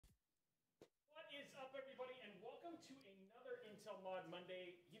Intel Mod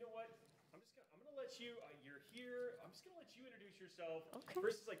Monday. You know what? I'm gonna let you. You're here. I'm just gonna let you introduce yourself. Okay.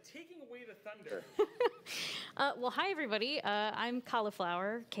 Versus like taking away the thunder. Well, hi everybody. I'm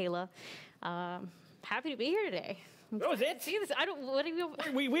Cahlafour, Kayla. Happy to be here today. That was it. See this? I don't. What do you?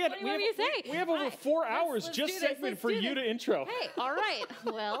 We what do you want me to say? We have over 4 hours let's just segmented for you to intro. Hey, all right.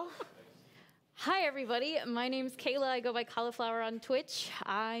 Well, hi everybody. My name's Kayla. I go by Cahlafour on Twitch.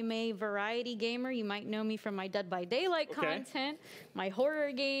 I'm a variety gamer. You might know me from my Dead by Daylight content, my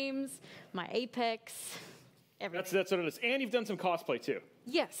horror games, my Apex. Everything. That's what it is. And you've done some cosplay too.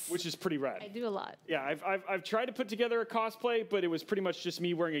 Yes. Which is pretty rad. I do a lot. Yeah, I've tried to put together a cosplay, but it was pretty much just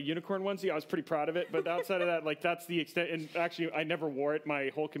me wearing a unicorn onesie. I was pretty proud of it, but outside of that, like that's the extent. And actually, I never wore it. My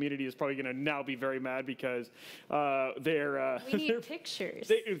whole community is probably going to now be very mad because they're. We need pictures.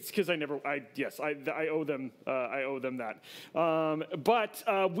 It's because I owe them. I owe them that. But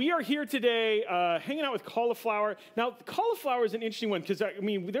we are here today, hanging out with Cahlafour. Now, Cahlafour is an interesting one because I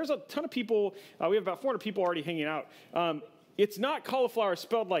mean, there's a ton of people. We have about 400 people already hanging out. It's not cauliflower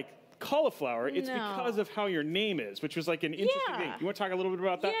spelled like cauliflower. It's because of how your name is, which was like an interesting thing. You want to talk a little bit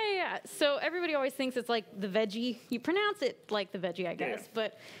about that? Yeah. So everybody always thinks it's like the veggie. You pronounce it like the veggie, I guess.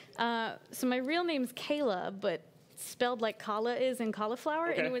 Yeah. But so my real name's Kayla, but spelled like Kala is in cauliflower,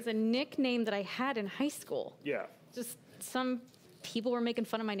 and it was a nickname that I had in high school. Yeah. Just some people were making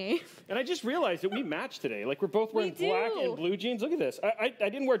fun of my name. And I just realized that we matched today. Like we're both wearing black and blue jeans. Look at this. I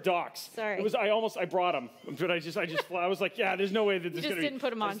didn't wear Docs. Sorry. It was I brought them, but I was like, yeah, there's no way that this is gonna be. Didn't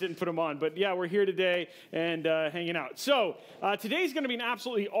put them on. I just didn't put them on. But yeah, we're here today and hanging out. So today's gonna be an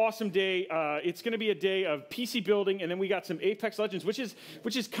absolutely awesome day. It's gonna be a day of PC building, and then we got some Apex Legends, which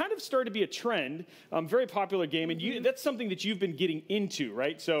is kind of started to be a trend. Very popular game, and that's something that you've been getting into,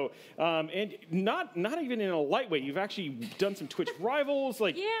 right? So and not even in a light way. You've actually done some Twitch rivals,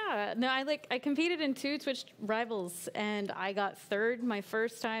 like I competed in 2 Twitch rivals, and I got 3rd my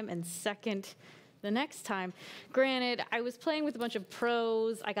first time and 2nd the next time. Granted, I was playing with a bunch of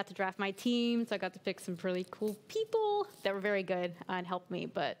pros. I got to draft my team, so I got to pick some really cool people that were very good and helped me.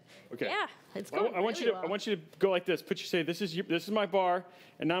 But yeah, it's going I want you to go like this. Say this is my bar,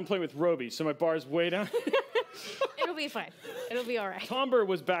 and now I'm playing with Robey, so my bar is way down. It'll be fine. It'll be all right. Tomber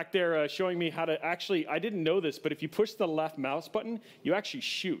was back there showing me how to actually. I didn't know this, but if you push the left mouse button, you actually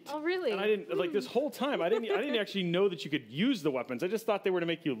shoot. Oh, really? And I didn't like this whole time. I didn't actually know that you could use the weapons. I just thought they were to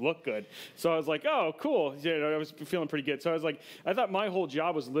make you look good. So I was like, oh, cool. I was feeling pretty good. So I was like, I thought my whole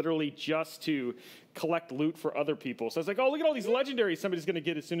job was literally just to collect loot for other people. So I was like, oh, look at all these legendaries somebody's going to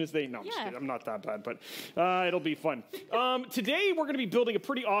get as soon as they. No, I'm just kidding. I'm not that bad, but it'll be fun. Today we're going to be building a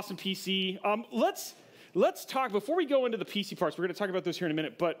pretty awesome PC. Let's talk, before we go into the PC parts, we're going to talk about those here in a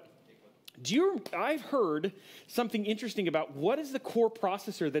minute, but I've heard something interesting about what is the core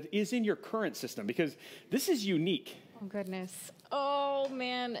processor that is in your current system, because this is unique. Oh, goodness. Oh,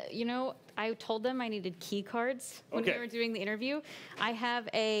 man. You know, I told them I needed key cards when we were doing the interview. I have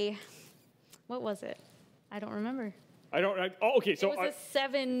what was it? I don't remember. Okay. So it was a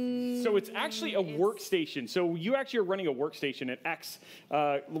 7. So it's actually a workstation. So you actually are running a workstation at X,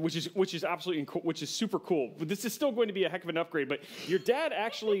 which is absolutely which is super cool. But this is still going to be a heck of an upgrade. But your dad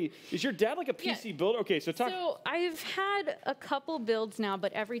actually is your dad like a PC builder? Okay, so talk. So I've had a couple builds now,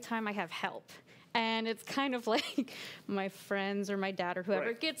 but every time I have help. And it's kind of like my friends or my dad or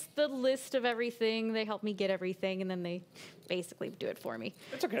whoever gets the list of everything. They help me get everything, and then they basically do it for me.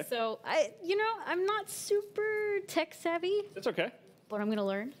 That's okay. So I'm not super tech savvy. That's okay. But I'm going to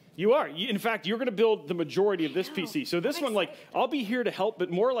learn. You are. In fact, you're going to build the majority of this PC. So this one, like, I'll be here to help, but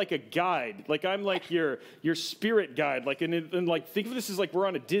more like a guide. Like I'm like your spirit guide. Like and like think of this as like we're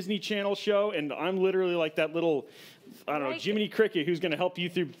on a Disney Channel show, and I'm literally like that little. I don't know, Jiminy Cricket, who's going to help you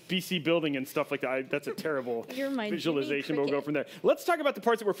through PC building and stuff like that. That's a terrible visualization, but we'll go from there. Let's talk about the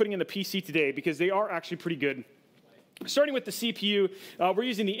parts that we're putting in the PC today, because they are actually pretty good. Starting with the CPU, we're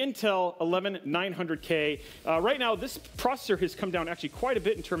using the Intel 11900K. Right now, this processor has come down actually quite a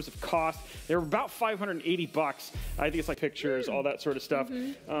bit in terms of cost. They're about $580. I think it's like pictures, all that sort of stuff.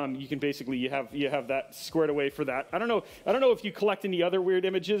 You can basically you have that squared away for that. I don't know if you collect any other weird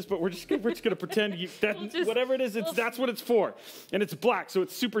images, but we're just gonna pretend whatever it is, that's what it's for, and it's black, so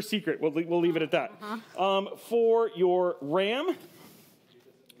it's super secret. We'll leave it at that. For your RAM.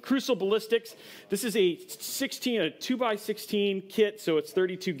 Crucial Ballistics. This is a 2x16 kit, so it's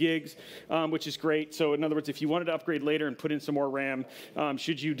 32 gigs, which is great. So in other words, if you wanted to upgrade later and put in some more RAM,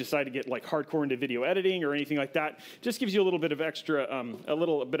 should you decide to get like hardcore into video editing or anything like that, just gives you a little bit of extra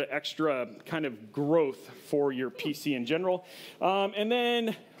kind of growth for your PC in general. And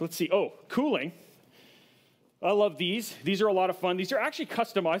then let's see. Oh, cooling. I love these. These are a lot of fun. These are actually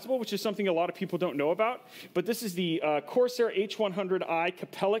customizable, which is something a lot of people don't know about. But this is the Corsair H100i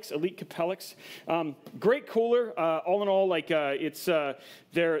Capellix, Elite Capellix. Great cooler. All in all, like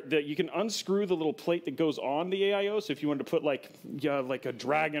you can unscrew the little plate that goes on the AIO. So if you wanted to put like a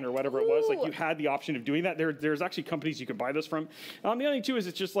dragon or whatever it was, like you had the option of doing that. There's actually companies you could buy this from. The other thing too is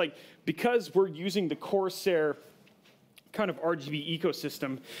it's just like, because we're using the Corsair kind of RGB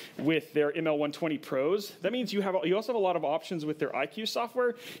ecosystem with their ML120 Pros. That means you also have a lot of options with their IQ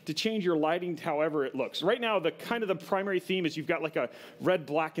software to change your lighting however it looks. Right now, the primary theme is you've got like a red,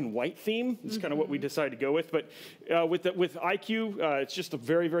 black, and white theme. It's kind of what we decided to go with. But with IQ, it's just a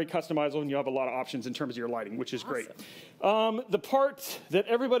very, very customizable, and you have a lot of options in terms of your lighting, which is great. The part that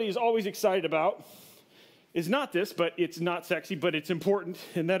everybody is always excited about is not this, but it's not sexy, but it's important,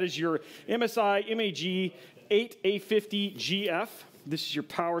 and that is your MSI MAG 8A50GF. This is your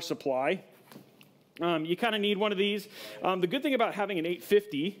power supply. You kind of need one of these. The good thing about having an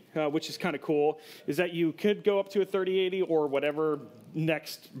 850, which is kind of cool, is that you could go up to a 3080 or whatever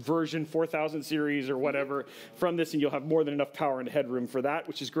next version, 4000 series or whatever from this, and you'll have more than enough power and headroom for that,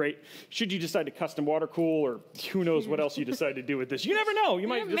 which is great. Should you decide to custom water cool, or who knows what else you decide to do with this. You never know.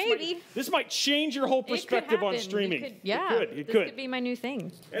 This might change your whole perspective on streaming. It could be my new thing.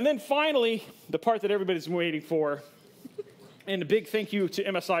 And then finally, the part that everybody's waiting for. And a big thank you to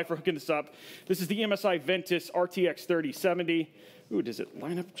MSI for hooking this up. This is the MSI Ventus RTX 3070. Ooh, does it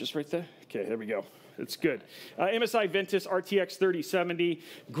line up just right there? Okay, there we go. It's good. MSI Ventus RTX 3070,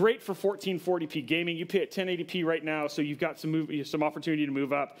 great for 1440p gaming. You pay at 1080p right now, so you've got some opportunity to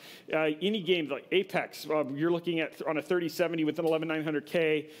move up. Any games like Apex, you're looking at on a 3070 with an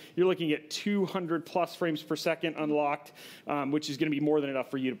 11900K, you're looking at 200 plus frames per second unlocked, which is going to be more than enough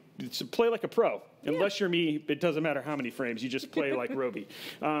for you to play like a pro. Unless you're me, it doesn't matter how many frames. You just play like Robey.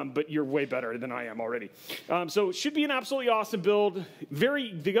 But you're way better than I am already. So it should be an absolutely awesome build.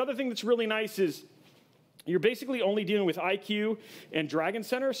 The other thing that's really nice is you're basically only dealing with IQ and Dragon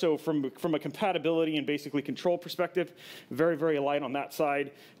Center. So from a compatibility and basically control perspective, very, very light on that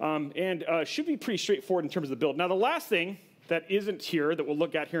side. And should be pretty straightforward in terms of the build. Now, the last thing that isn't here, that we'll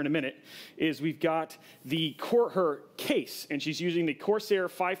look at here in a minute, is we've got her case, and she's using the Corsair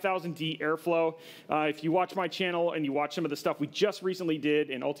 5000D Airflow. If you watch my channel and you watch some of the stuff we just recently did,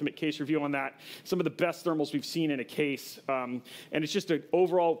 an ultimate case review on that, some of the best thermals we've seen in a case, and it's just an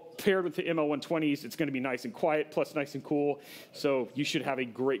overall, paired with the ML120s, it's going to be nice and quiet, plus nice and cool, so you should have a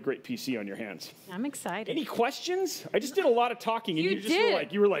great, great PC on your hands. I'm excited. Any questions? I just did a lot to talking,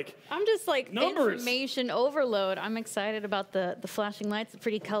 and you were like, I'm just like, numbers. Information overload. I'm excited about the flashing lights, the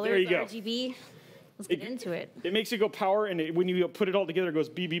pretty colors, the RGB. Let's get into it. It makes it go power, and when you put it all together, it goes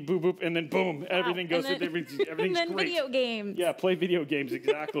beep, beep, boop, boop, and then boom, everything goes. Everything's and then great. Video games. Yeah, play video games,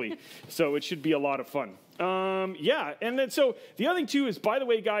 exactly. So it should be a lot of fun. Yeah, and then so the other thing too is, by the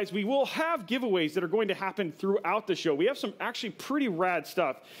way, guys, we will have giveaways that are going to happen throughout the show. We have some actually pretty rad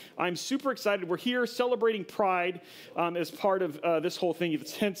stuff. I'm super excited. We're here celebrating Pride as part of this whole thing.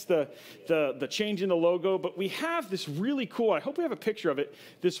 It's hence the change in the logo. But we have this really cool, I hope we have a picture of it,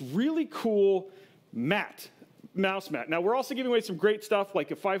 this really cool mouse mat. Now, we're also giving away some great stuff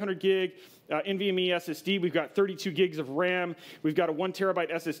like a 500 gig NVMe SSD. We've got 32 gigs of RAM. We've got a 1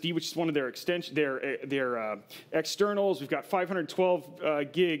 terabyte SSD, which is one of their externals. We've got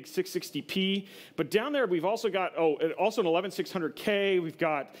 512 gig 660p. But down there, we've also got also an 11600K. We've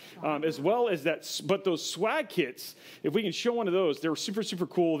got as well as that. But those swag kits, if we can show one of those, they're super, super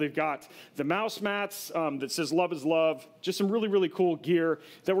cool. They've got the mouse mats that says "Love is Love." Just some really, really cool gear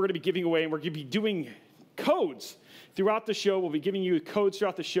that we're going to be giving away, and we're going to be doing codes throughout the show. We'll be giving you codes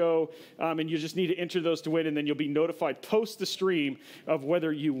throughout the show, and you just need to enter those to win, and then you'll be notified post the stream of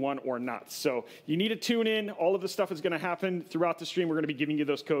whether you won or not. So you need to tune in. All of the stuff is going to happen throughout the stream. We're going to be giving you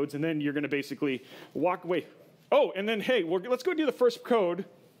those codes, and then you're going to basically walk away. Oh, and then, hey, let's go do the first code.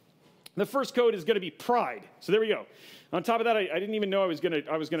 The first code is going to be Pride. So there we go. On top of that, I didn't even know I was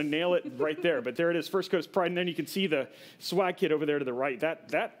gonna nail it right there, but there it is. First code is Pride, and then you can see the swag kit over there to the right.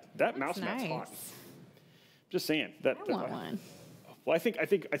 That mouse mat's hot. Just saying. I want one. Well, I think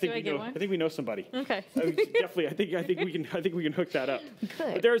we know somebody. Okay. Definitely. I think we can hook that up.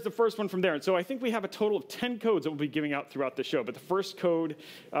 Good. But there's the first one from there. And so I think we have a total of 10 codes that we'll be giving out throughout the show. But the first code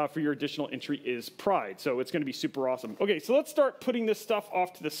for your additional entry is Pride. So it's going to be super awesome. Okay, so let's start putting this stuff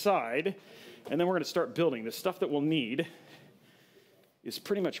off to the side, and then we're going to start building. The stuff that we'll need is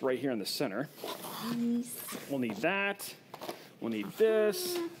pretty much right here in the center. Nice. We'll need that. We'll need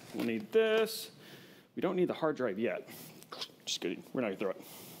this. We'll need this. We don't need the hard drive yet. Just kidding. We're not going to throw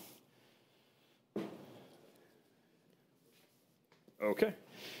it. Okay.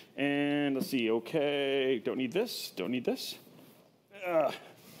 And let's see, okay, don't need this, don't need this.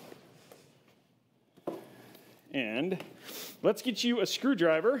 And let's get you a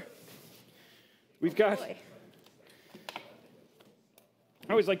screwdriver. We've got, Boy.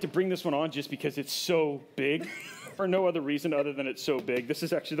 I always like to bring this one on just because it's so big, for no other reason other than it's so big. This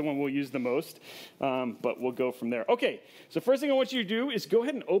is actually the one we'll use the most, but we'll go from there. Okay, so first thing I want you to do is go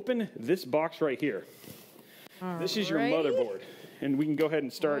ahead and open this box right here. This is your motherboard, and we can go ahead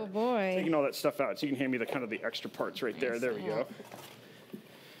and start taking all that stuff out. So you can hand me the kind of the extra parts right there. There we go.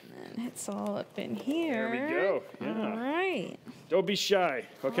 And it's all up in here. There we go. Yeah. All right. Don't be shy.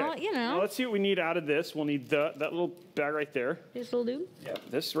 Okay. Well, you know. Now let's see what we need out of this. We'll need that little bag right there. This will do. Yeah.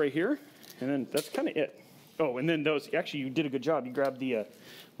 This right here, and then that's kind of it. Oh, and then those. Actually, you did a good job. You grabbed the.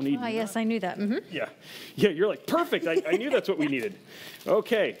 We need. Oh yes, I knew that. Mm-hmm. Yeah. Yeah. You're like perfect. I knew that's what we needed.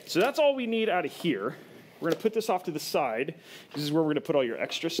 Okay. So that's all we need out of here. We're gonna put this off to the side. This is where we're gonna put all your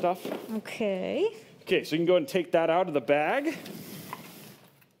extra stuff. Okay. Okay. So you can go ahead and take that out of the bag.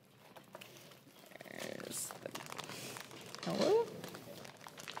 Hello?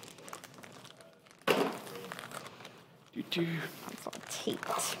 It's all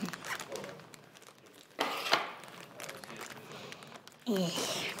taped.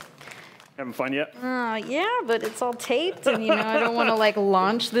 Having fun yet? Yeah, but it's all taped, and you know I don't want to like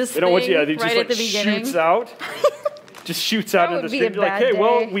launch this thing it right just at like the beginning. shoots out. Just shoots out into the screen. You're like, hey,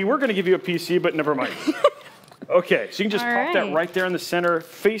 well, we were going to give you a PC, but never mind. Okay, so you can just pop that right there in the center,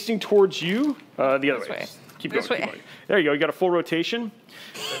 facing towards you. The other way. Keep going. Keep going. There you go. You got a full rotation.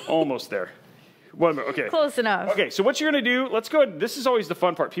 Almost there. One more. Okay. Close enough. Okay, so what you're going to do, let's go ahead. This is always the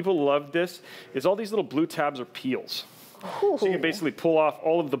fun part. People love this, is all these little blue tabs are peels. Ooh. So you can basically pull off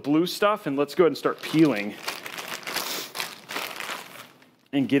all of the blue stuff, and let's go ahead and start peeling.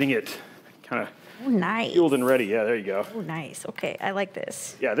 And getting it kind of nice. peeled and ready. Yeah, there you go. Oh, nice. Okay, I like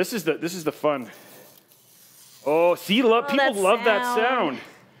this. Yeah, this is the fun. Oh, see, people love that sound.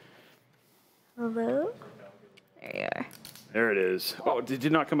 Hello? There you are. There it is. Oh, it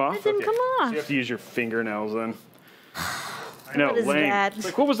did not come off? It didn't come off. So you have to use your fingernails then. I know, What is lame. that?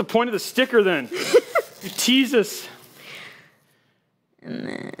 Like, what was the point of the sticker then? You tease us. And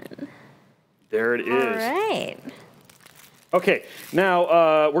then. There it is. All right. Okay,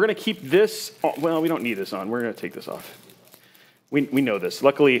 now we're going to keep this on. Well, we don't need this on. We're going to take this off. We know this.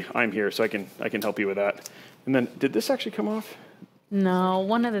 Luckily, I'm here, so I can help you with that. And then, did this actually come off? No,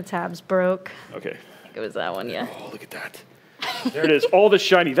 one of the tabs broke. Okay. I think it was that one, yeah. Oh, look at that. There it is, all the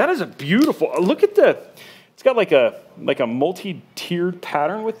shiny. That is a beautiful, look at it's got like a multi-tiered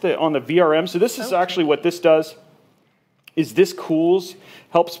pattern with on the VRM. So this is actually what this does, is this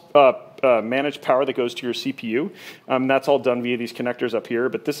helps manage power that goes to your CPU. That's all done via these connectors up here,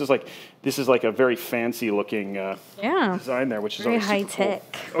 but this is like a very fancy looking design there, which is very high tech.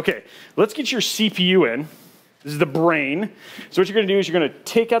 Cool. Okay, let's get your CPU in. This is the brain. So what you're going to do is you're going to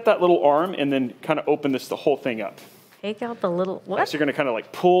take out that little arm and then kind of open the whole thing up. Take out the little, what? So you're going to kind of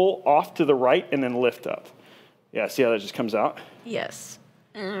like pull off to the right and then lift up. Yeah, see how that just comes out? Yes.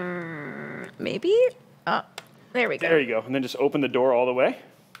 Maybe? Oh, there we go. There you go. And then just open the door all the way.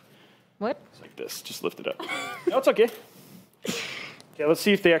 What? It's like this. Just lift it up. No, it's okay. Okay, let's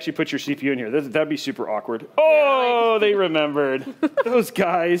see if they actually put your CPU in here. That'd be super awkward. Oh, they remembered. Those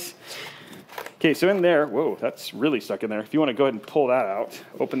guys. Okay, so in there, whoa, that's really stuck in there. If you want to go ahead and pull that out,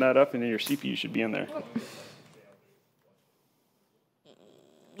 open that up, and then your CPU should be in there.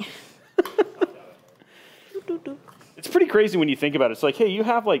 It's pretty crazy when you think about it. It's like, hey, you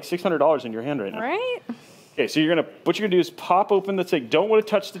have like $600 in your hand right now. Right? Okay, so what you're gonna do is pop open the thing. Don't want to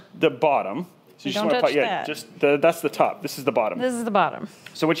touch the bottom. So you don't just touch want to that. That's the top. This is the bottom. This is the bottom.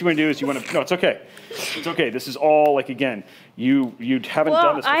 So what you want to do is no, it's okay. It's okay. This is all like, again, you haven't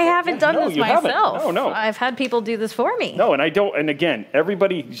done this before. I haven't done this myself. Haven't. No. I've had people do this for me. No, and I don't. And again,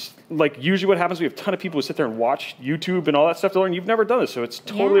 everybody, like usually what happens, we have a ton of people who sit there and watch YouTube and all that stuff to learn. You've never done this, so it's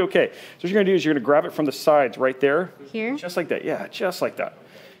totally okay. So what you're going to do is you're going to grab it from the sides right there. Here? Just like that. Yeah, just like that.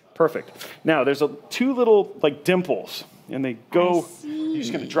 Perfect. Now, there's two little like dimples, and they go, you're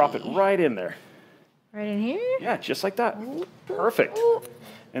just going to drop it right in there. Right in here? Yeah, just like that. Perfect.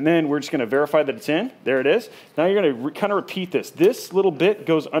 And then we're just going to verify that it's in. There it is. Now you're going to kind of repeat this. This little bit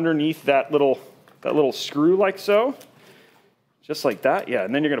goes underneath that little screw like so. Just like that. Yeah,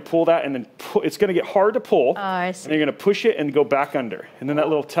 and then you're going to pull that, and then it's going to get hard to pull. Oh, I see. And you're going to push it and go back under. And then that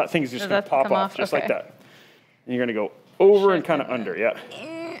little thing is just going to pop off just like that. And you're going to go over and kind of under. Yeah.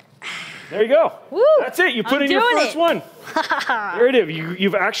 There you go. Woo, that's it. You put in your first one. There it is.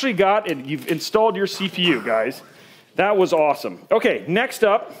 You've actually got it. You've installed your CPU, guys. That was awesome. Okay, next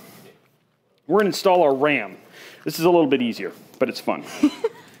up, we're going to install our RAM. This is a little bit easier, but it's fun.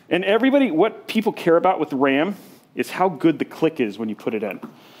 And everybody, what people care about with RAM is how good the click is when you put it in.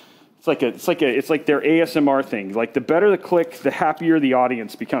 It's like their ASMR thing. Like the better the click, the happier the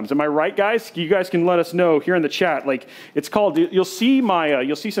audience becomes. Am I right, guys? You guys can let us know here in the chat. Like it's called. You'll see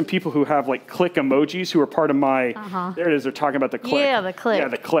some people who have like click emojis who are part of my. There it is. They're talking about the click. Yeah, the click. Yeah,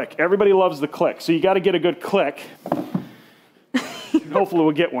 the click. Everybody loves the click. So you got to get a good click. Hopefully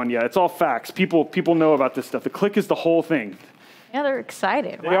we'll get one. Yeah, it's all facts. People know about this stuff. The click is the whole thing. Yeah, they're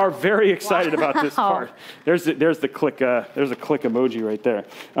excited. They are very excited about this part. There's the click. There's a click emoji right there.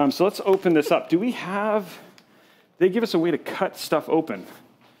 So let's open this up. Do we have? They give us a way to cut stuff open.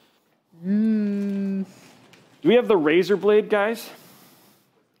 Do we have the razor blade, guys?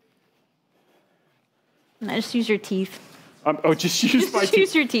 No, just use your teeth. Just use my teeth.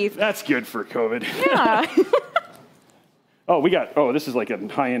 Use your teeth. That's good for COVID. Yeah. This is like a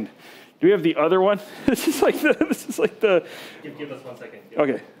high end. Do we have the other one? This is like the. Give us 1 second.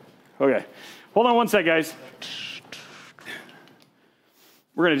 Okay. Hold on one sec, guys.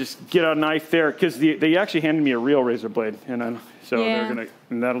 We're gonna just get a knife there because they actually handed me a real razor blade, and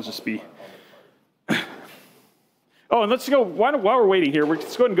that'll just be. Oh, and let's go, while we're waiting here,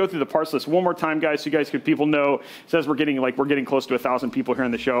 let's go ahead and go through the parts list one more time, guys, so you guys people know. It says we're getting close to 1,000 people here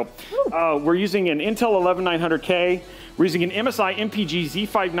in the show. We're using an Intel 11900K. We're using an MSI MPG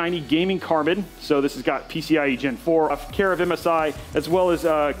Z590 gaming carbon. So this has got PCIe Gen 4, care of MSI, as well as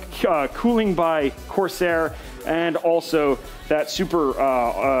cooling by Corsair, and also that super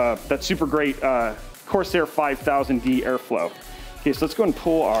great Corsair 5000D airflow. Okay, so let's go and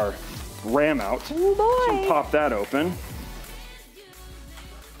pull our RAM out. Oh boy. So pop that open.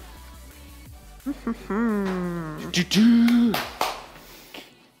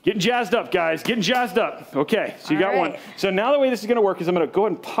 Getting jazzed up, guys. Getting jazzed up. Okay, so you got one. So now the way this is going to work is I'm going to go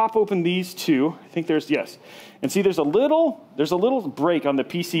ahead and pop open these two. I think yes. And see, there's a little break on the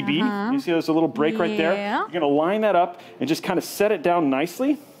PCB. You see there's a little break right there? You're going to line that up and just kind of set it down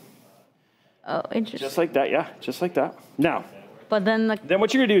nicely. Oh, interesting. Just like that, yeah. Just like that. Now, but then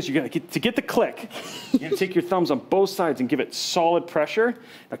what you're gonna do is you're gonna get the click. You're gonna take your thumbs on both sides and give it solid pressure.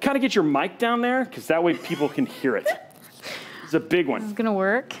 Now, kind of get your mic down there because that way people can hear it. It's a big one. This is gonna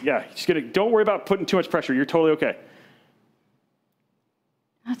work. Yeah, don't worry about putting too much pressure. You're totally okay.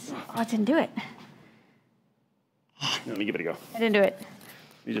 I didn't do it. Let me give it a go. I didn't do it.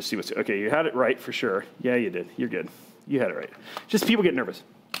 Let me just see what's okay. You had it right for sure. Yeah, you did. You're good. You had it right. Just people get nervous.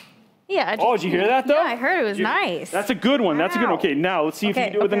 Yeah. Did you hear that though? Yeah, I heard it was nice. That's a good one. That's a good one. Okay, now let's see if you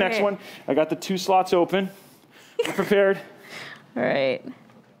can do it with the next one. I got the 2 slots open. We're prepared. All right.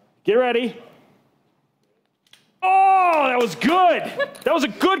 Get ready. Oh, that was good. That was a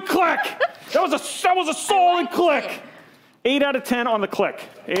good click. That was a solid click. 8 out of 10 on the click.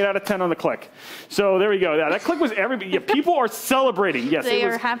 8 out of 10 on the click. So there we go. Yeah, that click was everybody. Yeah, people are celebrating. Yes, they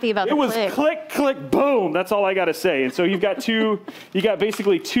are happy about the click. It was click, click, boom. That's all I got to say. And so you've got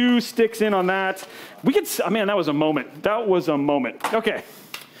basically 2 sticks in on that. Man, that was a moment. That was a moment. Okay.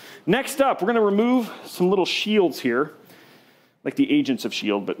 Next up, we're going to remove some little shields here, like the Agents of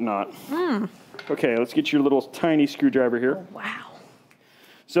S.H.I.E.L.D., but not. Okay, let's get your little tiny screwdriver here. Oh, wow.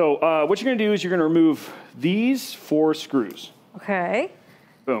 So what you're going to do is you're going to remove these 4 screws. Okay.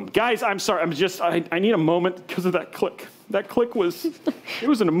 Boom. Guys, I'm sorry. I need a moment because of that click. That click was, it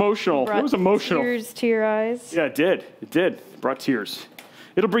was emotional. Tears to your eyes. Yeah, it did. It brought tears.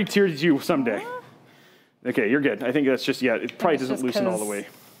 It'll bring tears to you someday. Okay, you're good. I think that's just, it probably doesn't loosen all the way.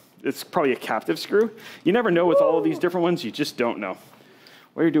 It's probably a captive screw. You never know with all of these different ones. You just don't know.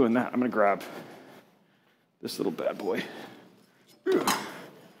 While you're doing that, I'm going to grab this little bad boy. There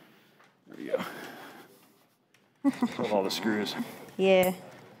we go. Pull all the screws. Yeah.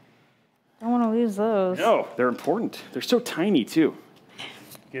 Don't want to lose those. No, they're important. They're so tiny too.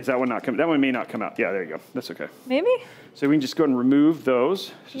 Is that one not coming? That one may not come out. Yeah, there you go. That's okay. Maybe? So we can just go ahead and remove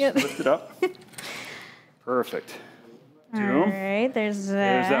those. Just lift it up. Perfect. All right, there's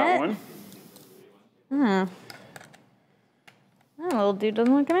that. There's that one. That little dude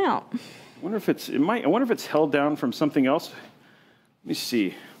doesn't want to come out. I wonder if it's held down from something else. Let me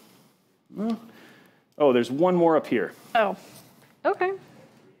see. Well, oh, there's one more up here. Oh, okay.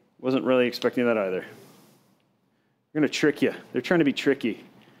 Wasn't really expecting that either. They're going to trick you. They're trying to be tricky.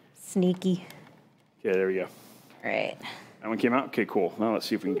 Sneaky. Okay, there we go. All right. That one came out? Okay, cool. Now let's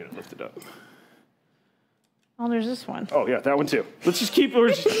see if we can get it lifted up. Oh, there's this one. Oh, yeah, that one too. Let's just keep...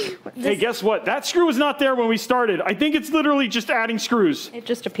 Hey, guess what? That screw was not there when we started. I think it's literally just adding screws. It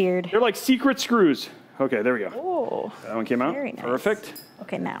just appeared. They're like secret screws. Okay, there we go. Oh. That one came out. Very nice. Perfect.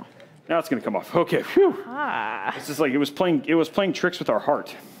 Okay, now. Now it's going to come off. Okay, whew. It's just like it was playing tricks with our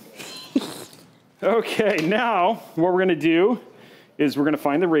heart. Okay, now what we're going to do is we're going to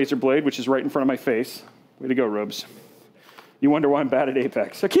find the razor blade, which is right in front of my face. Way to go, Robes. You wonder why I'm bad at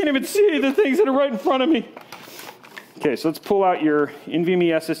Apex. I can't even see the things that are right in front of me. Okay, so let's pull out your NVMe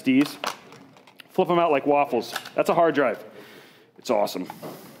SSDs. Flip them out like waffles. That's a hard drive. It's awesome.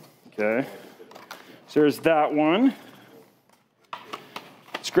 Okay, so there's that one.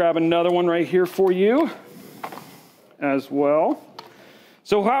 Let's grab another one right here for you as well.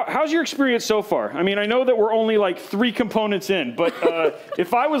 So how's your experience so far? I mean, I know that we're only like 3 components in, but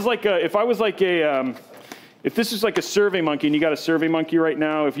if this is like a Survey Monkey, and you got a Survey Monkey right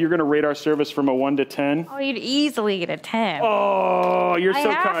now, if you're going to rate our service from a 1 to 10. Oh, you'd easily get a 10. Oh, you're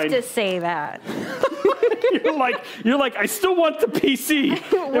so kind. I have to say that. you're like, I still want the PC.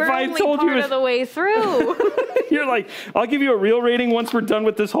 We're if I only told part you of the way through. You're like, I'll give you a real rating once we're done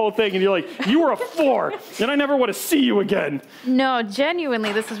with this whole thing. And you're like, you were a 4, and I never want to see you again. No,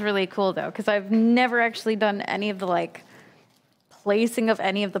 genuinely, this is really cool, though, because I've never actually done any of the, like, placing of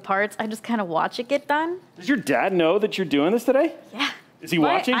any of the parts. I just kind of watch it get done. Does your dad know that you're doing this today? Yeah. Is he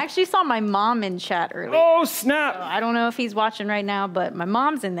watching? I actually saw my mom in chat earlier. Oh, snap. So I don't know if he's watching right now, but my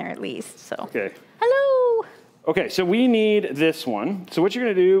mom's in there at least, so. Okay. Hello. Okay, so we need this one. So what you're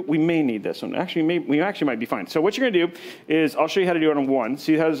going to do, we may need this one. Actually, we actually might be fine. So what you're going to do is, I'll show you how to do it on one.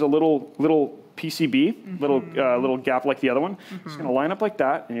 See, it has a little PCB, little gap like the other one. It's going to line up like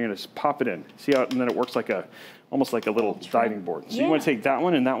that, and you're going to just pop it in. See how, and then it works like almost like a little diving board. So you want to take that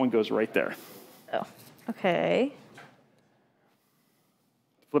one, and that one goes right there. Oh, okay.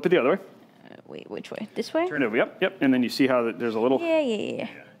 Flip it the other way. Wait, which way? This way? Turn it over, yep. And then you see how there's a little... Yeah.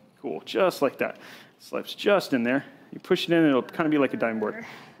 Cool, just like that. Slips just in there. You push it in, and it'll kind of be like a dime board.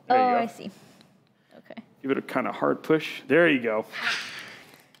 There you go. I see. Okay. Give it a kind of hard push. There you go.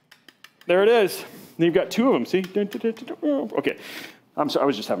 There it is. And you've got 2 of them, see? Okay. I'm sorry, I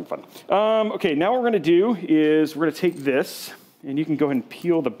was just having fun. Okay, now what we're going to do is we're going to take this, and you can go ahead and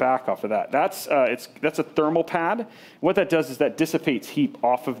peel the back off of that. That's a thermal pad. What that does is that dissipates heat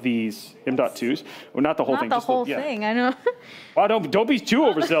off of these M.2s. Well, not the whole thing. Not the whole thing, I know. Oh, don't be too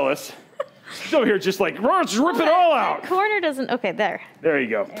overzealous. She's over here just like, let's rip it all out. That corner doesn't, okay, there. There you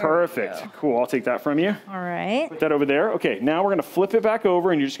go, perfect. Cool, I'll take that from you. All right. Put that over there. Okay, now we're gonna flip it back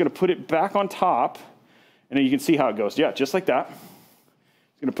over, and you're just gonna put it back on top, and then you can see how it goes. Yeah, just like that.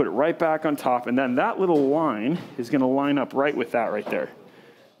 It's gonna put it right back on top, and then that little line is gonna line up right with that right there.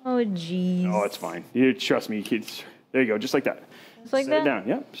 Oh, geez. Oh, it's fine. You trust me, kids. There you go, just like that. Just like that? Set it down,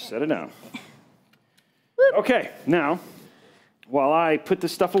 yep, set it down. Okay, now, while I put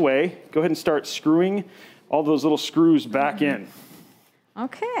this stuff away, go ahead and start screwing all those little screws back in.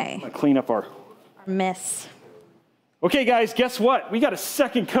 Okay. I'm gonna clean up our mess. Okay, guys, guess what? We got a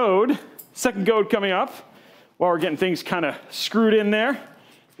second code coming up while we're getting things kind of screwed in there.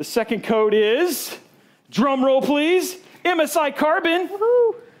 The second code is, drum roll please, MSI Carbon.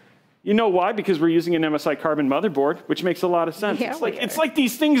 Woohoo! You know why? Because we're using an MSI Carbon motherboard, which makes a lot of sense. Yeah, it's like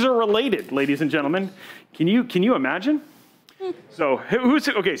these things are related, ladies and gentlemen. Can you imagine? So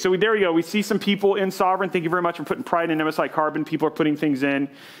okay, so there we go. We see some people in Sovereign. Thank you very much for putting pride in MSI Carbon. People are putting things in.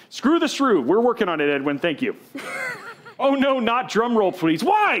 Screw the shrew. We're working on it, Edwin. Thank you. Oh no, not drum roll, please.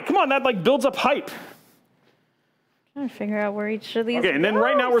 Why? Come on, that like builds up hype. Trying to figure out where each of these. Okay, and then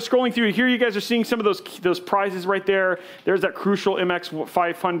right now we're scrolling through here. You guys are seeing some of those prizes right there. There's that Crucial MX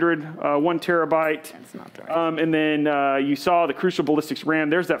 500, 1 terabyte. That's not the right. And then you saw the Crucial Ballistics RAM.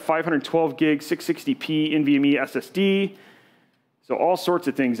 There's that 512 gig 660p NVMe SSD. So all sorts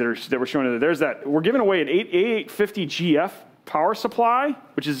of things that we're showing there. There's that. We're giving away an 8850 GF power supply,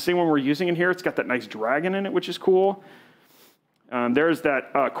 which is the same one we're using in here. It's got that nice dragon in it, which is cool. There's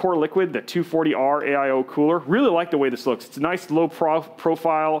that Core Liquid, the 240R AIO cooler. Really like the way this looks. It's a nice low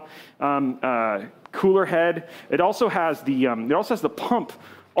profile cooler head. It also has the pump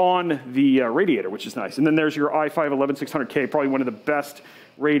on the radiator, which is nice. And then there's your i5-11600K, probably one of the best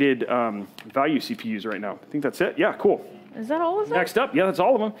rated value CPUs right now. I think that's it. Yeah, cool. Is that all of them? Next up, yeah, that's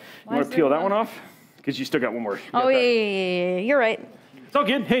all of them. You want to peel that one off? Because you still got one more. Oh, yeah, you're right. It's all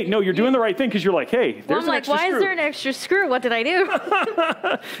good. Hey, no, you're doing the right thing because you're like, hey, there's an extra screw. Why is there an extra screw? What did I do?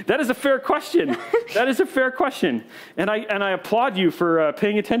 That is a fair question. That is a fair question. And I applaud you for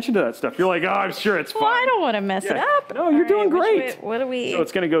paying attention to that stuff. You're like, oh, I'm sure it's fine. Well, I don't want to mess it up. No, you're doing great. What do we? So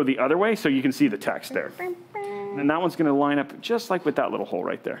it's going to go the other way so you can see the text there. And that one's going to line up just like with that little hole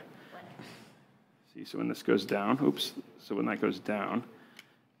right there. See, so when this goes down, oops. So when that goes down,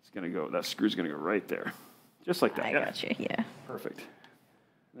 it's going to go, that screw's going to go right there. Just like that. I got you, yeah. Perfect.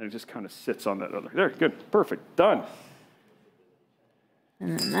 And it just kind of sits on that other. There, good, perfect, done.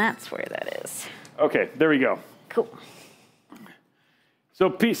 And then that's where that is. Okay, there we go. Cool.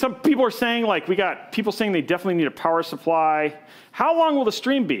 So some people are saying, like, we got people saying they definitely need a power supply. How long will the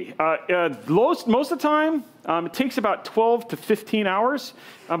stream be? Most of the time, it takes about 12 to 15 hours,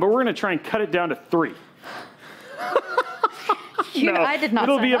 but we're going to try and cut it down to 3. No, I did not.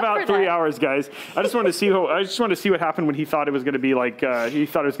 It'll be sign up about for 3 that. hours, guys. I just wanted to see what happened when he thought it was going to be like he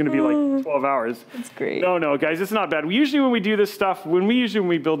thought it was going to be like 12 hours. That's great. No, guys, it's not bad. When we do this stuff, when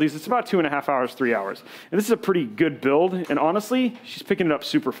we build these, it's about 2.5 hours, 3 hours, and this is a pretty good build. And honestly, she's picking it up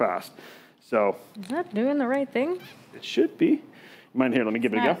super fast. So Is that doing the right thing? it should be. You mind here? Let me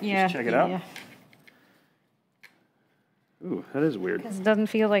give it a go. Yeah. Just check it out. Ooh, that is weird. It doesn't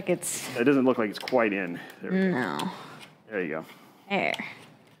feel like it's. It doesn't look like it's quite in. There, we go. No. There you go. There.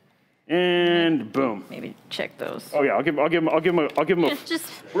 And boom. Maybe check those. Oh yeah, I'll give him a. Just.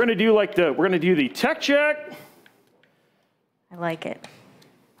 We're gonna do the tech check. I like it.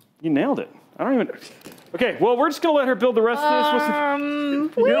 You nailed it. I don't even. Okay, well, we're just gonna let her build the rest of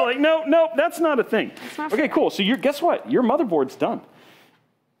this. You're like, no, that's not a thing. not Okay, cool. So guess what? Your motherboard's done.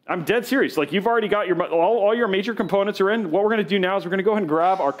 I'm dead serious. Like, you've already got all your major components are in. What we're gonna do now is we're gonna go ahead and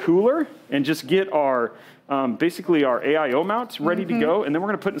grab our cooler and just get our basically our AIO mounts ready to go, and then we're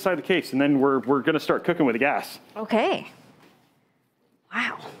gonna put it inside the case, and then we're gonna start cooking with the gas. Okay.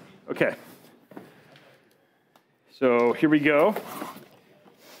 Wow. Okay. So here we go.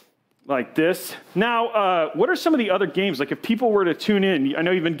 Like this. Now, what are some of the other games? Like, if people were to tune in, I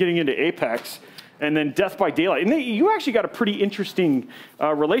know you've been getting into Apex, and then Death by Daylight. And you actually got a pretty interesting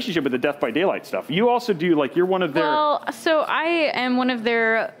relationship with the Death by Daylight stuff. You also do, like, you're one of their... Well, so I am one of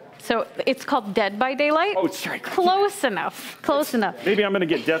their... So it's called Dead by Daylight. Oh, sorry. Close enough. Close enough. Maybe I'm going to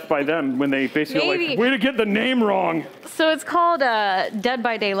get Death by them when they basically like, way to get the name wrong. So it's called Dead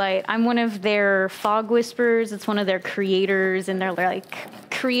by Daylight. I'm one of their fog whisperers. It's one of their creators in their like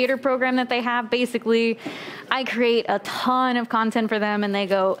creator program that they have. Basically, I create a ton of content for them, and they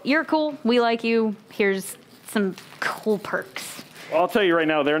go, "You're cool. We like you. Here's some cool perks." Well, I'll tell you right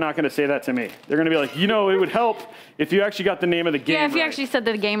now, they're not going to say that to me. They're going to be like, it would help if you actually got the name of the game. Yeah, if you right. actually said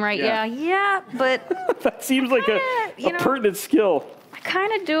the game right. Yeah, but that seems like a pertinent skill. I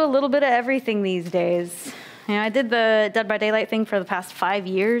kind of do a little bit of everything these days. I did the Dead by Daylight thing for the past 5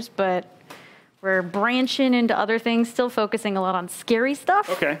 years, but we're branching into other things, still focusing a lot on scary stuff.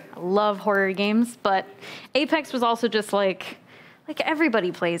 Okay. I love horror games, but Apex was also just like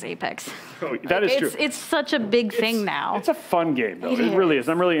everybody plays Apex. Oh, that is true. It's such a big thing now. It's a fun game, though. It really is.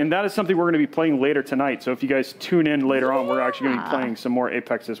 And that is something we're going to be playing later tonight. So if you guys tune in later on, we're actually going to be playing some more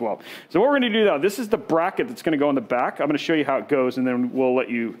Apex as well. So what we're going to do now, this is the bracket that's going to go in the back. I'm going to show you how it goes, and then we'll let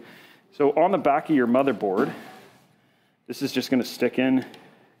you. So on the back of your motherboard, this is just going to stick in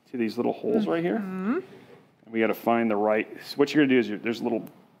to these little holes right here. And we got to find the right. So what you're going to do is there's little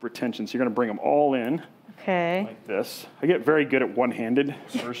retention. So you're going to bring them all in. Okay. Like this. I get very good at one-handed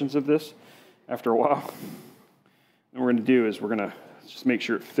versions of this after a while. And what we're going to do is we're going to just make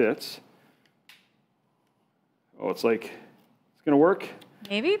sure it fits. Oh, it's going to work?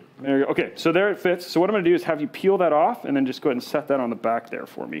 Maybe. There you go. Okay, so there it fits. So what I'm going to do is have you peel that off and then just go ahead and set that on the back there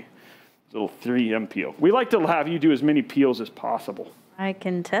for me. A little 3M peel. We like to have you do as many peels as possible. I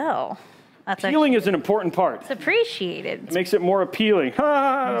can tell. Peeling is an important part. It's appreciated. It makes it more appealing. Okay.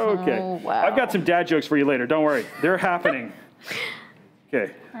 Oh, wow. I've got some dad jokes for you later. Don't worry. They're happening.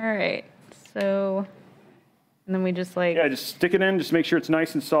 Okay. All right. So, and then we just like... Yeah, just stick it in. Just make sure it's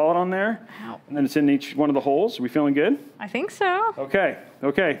nice and solid on there. Ow. And then it's in each one of the holes. Are we feeling good? I think so. Okay.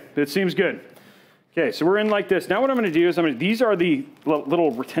 It seems good. Okay, so we're in like this. Now what I'm going to do is these are the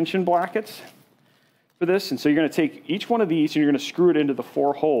little retention brackets for this. And so you're going to take each one of these and you're going to screw it into the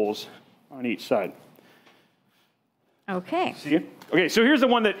 4 holes on each side. Okay. See it? Okay, so here's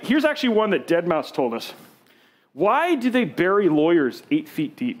actually one that Deadmau5 told us. Why do they bury lawyers 8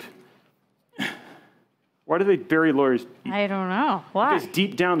 feet deep? Why do they bury lawyers deep? I don't know. Why? Because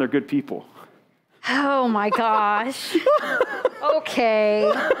deep down they're good people. Oh my gosh. Okay.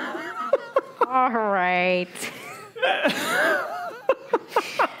 All right.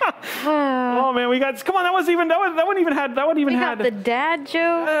 Oh man, come on, that wouldn't even had the dad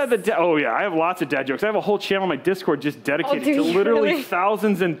jokes. Oh yeah, I have lots of dad jokes. I have a whole channel on my Discord just dedicated to literally really?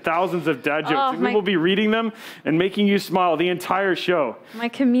 thousands and thousands of dad jokes. Oh, And we will be reading them and making you smile the entire show. My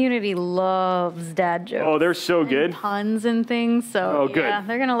community loves dad jokes. Oh, they're so good. Puns and things. So good. yeah,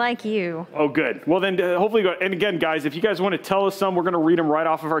 they're gonna like you. Oh, good. Well, then hopefully, and again, guys, if you guys want to tell us some, we're going to read them right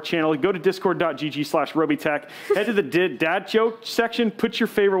off of our channel. Go to discord.gg/Robeytech. Head to the dad joke section. Put your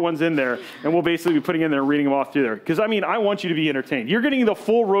favorite ones those in there, and we'll basically be putting in there and reading them off through there. Because, I mean, I want you to be entertained. You're getting the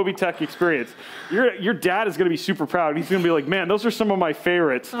full Robeytech experience. Your dad is going to be super proud. He's going to be like, man, those are some of my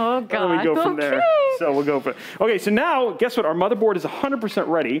favorites. Oh, God. And we go from there. So we'll go for it. Okay, so now, guess what? Our motherboard is 100%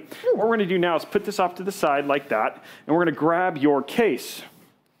 ready. What we're going to do now is put this off to the side like that, and we're going to grab your case,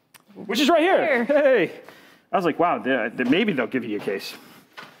 which is right here. Hey. I was like, wow, maybe they'll give you a case.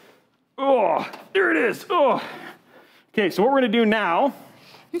 Oh, there it is. Oh. Okay, so what we're going to do now,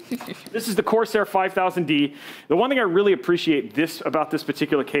 this is the Corsair 5000D. The one thing I really appreciate about this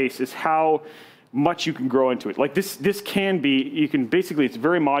particular case is how much you can grow into it. Like this can be, you can basically, it's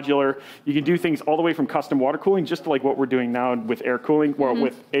very modular. You can do things all the way from custom water cooling, just like what we're doing now with air cooling, or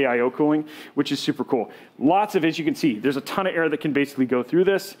with AIO cooling, which is super cool. Lots of, as you can see, there's a ton of air that can basically go through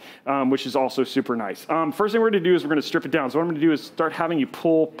this, which is also super nice. First thing we're gonna do is we're gonna strip it down. So what I'm gonna do is start having you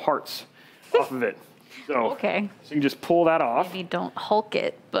pull parts off of it. So, okay. So you can just pull that off. Maybe don't Hulk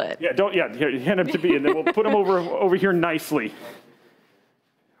it, but. Yeah, here, hand them to me, and then we'll put them over here nicely.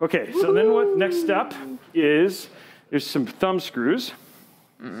 Okay, so then what next step is, there's some thumb screws.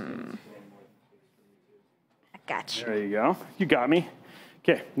 I got you. There you go. You got me.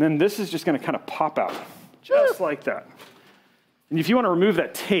 Okay, and then this is just going to kind of pop out, just like that. And if you want to remove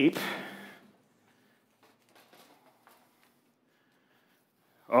that tape,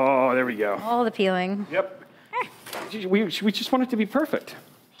 oh, there we go. All the peeling. Yep. We just want it to be perfect.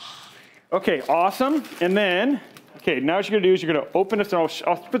 Okay, awesome. And then, okay, now what you're going to do is you're going to open this, and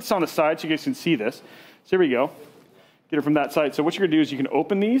I'll put this on the side so you guys can see this. So here we go. Get it from that side. So what you're going to do is you can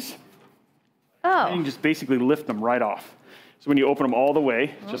open these. Oh. And you can just basically lift them right off. So when you open them all the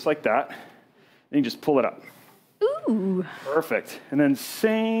way, just like that, then you just pull it up. Ooh. Perfect. And then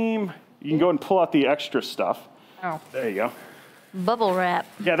same, you can go and pull out the extra stuff. Oh. There you go. Bubble wrap.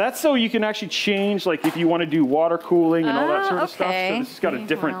 Yeah, that's so you can actually change, like if you want to do water cooling and all that sort of stuff. So this has got a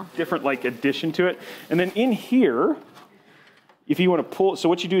different like addition to it. And then in here, if you want to pull, so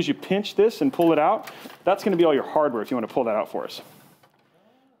what you do is you pinch this and pull it out. That's going to be all your hardware if you want to pull that out for us.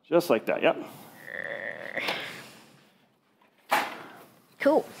 Just like that, yep.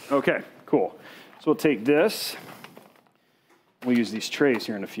 Cool. Okay, cool. So we'll take this. We'll use these trays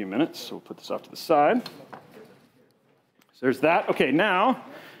here in a few minutes. So we'll put this off to the side. So there's that. Okay, now,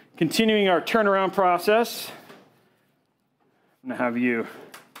 continuing our turnaround process, I'm going to have you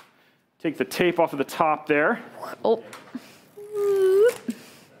take the tape off of the top there. Oh.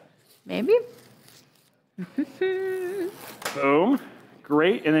 Maybe. Boom.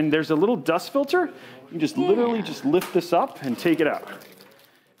 Great. And then there's a little dust filter. You can just literally just lift this up and take it out.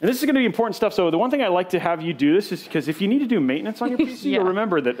 And this is going to be important stuff. So the one thing I like to have you do this is because if you need to do maintenance on your PC, you'll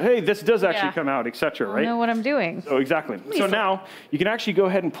remember that, hey, this does actually come out, et cetera, right? I know what I'm doing. So exactly. So now you can actually go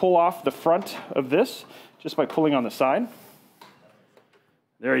ahead and pull off the front of this just by pulling on the side.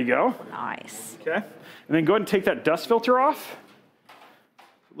 There you go. Nice. Okay. And then go ahead and take that dust filter off.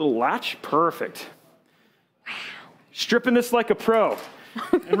 Little latch. Perfect. Wow. Stripping this like a pro.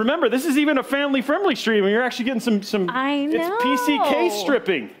 And remember, this is even a family-friendly stream, and you're actually getting some I know. It's PC case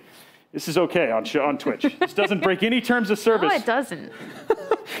stripping. This is okay on Twitch. This doesn't break any terms of service. No, it doesn't.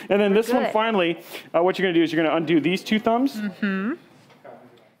 And then this one, finally, what you're going to do is you're going to undo these two thumbs. Mm-hmm.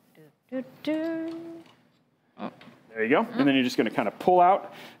 Oh. There you go. And then you're just going to kind of pull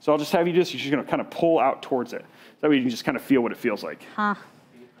out. So I'll just have you you're just going to kind of pull out towards it. That way you can just kind of feel what it feels like. Huh.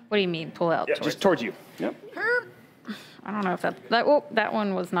 What do you mean, pull out? Yeah, just towards you. Yep. I don't know if that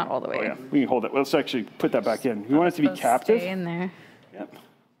one was not all the way. Oh, yeah. We can hold it. Let's actually put that back in. You want it to be captive? Stay in there. Yep.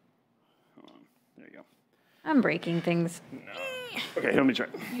 Hold on. There you go. I'm breaking things. No. Okay, let me try.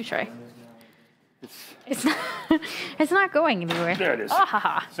 You try. It's not. It's not going anywhere. There it is. Oh,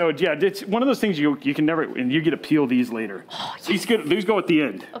 haha. So yeah, it's one of those things you can never, and you get to peel these later. Oh, yes. These go at the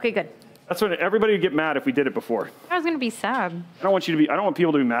end. Okay, good. That's when everybody would get mad if we did it before. I was gonna be sad. I don't want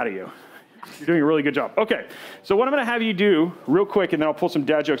people to be mad at you. You're doing a really good job. Okay, so what I'm going to have you do real quick, and then I'll pull some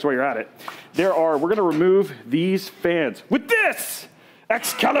dad jokes while you're at it. We're going to remove these fans with this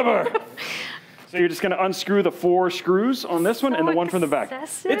Excalibur. So you're just going to unscrew the 4 screws on this one and the one from the back.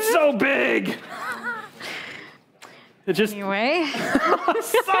 It's so big. It just. Anyway.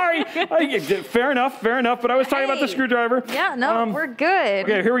 Sorry. Fair enough. But I was talking about the screwdriver. Yeah. No, we're good.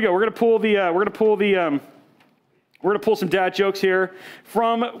 Okay, here we go. We're going to pull some dad jokes here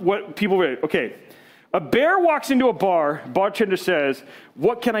from what people read. Okay, a bear walks into a bar. Bartender says,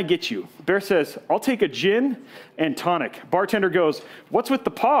 "What can I get you?" Bear says, "I'll take a gin and tonic." Bartender goes, "What's with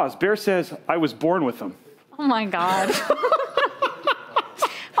the paws?" Bear says, "I was born with them." Oh my God.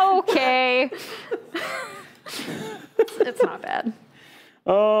 Okay. It's not bad.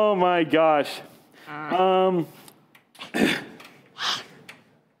 Oh my gosh.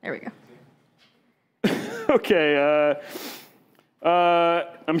 There we go. Okay.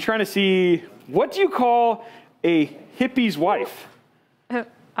 I'm trying to see, what do you call a hippie's wife?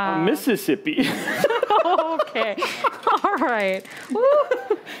 Mississippi. Okay. All right.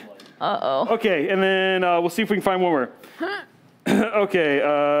 Uh-oh. Okay, and then we'll see if we can find one more. Okay.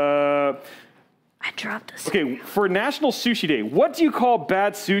 I dropped this. Okay, for National Sushi Day, what do you call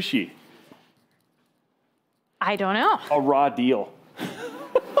bad sushi? I don't know. A raw deal.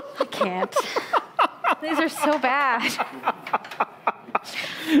 I can't. These are so bad.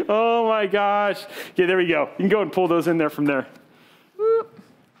 Oh my gosh. Okay, there we go. You can go and pull those in there from there.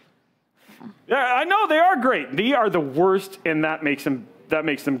 Yeah, I know they are great. They are the worst, and that makes them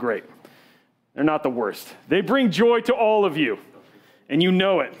great. They're not the worst. They bring joy to all of you, and you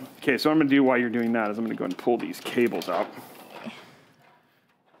know it. Okay, so what I'm going to do while you're doing that is I'm going to go and pull these cables out.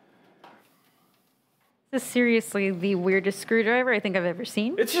 This is seriously the weirdest screwdriver I think I've ever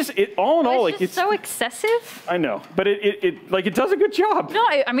seen. It's just, all in all, it's so excessive. I know, but it does a good job. No,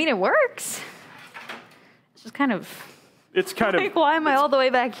 I mean, it works. It's just kind of... It's kind of... Like, why am I all the way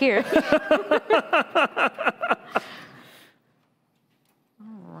back here? All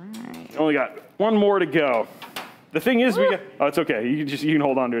right. Only got one more to go. The thing is, oh, it's okay. You can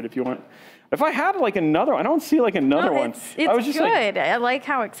hold on to it if you want. If I had like another one, I don't see like another one. It's I was just good. I like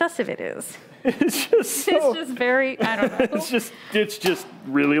how excessive it is. It's just so, it's just very, I don't know. it's just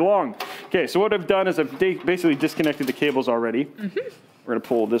really long. Okay, so what I've done is I've basically disconnected the cables already. Mm-hmm. We're gonna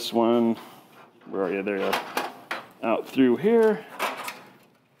pull this one, where are you? There you are. Out through here.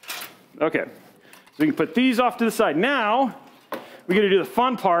 Okay, so we can put these off to the side. Now, we gotta do the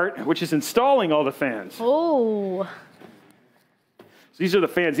fun part, which is installing all the fans. Oh. So these are the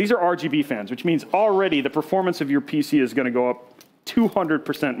fans. These are RGB fans, which means already the performance of your PC is gonna go up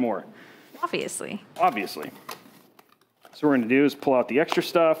 200% more. Obviously. Obviously. So what we're going to do is pull out the extra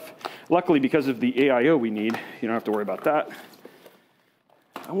stuff. Luckily, because of the AIO we need, you don't have to worry about that.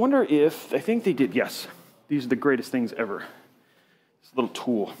 I wonder if, I think they did, yes. These are the greatest things ever. This little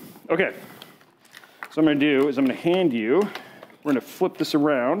tool. Okay. So what I'm going to do is I'm going to hand you, we're going to flip this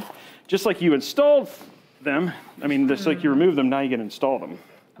around. Just like you installed them, I mean, just like you remove them, now you can install them.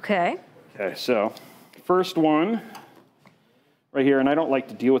 Okay. Okay, so first one. Right here, and I don't like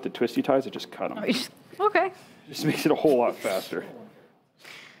to deal with the twisty ties, I just cut them. Oh, okay. Just makes it a whole lot faster.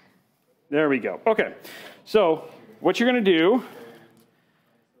 There we go. Okay, so what you're going to do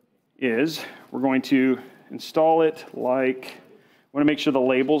is we're going to install it like, I want to make sure the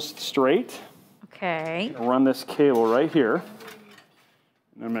label's straight. Okay. I'm going to run this cable right here.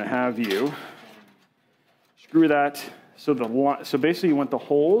 And I'm going to have you screw that so basically you want the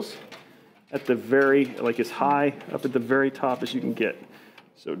holes at the very, like as high up at the very top as you can get.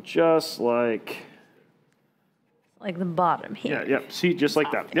 So just like the bottom here. Yeah, see, just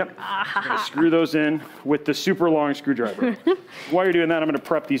like that. Yep. Screw those in with the super long screwdriver. While you're doing that, I'm going to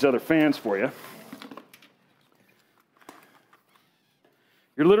prep these other fans for you.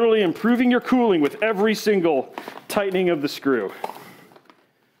 You're literally improving your cooling with every single tightening of the screw.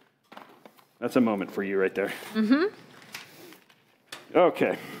 That's a moment for you right there. Mm-hmm.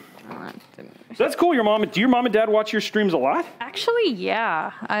 Okay. So that's cool. Do your mom and dad watch your streams a lot? Actually,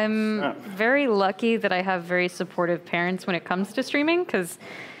 yeah. I'm very lucky that I have very supportive parents when it comes to streaming because,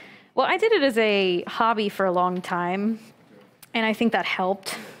 well, I did it as a hobby for a long time. And I think that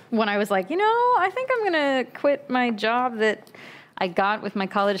helped when I was like, I think I'm going to quit my job that I got with my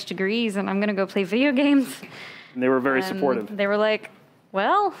college degrees and I'm going to go play video games. And they were very supportive. They were like,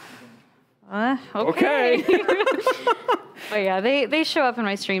 well, okay. But yeah, they show up in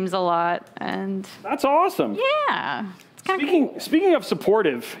my streams a lot, and that's awesome. Yeah, it's kind of cool. Speaking of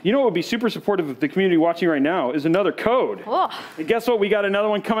supportive, you know what would be super supportive of the community watching right now is another code. Oh. And guess what? We got another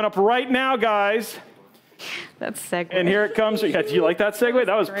one coming up right now, guys. That's segue. And here it comes. Yeah, do you like that segue?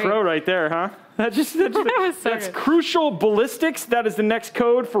 That was great. Pro right there, huh? That's Crucial Ballistics. That is the next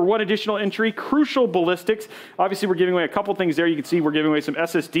code for one additional entry. Crucial Ballistics. Obviously, we're giving away a couple things there. You can see we're giving away some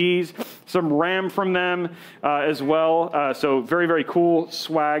SSDs, some RAM from them as well. So very, very cool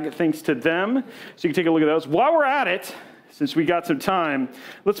swag thanks to them. So you can take a look at those. While we're at it, since we got some time,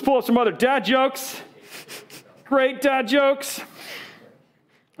 let's pull up some other dad jokes. Great dad jokes.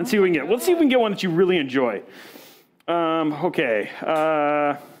 Let's see what we can get. Let's see if we can get one that you really enjoy. Okay.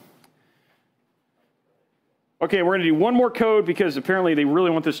 Okay, we're going to do one more code because apparently they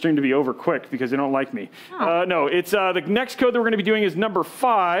really want this stream to be over quick because they don't like me. Oh. No, it's the next code that we're going to be doing is number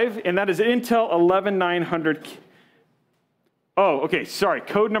 5, and that is Intel 11900. Oh, okay, sorry,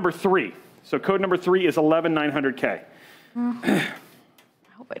 code number 3. So code number 3 is 11900K. I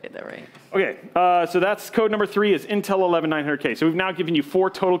hope I did that right. Okay, so that's code number 3 is Intel 11900K. So we've now given you 4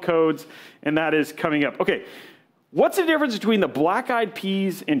 total codes, and that is coming up. Okay, what's the difference between the black-eyed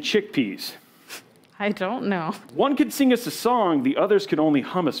peas and chickpeas? I don't know. One could sing us a song, the others could only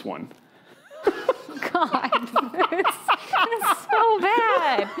hum us one. God, it's so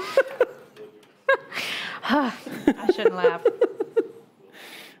bad. I shouldn't laugh.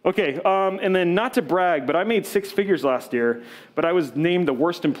 Okay, and then not to brag, but I made 6 figures last year, but I was named the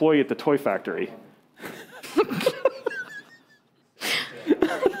worst employee at the toy factory.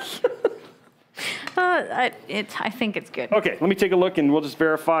 I think it's good. Okay, let me take a look and we'll just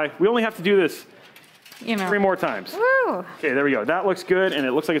verify. We only have to do this 3 more times. Woo. Okay, there we go. That looks good, and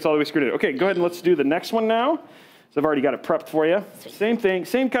it looks like it's all the way screwed in. Okay, go ahead and let's do the next one now. So I've already got it prepped for you. Same thing,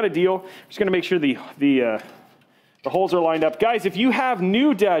 same kind of deal. Just gonna make sure the holes are lined up. Guys, if you have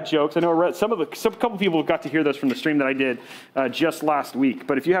new dad jokes, I know a couple people got to hear this from the stream that I did just last week.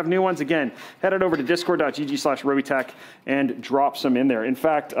 But if you have new ones, again, head on over to discord.gg/Robeytech and drop some in there. In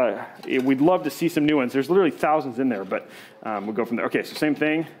fact, we'd love to see some new ones. There's literally thousands in there, but we'll go from there. Okay, so same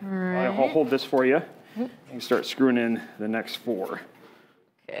thing. Right. I'll hold this for you. And start screwing in the next 4.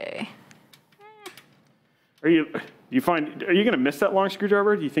 Okay. Are you going to miss that long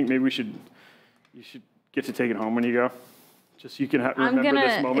screwdriver? Do you think maybe you should get to take it home when you go? Just so you can remember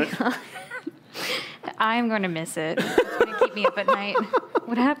this moment. I'm going to miss it. It's going to keep me up at night.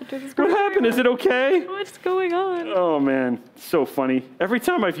 What happened to this? What happened? Is it okay? What's going on? Oh, man. So funny. Every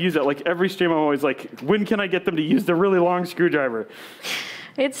time I've used it, like every stream, I'm always like, when can I get them to use the really long screwdriver?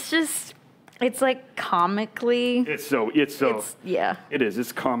 It's like comically. Yeah. It is.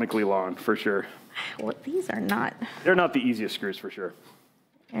 It's comically long, for sure. Well, these are not. They're not the easiest screws, for sure.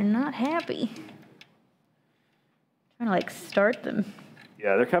 They're not happy. I'm trying to start them.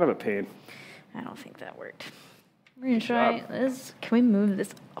 Yeah, they're kind of a pain. I don't think that worked. We're going to try this. Can we move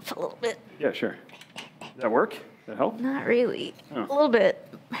this up a little bit? Yeah, sure. Does that work? Does that help? Not really. Oh. A little bit.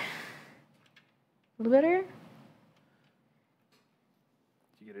 A little better?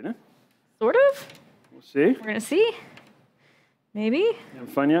 Did you get it in? Sort of. We'll see. We're going to see. Maybe. You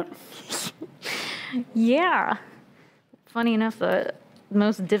having fun yet? Yeah. Funny enough, the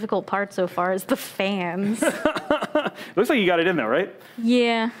most difficult part so far is the fans. Looks like you got it in though, right?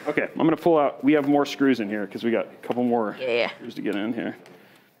 Yeah. Okay, I'm going to pull out. We have more screws in here because we got a couple more screws to get in here.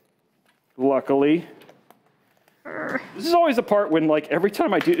 Luckily. This is always the part when, every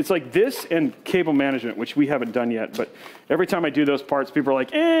time I do, it's like this and cable management, which we haven't done yet, but every time I do those parts, people are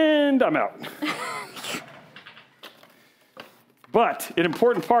like, and I'm out. But an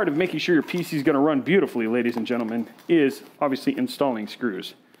important part of making sure your PC is going to run beautifully, ladies and gentlemen, is obviously installing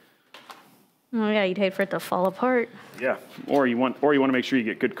screws. Oh yeah, you'd hate for it to fall apart. Yeah, or you want to make sure you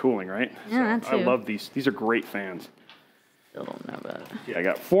get good cooling, right? Yeah, so I love these. These are great fans. Still don't know about it. Yeah, I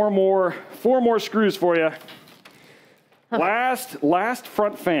got four more screws for you. Last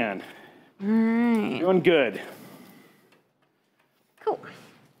front fan. All right. Doing good. Cool.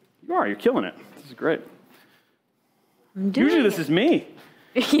 You're killing it. This is great. Usually this is me.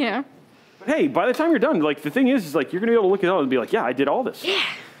 Yeah. But hey, by the time you're done, the thing is you're gonna be able to look at it and be like, yeah, I did all this. Yeah.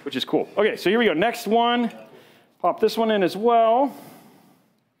 Which is cool. Okay, so here we go. Next one. Pop this one in as well.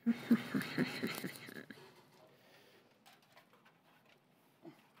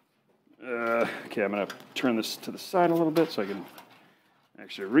 Okay, I'm gonna turn this to the side a little bit so I can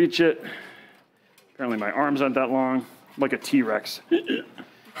actually reach it. Apparently my arms aren't that long. I'm like a T-Rex.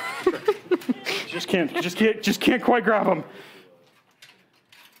 just can't quite grab them.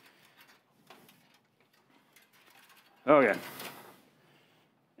 Okay.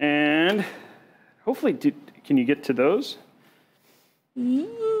 And hopefully, can you get to those?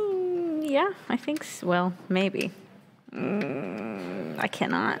 Yeah, I think so. Well, maybe. I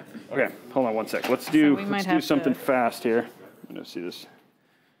cannot. Okay, hold on one sec. Let's do something to... fast here. I'm gonna see this.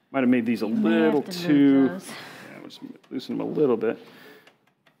 Might have made these a little too. Yeah, let's loosen them a little bit.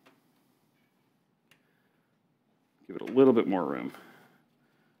 Give it a little bit more room.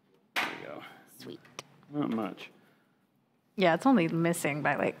 There we go. Sweet. Not much. Yeah, it's only missing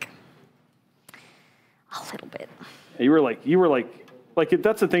by a little bit. Yeah, you were like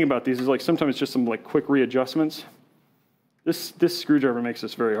that's the thing about these is sometimes it's just some quick readjustments. This screwdriver makes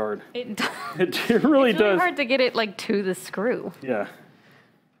this very hard. It does. It really it's does. It's hard to get it to the screw. Yeah.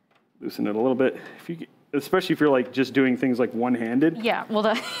 Loosen it a little bit. Especially if you're just doing things one-handed. Yeah,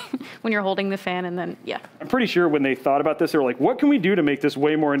 well, when you're holding the fan and then, yeah. I'm pretty sure when they thought about this, they were like, what can we do to make this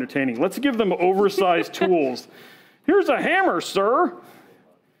way more entertaining? Let's give them oversized tools. Here's a hammer, sir.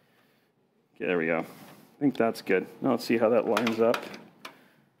 Okay, there we go. I think that's good. Now let's see how that lines up.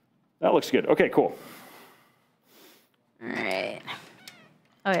 That looks good. Okay, cool. All right.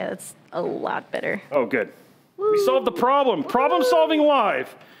 Oh yeah, that's a lot better. Oh, good. Woo. We solved the problem. Woo. Problem solving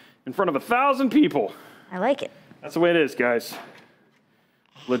live in front of 1,000 people. I like it. That's the way it is, guys.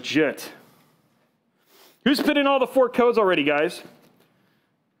 Legit. Who's put in all the 4 codes already, guys?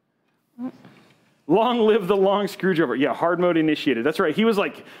 Long live the long screwdriver. Yeah, hard mode initiated. That's right. He was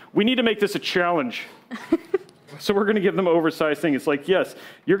like, we need to make this a challenge. So we're going to give them oversized thing. It's like, yes,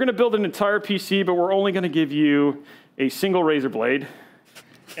 you're going to build an entire PC, but we're only going to give you a single razor blade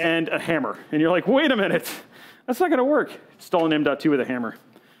and a hammer. And you're like, wait a minute. That's not going to work. Install an M.2 with a hammer.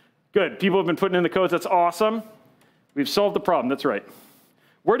 Good. People have been putting in the codes. That's awesome. We've solved the problem. That's right.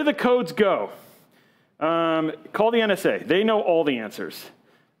 Where do the codes go? Call the NSA. They know all the answers.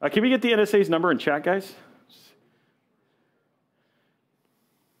 Can we get the NSA's number in chat, guys?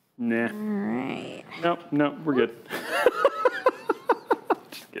 Nah. All right. No, we're good.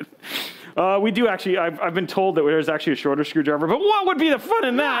 Just kidding. We do actually, I've been told that there's actually a shorter screwdriver, but what would be the fun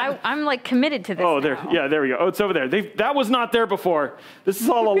in that? I'm like committed to this. Oh, there. Yeah, there we go. Oh, it's over there. That was not there before. This is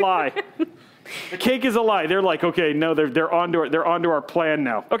all a lie. The cake is a lie. They're like, okay, no, they're onto our plan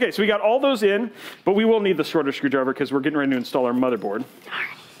now. Okay, so we got all those in, but we will need the shorter screwdriver because we're getting ready to install our motherboard.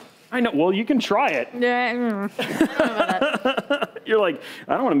 I know. Well, you can try it. Yeah, I don't know about that. You're like,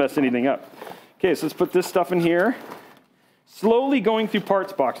 I don't want to mess anything up. Okay, so let's put this stuff in here. Slowly going through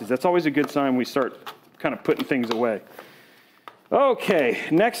parts boxes. That's always a good sign we start kind of putting things away. Okay,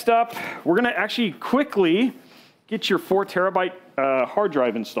 next up, we're going to actually quickly get your 4 terabyte hard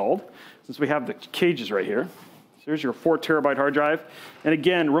drive installed, since we have the cages right here. So here's your 4 terabyte hard drive. And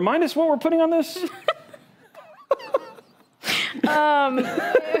again, remind us what we're putting on this.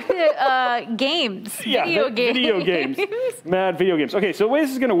 Games. Yeah, video games. Mad video games. Okay, so the way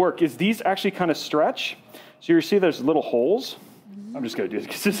this is going to work is these actually kind of stretch. So you see there's little holes. I'm just going to do this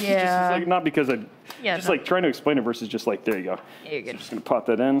because this is just like, not because I'm just like trying to explain it versus just like, there you go. Yeah, you're good. So just going to pop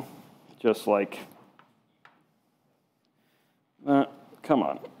that in just like that. Come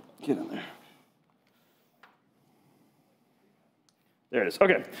on, get in there. There it is.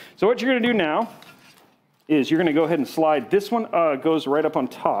 Okay, so what you're going to do now is you're going to go ahead and slide. This one goes right up on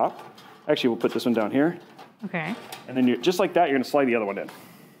top. Actually, we'll put this one down here. Okay. And then just like that, you're going to slide the other one in.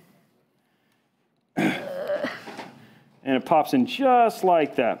 And it pops in just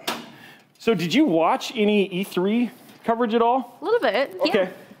like that. So did you watch any E3 coverage at all? A little bit, Okay. yeah.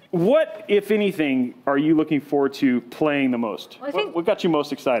 What, if anything, are you looking forward to playing the most? Well, I think what got you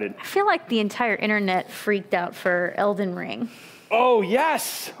most excited? I feel like the entire internet freaked out for Elden Ring. Oh,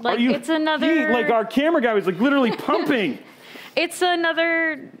 yes. Like, it's another... Like, our camera guy was, like, literally pumping. It's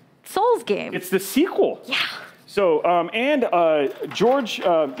another Souls game. It's the sequel. Yeah. So, George,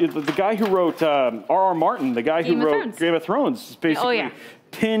 the guy who wrote R.R. Martin, the guy who wrote Game of Thrones, basically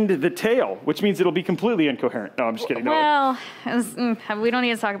pinned the tail, which means it'll be completely incoherent. No, I'm just kidding. No. Well, we don't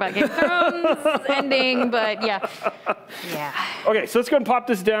need to talk about Game of Thrones ending, but yeah. Okay, so let's go and pop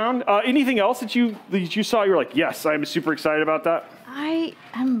this down. Anything else that you saw? You were like, yes, I'm super excited about that. I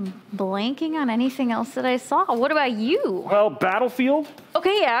am blanking on anything else that I saw. What about you? Well, Battlefield.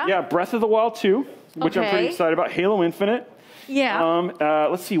 Okay, yeah. Yeah, Breath of the Wild 2, which I'm pretty excited about. Halo Infinite. Yeah.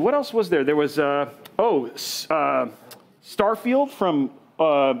 Let's see, what else was there? There was, Starfield from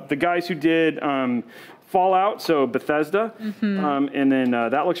the guys who did Fallout, so Bethesda. Mm-hmm. And then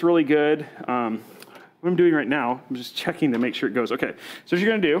that looks really good. What I'm doing right now, I'm just checking to make sure it goes. Okay, so what you're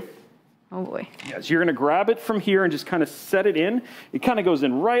going to do. Oh, boy. Yeah, so you're going to grab it from here and just kind of set it in. It kind of goes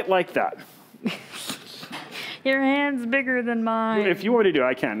in right like that. Your hand's bigger than mine. If you want me to do it,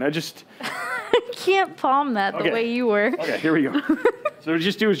 I can. I can't palm that the way you were. Okay, here we go. So what you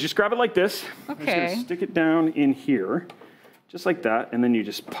just do is just grab it like this. Okay. Just stick it down in here, just like that, and then you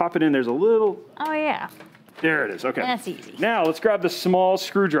just pop it in. There's a little... Oh, yeah. There it is. Okay. That's easy. Now let's grab the small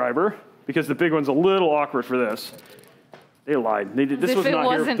screwdriver, because the big one's a little awkward for this. They lied. They did. This was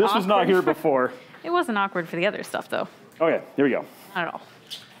not here. This was not here before. It wasn't awkward for the other stuff, though. Okay, here we go. Not at all.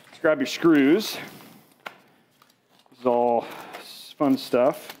 Let's grab your screws. This is all fun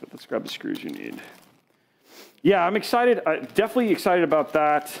stuff, but let's grab the screws you need. Yeah, I'm excited. Definitely excited about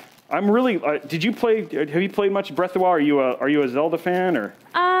that. I'm really. Did you play? Have you played much Breath of the Wild? Are you a Zelda fan or?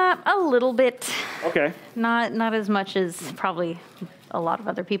 A little bit. Okay. Not as much as probably a lot of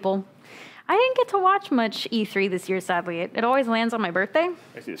other people. I didn't get to watch much E3 this year, sadly. It always lands on my birthday.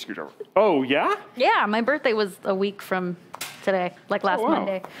 I see the screwdriver. Oh, yeah? Yeah, my birthday was a week from today, like last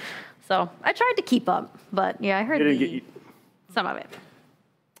Monday. So I tried to keep up, but yeah, I heard some of it.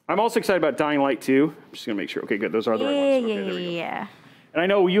 I'm also excited about Dying Light 2. I'm just going to make sure. Okay, good. Those are the right ones. Okay, yeah. And I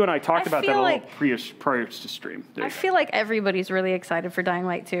know you and I talked about that a little prior to stream. I feel like everybody's really excited for Dying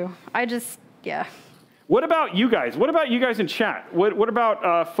Light 2. What about you guys? What about you guys in chat? What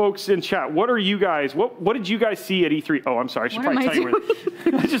about folks in chat? What are you guys? What did you guys see at E3? Oh, I'm sorry. I should probably tell you. What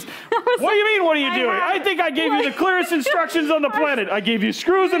do you mean? What are you doing? I think I gave you the clearest instructions on the planet. I gave you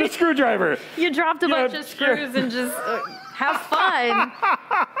screws and a screwdriver. You dropped a bunch of screws and just have fun.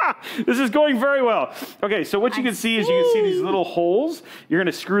 This is going very well. Okay, so what you can see is you can see these little holes. You're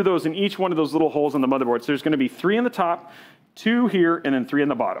going to screw those in each one of those little holes on the motherboard. So there's going to be 3 in the top, 2 here, and then 3 in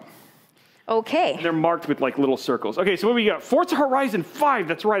the bottom. Okay. And they're marked with like little circles. Okay, so what we got? Forza Horizon 5.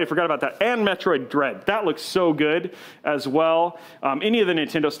 That's right, I forgot about that. And Metroid Dread. That looks so good as well. Any of the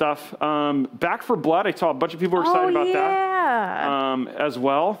Nintendo stuff. Back 4 Blood. I saw a bunch of people were excited about that as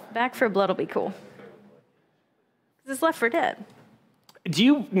well. Back 4 Blood will be cool. Because it's Left 4 Dead. Do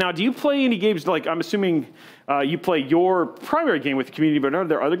you play any games, like I'm assuming you play your primary game with the community, but are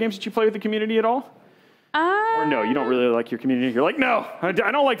there other games that you play with the community at all? Or no, you don't really like your community. You're like, no, I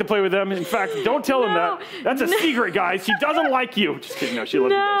don't like to play with them. In fact, don't tell them that. That's a secret, guys. She doesn't like you. Just kidding. No, she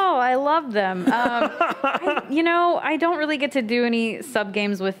loves you guys. No, I love them. I don't really get to do any sub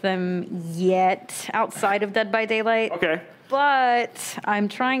games with them yet outside of Dead by Daylight. Okay. But I'm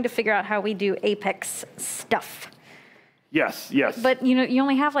trying to figure out how we do Apex stuff. Yes. But you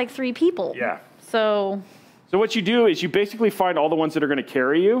only have like 3 people. Yeah. So what you do is you basically find all the ones that are going to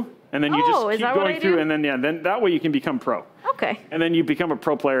carry you, and then you just keep going through, and then that way you can become pro. Okay. And then you become a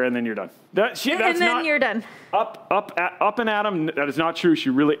pro player, and then you're done. You're done. Up and Adam. That is not true. She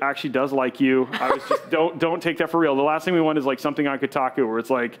really actually does like you. I was just don't take that for real. The last thing we want is like something on Kotaku where it's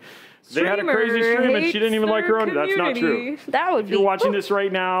like they had a crazy stream and she didn't even like her own. That's not true. That would be. If you're watching this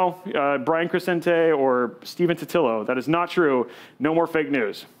right now, Brian Crescente or Steven Totillo, that is not true. No more fake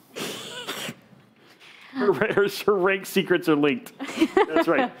news. Her rank secrets are linked. That's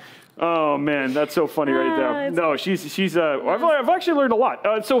right. Oh man, that's so funny right there. No, she's. I've actually learned a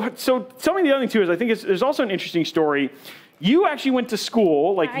lot. So tell me the other thing too is I think there's also an interesting story. You actually went to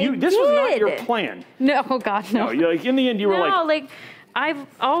school. This was not your plan. No, oh God, no. No, in the end you were like. I've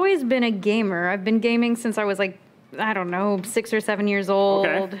always been a gamer. I've been gaming since I was like, I don't know, 6 or 7 years old.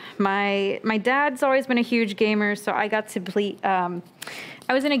 Okay. My dad's always been a huge gamer, so I got to play. I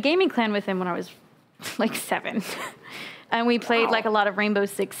was in a gaming clan with him when I was like 7. And we played like a lot of Rainbow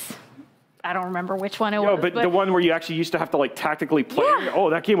Six. I don't remember which one it was. But the one where you actually used to have to like tactically play. Yeah. Oh,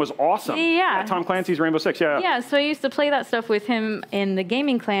 that game was awesome. Yeah. Tom Clancy's Rainbow Six. Yeah. Yeah, so I used to play that stuff with him in the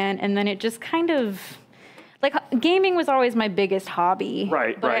gaming clan, and then it just kind of, like, gaming was always my biggest hobby.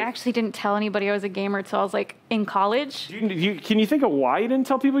 Right, But I actually didn't tell anybody I was a gamer until I was like in college. Can you think of why you didn't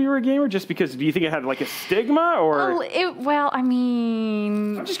tell people you were a gamer? Just because, do you think it had like a stigma or? I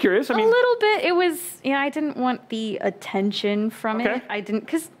mean. I'm just curious. A little bit. It was, I didn't want the attention from it. I didn't,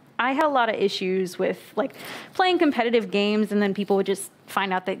 because I had a lot of issues with like playing competitive games and then people would just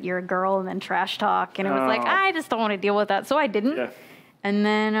find out that you're a girl and then trash talk. And it was like, I just don't want to deal with that. So I didn't. Yeah. And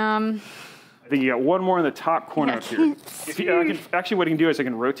then, I think you got one more in the top corner up here. Actually, what I can do is I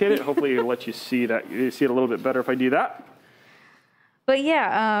can rotate it. Hopefully, it'll let you see that. You see it a little bit better if I do that. But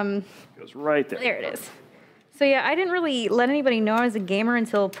yeah, it goes right there. There it is. So yeah, I didn't really let anybody know I was a gamer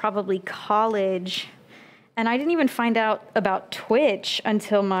until probably college, and I didn't even find out about Twitch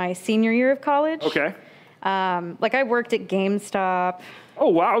until my senior year of college. Okay. Like I worked at GameStop. Oh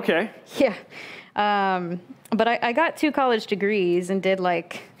wow. Okay. Yeah. But I got 2 college degrees and did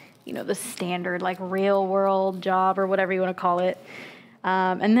like, the standard like real world job or whatever you want to call it.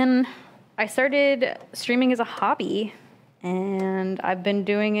 And then I started streaming as a hobby, and I've been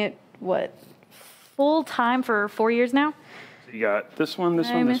doing it, full time for 4 years now. So you got this one, this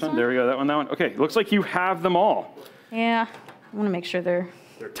one, this one. There we go, that one, that one. Okay, looks like you have them all. Yeah, I want to make sure they're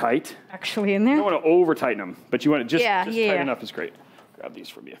tight. Actually in there. You don't want to over tighten them, but you want to just tighten yeah. enough is great. Grab these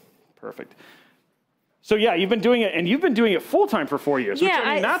from you. Perfect. So yeah, you've been doing it, and you've been doing it full time for 4 years. Which, Yeah,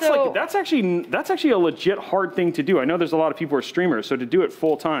 I mean, that's actually a legit hard thing to do. I know there's a lot of people who are streamers, so to do it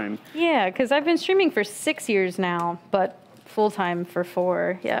full time. Yeah, because I've been streaming for 6 years now, but full time for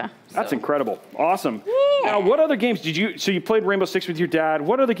 4. Yeah. That's incredible. Awesome. Yeah. Now, what other games did you? So you played Rainbow Six with your dad.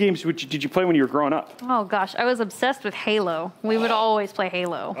 What other games did you play when you were growing up? Oh gosh, I was obsessed with Halo. We would always play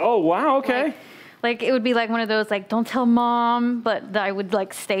Halo. Oh wow. Okay. Like it would be like one of those like don't tell mom, but I would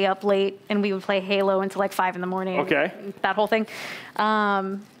like stay up late and we would play Halo until like 5 in the morning. Okay. That whole thing.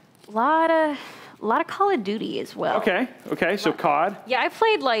 Lot of Call of Duty as well. Okay. Okay. So COD. Yeah, I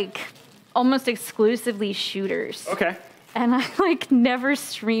played like almost exclusively shooters. Okay. And I like never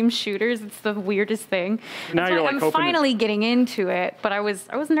stream shooters. It's the weirdest thing. Now you're like I'm finally getting into it, but I was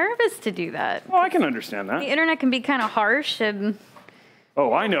nervous to do that. Well, I can understand that. The internet can be kind of harsh and.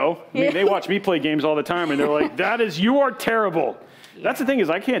 Oh, I know. I mean, they watch me play games all the time, and they're like, you are terrible. That's the thing is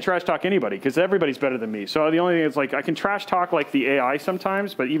I can't trash talk anybody because everybody's better than me. So the only thing is like I can trash talk like the AI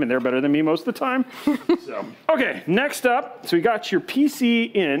sometimes, but even they're better than me most of the time. So, okay, next up, so we got your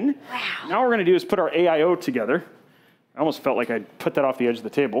PC in. Wow. Now what we're gonna do is put our AIO together. I almost felt like I put that off the edge of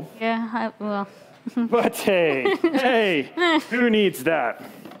the table. Yeah, well. But hey, hey, who needs that?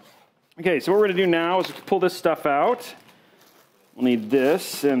 Okay, so what we're gonna do now is pull this stuff out. We'll need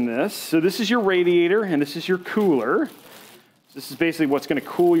this and this. So this is your radiator and this is your cooler. This is basically what's going to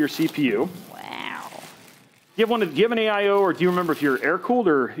cool your CPU. Wow. Do you have an AIO, or do you remember if you're air cooled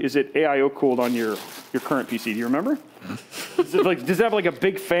or is it AIO cooled on your current PC? Do you remember? Does it have like a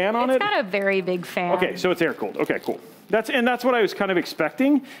big fan on it? It's got a very big fan. Okay, so it's air cooled. Okay, cool. That's what I was kind of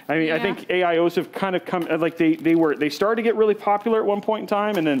expecting. I mean, Yeah. I think AIOs have kind of come like they started to get really popular at one point in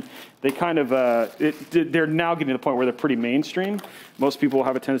time, and then they kind of they're now getting to the point where they're pretty mainstream. Most people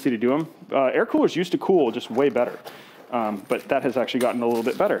have a tendency to do them. Air coolers used to cool just way better. But that has actually gotten a little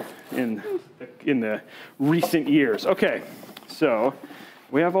bit better in the recent years. Okay, so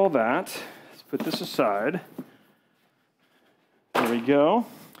we have all that. Let's put this aside. There we go.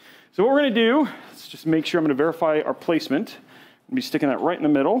 So what we're going to do, let's just make sure I'm going to verify our placement. I'm going to be sticking that right in the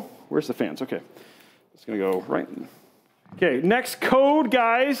middle. Where's the fans? Okay, it's going to go right. Okay, next code,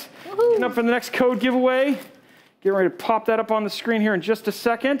 guys. Getting up for the next code giveaway. Get ready to pop that up on the screen here in just a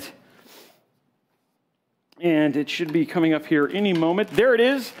second. And it should be coming up here any moment. There it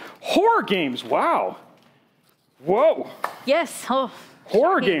is. Horror games. Wow. Whoa. Yes. Oh.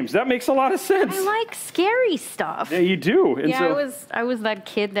 Horror games. That makes a lot of sense. I like scary stuff. Yeah, you do. And Yeah, so, I was that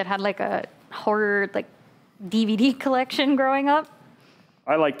kid that had like a horror like DVD collection growing up.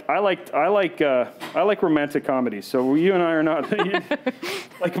 I like romantic comedies. So you and I are not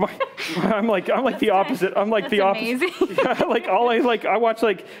like I'm like the opposite. I'm like the opposite. Amazing. Yeah, I watch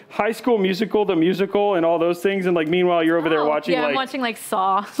like High School Musical, the musical, and all those things. And like meanwhile, you're over there watching yeah, like I'm watching like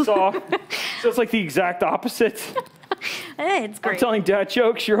Saw. Saw. So it's like the exact opposite. Hey, it's great. I'm telling dad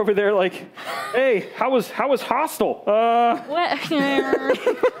jokes. You're over there like, hey, how was Hostel? What?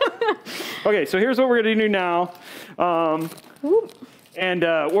 Okay, so here's what we're gonna do now. And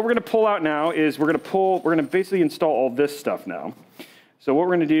what we're going to pull out now is we're going to basically install all this stuff now. So what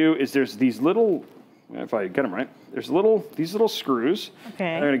we're going to do is there's these little, if I get them right, there's these little screws.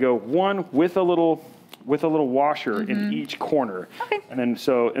 Okay. I'm going to go one with a little washer in each corner. Okay. And then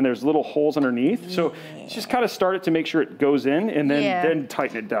and there's little holes underneath. Yeah. So just kind of start it to make sure it goes in and then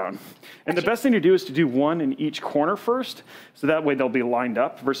tighten it down. And the best thing to do is to do one in each corner first. So that way they'll be lined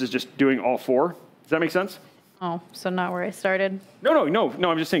up versus just doing all four. Does that make sense? Oh, so not where I started. No.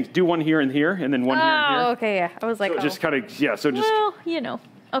 I'm just saying, do one here, and then one here and here. Oh, okay, yeah. I was like, So just kind of, yeah. So just well, you know,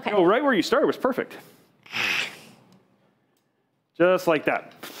 okay. no, right where you started was perfect. Just like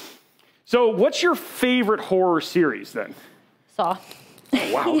that. So, what's your favorite horror series then? Saw.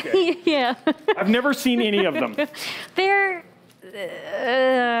 Oh, wow. Okay. Yeah. I've never seen any of them. They're.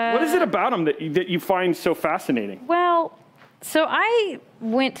 What is it about them that you find so fascinating? Well, so I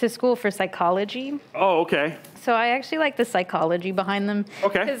went to school for psychology. Oh, okay. So I actually like the psychology behind them.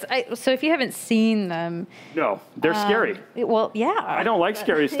 Okay. So if you haven't seen them. No, they're scary. Well, yeah. I don't like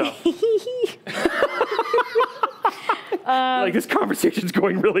scary stuff. Like this conversation's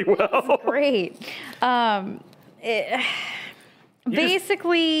going really well. Great.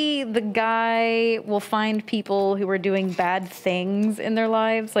 Basically, the guy will find people who are doing bad things in their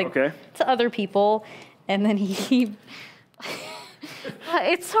lives, like to other people, and then he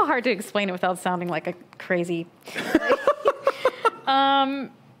it's so hard to explain it without sounding like a crazy.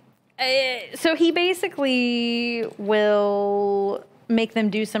 So he basically will make them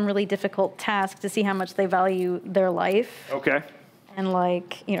do some really difficult task to see how much they value their life. Okay. And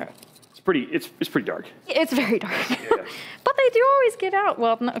like, you know. It's pretty dark. It's very dark. Yeah. But they do always get out.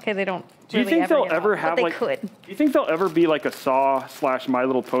 Well, no, okay, they don't. Do you really think they'll get ever out, have but like? They could. Do you think there'll ever be like a Saw / My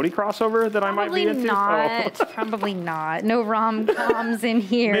Little Pony crossover that I might be into? Not. Oh. Probably not. No rom-coms in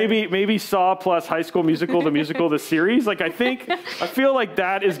here. Maybe Saw plus High School Musical, the musical, the series. Like I feel like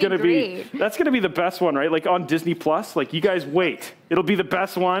that is going to be that's going to be the best one, right? Like on Disney Plus. Like you guys wait, it'll be the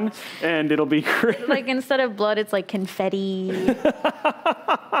best one, and it'll be great. Like instead of blood, it's like confetti.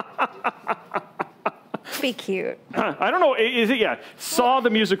 Be cute. I don't know. Is it? Yeah. Saw the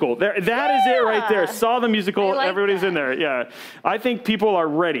musical. That is it right there. Saw the musical. Like everybody's in there. Yeah. I think people are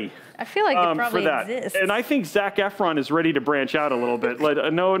ready. I feel like it probably for that. exists. And I think Zac Efron is ready to branch out a little bit.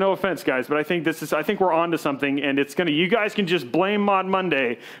 No offense, guys, but I think I think we're on to something, and it's gonna. You guys can just blame Mod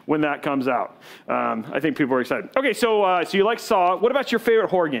Monday when that comes out. I think people are excited. Okay, so you like Saw. What about your favorite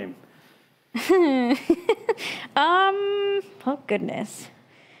horror game? Oh goodness.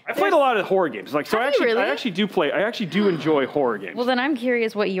 I played a lot of horror games. Like, so Have you really? I actually do enjoy horror games. Well, then I'm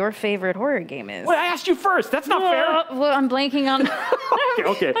curious what your favorite horror game is. Well, I asked you first. That's not fair. Well, I'm blanking on.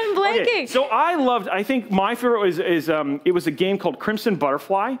 Okay. I'm blanking. Okay. So I think my favorite it was a game called Crimson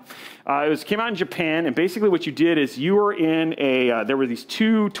Butterfly. Came out in Japan, and basically what you did is you were in there were these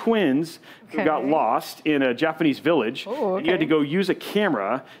two twins who got lost in a Japanese village. Oh, okay. And you had to go use a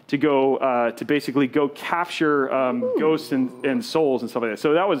camera to go to basically go capture ghosts and souls and stuff like that.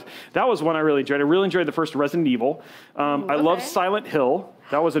 So that was one I really enjoyed. I really enjoyed the first Resident Evil. I love Silent Hill.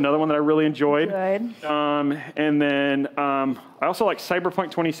 That was another one that I really enjoyed. Good. And then I also like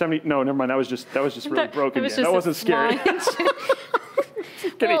Cyberpunk 2070. No, never mind. That was just really broken. That wasn't scary.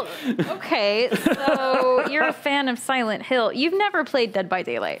 Well, okay, so you're a fan of Silent Hill. You've never played Dead by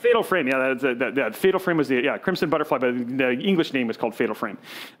Daylight. Fatal Frame, yeah, that Fatal Frame was Crimson Butterfly, but the English name was called Fatal Frame.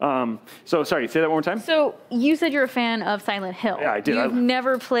 So sorry, say that one more time. So you said you're a fan of Silent Hill. Yeah, I did. You've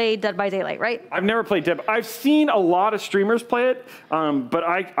never played Dead by Daylight, right? I've never played Dead. I've seen a lot of streamers play it, but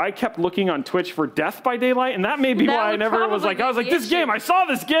I kept looking on Twitch for Death by Daylight, and that may be why I never was like, this game, I saw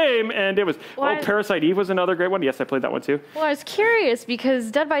this game, and it was, Parasite Eve was another great one. Yes, I played that one too. Well, I was curious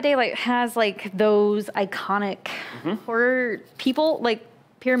because Dead by Daylight has like those iconic horror people, like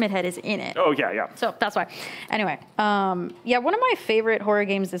Pyramid Head is in it. Oh, yeah. So that's why. Anyway, yeah, one of my favorite horror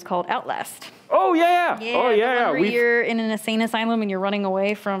games is called Outlast. Oh, yeah. Yeah, the one where you're in an insane asylum and you're running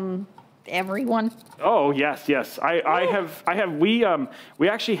away from everyone. Oh, yes. We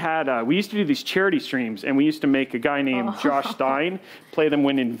actually had, we used to do these charity streams, and we used to make a guy named Josh Stein play them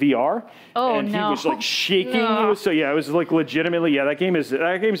when in VR. Oh, and he was like shaking. So yeah, it was like legitimately, that game is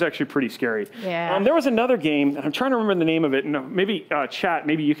actually pretty scary. Yeah. There was another game, I'm trying to remember the name of it, and maybe chat,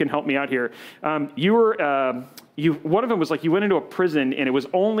 maybe you can help me out here. One of them was like you went into a prison, and it was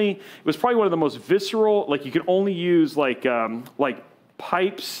probably one of the most visceral, like you could only use like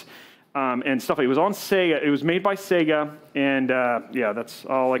pipes and stuff. It was on Sega. It was made by Sega, and yeah, that's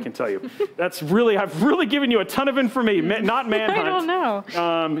all I can tell you. I've really given you a ton of information. Not Manhunt. I don't know.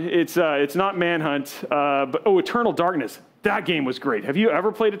 It's not Manhunt, but Eternal Darkness. That game was great. Have you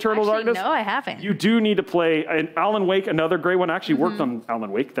ever played Eternal Darkness? No, I haven't. You do need to play. And Alan Wake, another great one. I actually worked on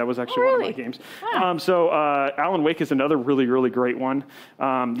Alan Wake. That was actually one of my games. Wow. Alan Wake is another really, really great one.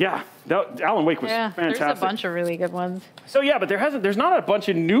 Alan Wake was fantastic. There's a bunch of really good ones. So yeah, but there's not a bunch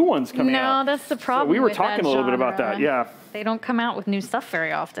of new ones coming out. No, that's the problem. So we were with talking that a little bit genre. about that. Yeah. They don't come out with new stuff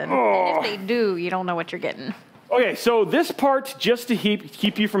very often. And if they do, you don't know what you're getting. Okay, so this part, just to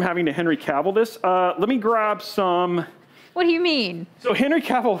keep you from having to Henry Cavill this, let me grab some. What do you mean? So Henry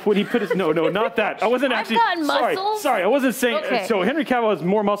Cavill, when he put his, no, not that. I wasn't actually, I've got muscles. Sorry, I wasn't saying, Okay. So Henry Cavill has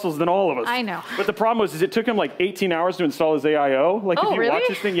more muscles than all of us. I know. But the problem was, it took him like 18 hours to install his AIO. Like if you really? watch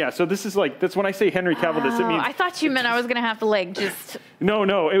this thing, yeah. So this is like, that's when I say Henry Cavill, this, it means. I thought you meant I was going to have to like just. No,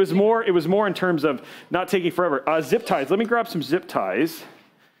 it was more in terms of not taking forever. Zip ties, let me grab some zip ties.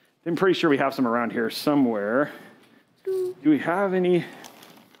 I'm pretty sure we have some around here somewhere. Do we have any?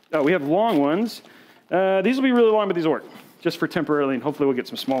 Oh, we have long ones. These will be really long, but these will work. Just for temporarily, and hopefully we'll get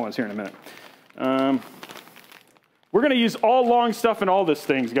some small ones here in a minute. We're going to use all long stuff in all these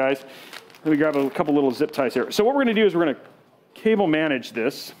things, guys. Let me grab a couple little zip ties here. So what we're going to do is we're going to cable manage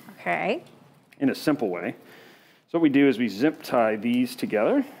this in a simple way. So what we do is we zip tie these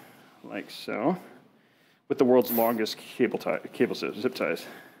together, like so, with the world's longest zip ties.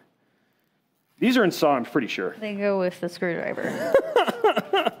 These are in saw, I'm pretty sure. They go with the screwdriver.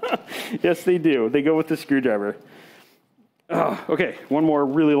 Yes, they do. They go with the screwdriver. Okay, one more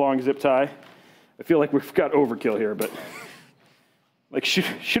really long zip tie. I feel like we've got overkill here, but like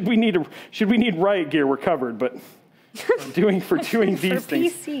should we need riot gear, we're covered, but for doing these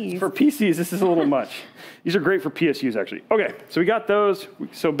things. PCs. For PCs, this is a little much. These are great for PSUs, actually. Okay, so we got those.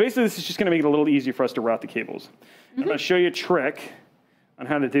 So basically, this is just going to make it a little easier for us to route the cables. I'm going to show you a trick on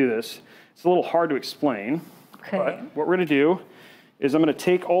how to do this. It's a little hard to explain, but what we're going to do is I'm going to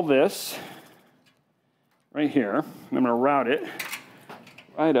take all this right here, and I'm going to route it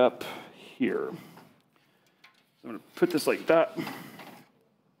right up here. So I'm going to put this like that.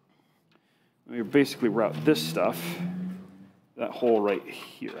 Let me basically route this stuff, that hole right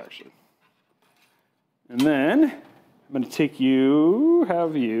here, actually. And then I'm going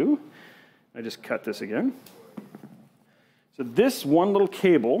to I just cut this again. So this one little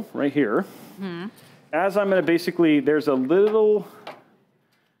cable right here, as I'm going to basically, there's a little,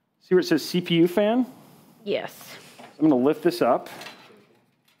 see where it says CPU fan? Yes. I'm going to lift this up,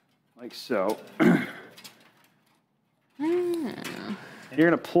 like so. And you're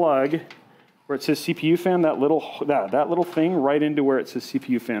going to plug where it says CPU fan, that little thing right into where it says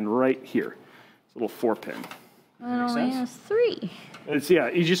CPU fan right here. It's a little 4-pin. only has 3. Yeah,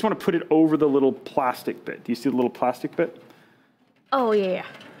 you just want to put it over the little plastic bit. Do you see the little plastic bit? Oh, yeah.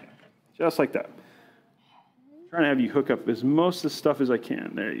 Just like that. I'm trying to have you hook up as most of the stuff as I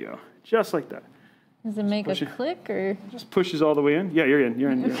can. There you go. Just like that. Does it make a click or? Just pushes all the way in. Yeah, you're in.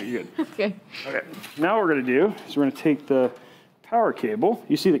 You're good. Okay. Okay. Now what we're going to do is we're going to take the power cable.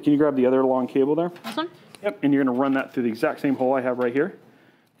 You see that? Can you grab the other long cable there? This one? Yep. And you're going to run that through the exact same hole I have right here.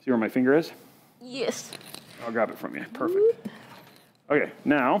 See where my finger is? Yes. I'll grab it from you. Perfect. Okay.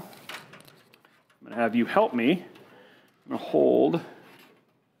 Now I'm going to have you help me. I'm going to hold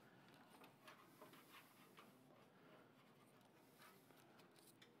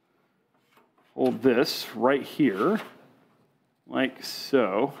this right here, like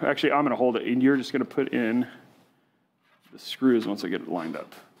so. Actually, I'm going to hold it, and you're just going to put in the screws once I get it lined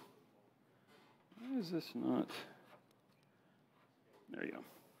up. Why is this not? There you go.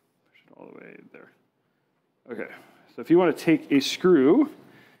 Push it all the way there. Okay, so if you want to take a screw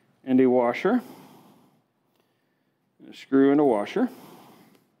and a washer, and a screw and a washer,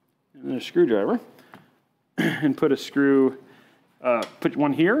 and then a screwdriver, and put a screw, put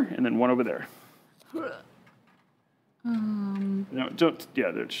one here and then one over there. No, don't.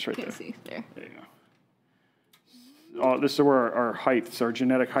 Yeah, they're just right there. See there. There you go. Oh, this is where our heights, our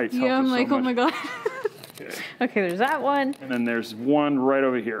genetic heights. Yeah, help I'm us like, so oh much. my god. Okay, there's that one. And then there's one right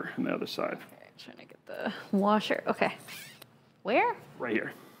over here on the other side. Trying to get the washer. Okay. Where? Right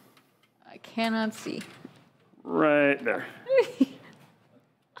here. I cannot see. Right there.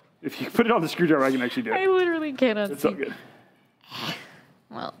 If you put it on the screwdriver, I can actually do I it. literally cannot It's see. all good.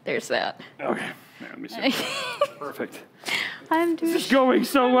 Well, there's that. Okay. Now, let me see. Perfect. I'm too It's going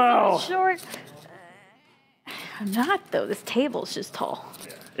so well. short. I'm not though. This table's just tall.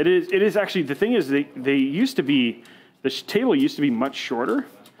 It is actually, the thing is, they used to be, the table used to be much shorter,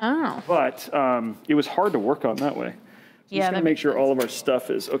 Oh. but it was hard to work on that way. So Yeah, just that to make sure all of our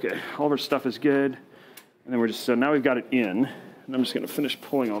stuff is, okay, all of our stuff is good. And then we're just, so now we've got it in, and I'm just going to finish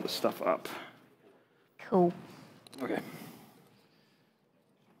pulling all this stuff up. Cool. Okay.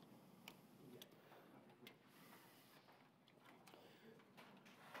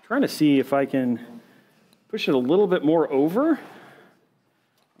 Trying to see if I can push it a little bit more over.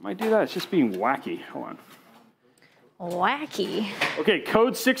 I might do that. It's just being wacky. Hold on. Wacky. Okay,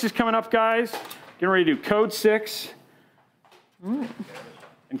 code 6 is coming up, guys. Getting ready to do code 6.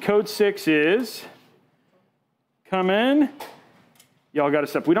 And code 6 is come in. Y'all got a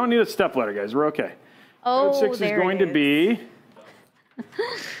step. We don't need a step letter, guys. We're okay. Oh, Code 6 is there going it to be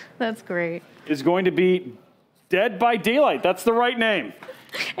That's great. Dead by Daylight. That's the right name.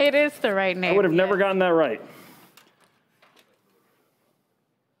 It is the right name. I would have never yes. gotten that right. I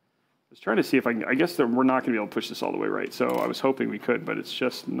was trying to see if I can, I guess that we're not going to be able to push this all the way right. So I was hoping we could, but it's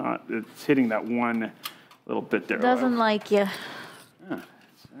just not, it's hitting that one little bit there. Doesn't like you. Yeah,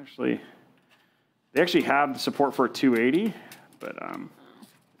 it's actually, they actually have support for a 280, but I'm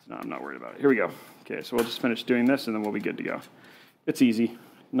not worried about it. Here we go. Okay, so we'll just finish doing this and then we'll be good to go. It's easy,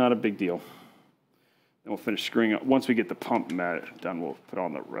 not a big deal. Then we'll finish screwing up. Once we get the pump mat done, we'll put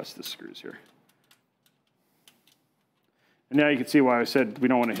on the rest of the screws here. And now you can see why I said we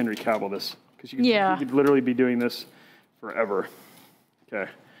don't want to Henry Cavill this. Because you could literally be doing this forever. Okay,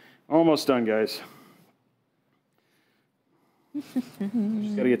 almost done, guys. Just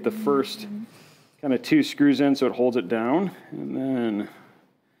got to get the first kind of 2 screws in so it holds it down. And then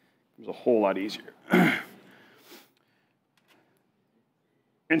it's a whole lot easier.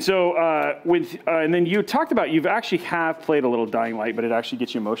 And so, and then you talked about you've actually played a little Dying Light, but it actually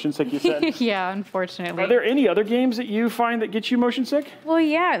gets you motion sick, you said? Yeah, unfortunately. Are there any other games that you find that get you motion sick? Well,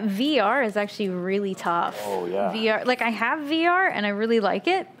 yeah, VR is actually really tough. Oh, yeah. VR, like I have VR and I really like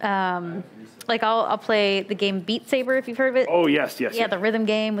it. Like I'll play the game Beat Saber, if you've heard of it. Oh, yes. Yeah, the rhythm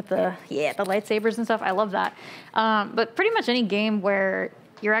game with the lightsabers and stuff. I love that. But pretty much any game where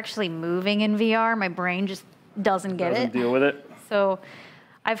you're actually moving in VR, my brain just doesn't get it. Doesn't deal with it. So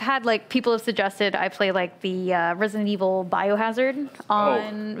I've had people have suggested I play like the Resident Evil Biohazard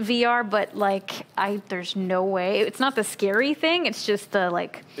on VR, but there's no way. It's not the scary thing. It's just the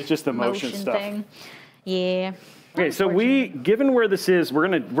It's just the motion stuff. Thing. Yeah. Okay, so given where this is, we're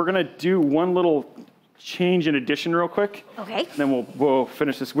gonna do one little change in addition real quick. Okay. And then we'll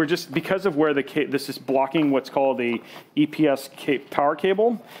finish this. We're just because of where this is blocking what's called the EPS power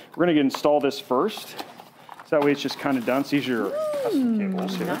cable. We're gonna install this first. So that way it's just kind of done. So these are your custom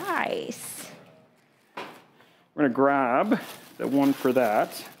cables here. Nice. We're going to grab the one for that,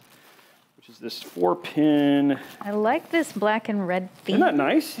 which is this 4-pin. I like this black and red theme. Isn't that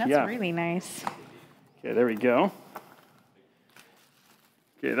nice? That's really nice. Okay, there we go.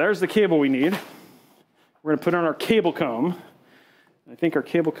 Okay, there's the cable we need. We're gonna put on our cable comb. I think our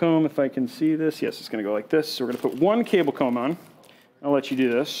cable comb, if I can see this, yes, it's gonna go like this. So we're gonna put one cable comb on. I'll let you do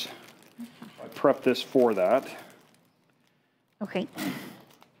this. I prep this for that. Okay.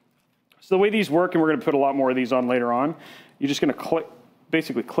 So the way these work, and we're gonna put a lot more of these on later on, you're just gonna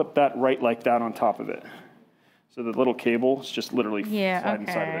basically clip that right like that on top of it. So the little cable is just literally slide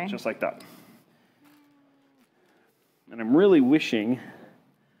inside of it, just like that. And I'm really wishing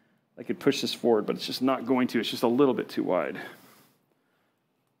I could push this forward, but it's just not going to. It's just a little bit too wide.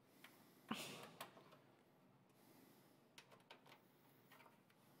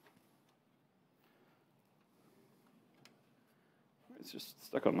 It's just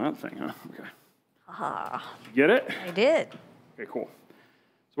stuck on that thing, huh? Okay. Ah. Get it? I did. Okay, cool.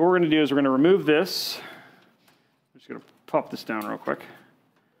 So what we're going to do is we're going to remove this. I'm just going to pop this down real quick.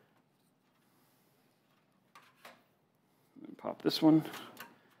 And pop this one.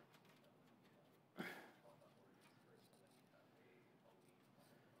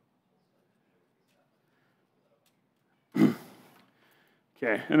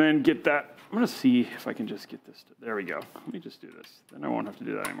 Okay, and then get that. I'm going to see if I can just get this. There we go. Let me just do this. Then I won't have to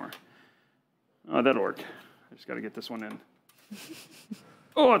do that anymore. Oh, that'll work. I just got to get this one in.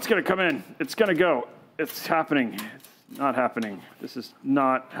 Oh, it's going to come in. It's going to go. It's happening. It's not happening. This is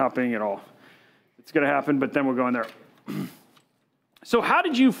not happening at all. It's going to happen, but then we'll go in there. So how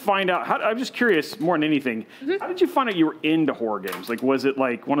did you find out? I'm just curious more than anything. How did you find out you were into horror games? Like, was it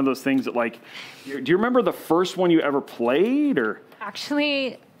like one of those things that like, do you remember the first one you ever played or?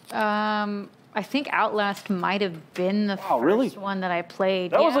 Actually, I think Outlast might have been the first one that I played.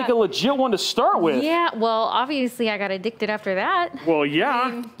 That was like a legit one to start with. Yeah, well, obviously I got addicted after that. Well, yeah.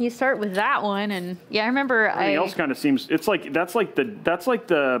 I mean, you start with that one, and yeah, I remember. Everything else kind of seems. It's like that's like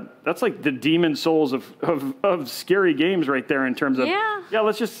the demon souls of scary games right there in terms of. Yeah. Yeah.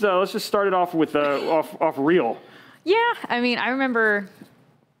 Let's just start it off with off real. Yeah, I mean, I remember.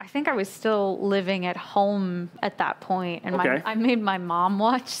 I think I was still living at home at that point, and I made my mom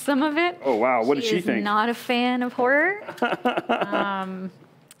watch some of it. Oh wow, what did she think? She's not a fan of horror.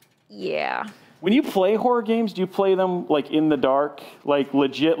 Yeah. When you play horror games, do you play them like in the dark, like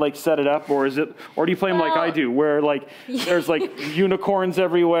legit, like set it up, or do you play them like I do, where like there's like unicorns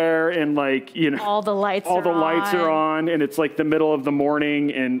everywhere and like all the lights are on, and it's like the middle of the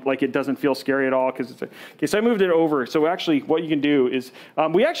morning and like it doesn't feel scary at all because it's okay. So I moved it over. So actually, what you can do is I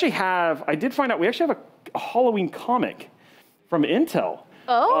did find out we actually have a Halloween comic from Intel.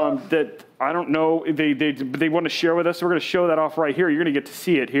 Oh. That I don't know they want to share with us. So we're going to show that off right here. You're going to get to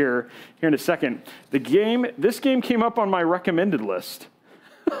see it here in a second. This game came up on my recommended list.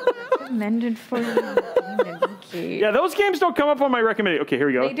 Recommended for you. Yeah, those games don't come up on my recommended. Okay, here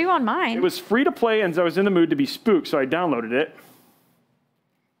we go. They do on mine. It was free to play, and I was in the mood to be spooked, so I downloaded it.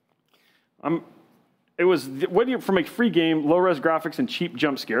 It was from a free game, low res graphics and cheap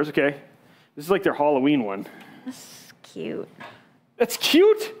jump scares. Okay, this is like their Halloween one. That's cute. That's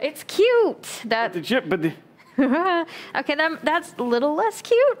cute. It's cute. Okay, that's a little less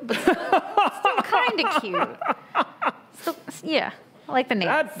cute, but still kind of cute. So, yeah, I like the name.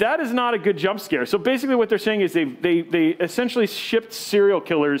 That is not a good jump scare. So basically, what they're saying is they essentially shipped serial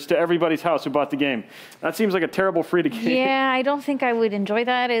killers to everybody's house who bought the game. That seems like a terrible free to game. Yeah, I don't think I would enjoy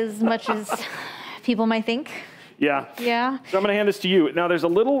that as much as people might think. Yeah. Yeah. So I'm going to hand this to you. Now, there's a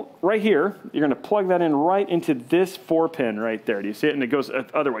little right here. You're going to plug that in right into this 4-pin right there. Do you see it? And it goes the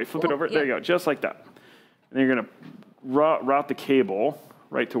other way. Flip it over. Yeah. There you go. Just like that. And then you're going to route the cable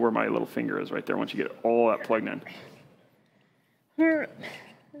right to where my little finger is right there once you get all that plugged in. I'm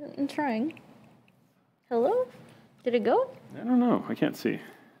trying. Hello? Did it go? I don't know. I can't see.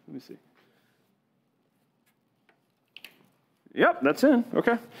 Let me see. Yep, that's in.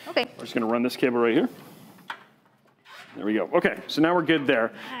 Okay. Okay. We're just going to run this cable right here. There we go. Okay, so now we're good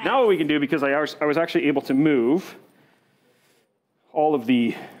there. Nice. Now what we can do, because I was actually able to move all of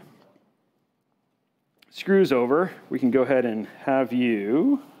the screws over, we can go ahead and have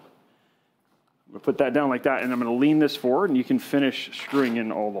you put that down like that, and I'm going to lean this forward, and you can finish screwing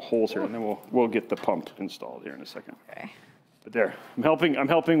in all the holes here, and then we'll get the pump installed here in a second. Okay. But there, I'm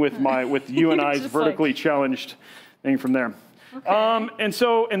helping with you and I's vertically challenged thing from there. Okay.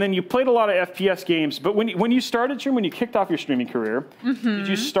 And then you played a lot of FPS games, but when you started when you kicked off your streaming career, did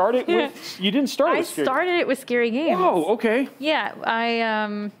you start it with, you didn't start it with scary? I started it with scary games. Oh, okay. Yeah,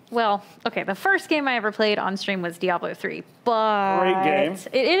 the first game I ever played on stream was Diablo 3, but great game.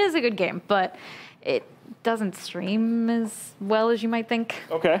 It is a good game, but it doesn't stream as well as you might think.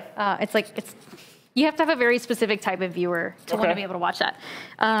 Okay. You have to have a very specific type of viewer to want to be able to watch that.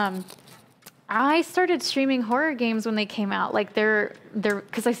 I started streaming horror games when they came out. Like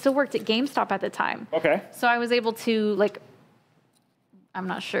because I still worked at GameStop at the time. Okay. So I was able to like, I'm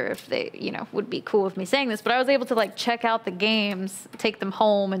not sure if they, would be cool with me saying this, but I was able to like check out the games, take them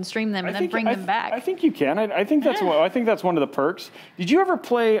home and stream them and then bring them back. I think you can. I think that's I think that's one of the perks. Did you ever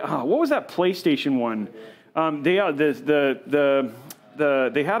play, what was that PlayStation one? They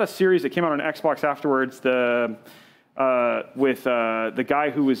had a series that came out on Xbox afterwards, with the guy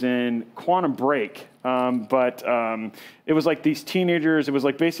who was in Quantum Break. It was like these teenagers. It was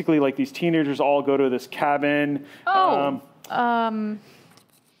like basically like these teenagers all go to this cabin.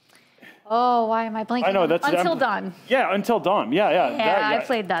 Why am I blanking? I know that's Until Dawn. Yeah, Until Dawn. Yeah. I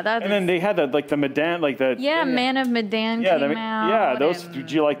played that. And then they had the Medan, like the Man of Medan came out. Yeah, those. Did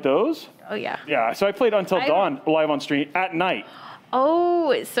you like those? Oh yeah. Yeah. So I played Until Dawn live on stream at night.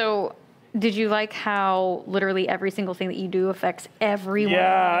 Oh, so. Did you like how literally every single thing that you do affects everyone?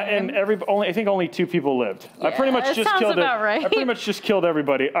 Yeah, and I think only 2 people lived. Yeah, I pretty much just killed it. Right. I pretty much just killed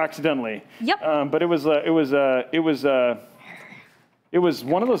everybody accidentally. Yep. But it was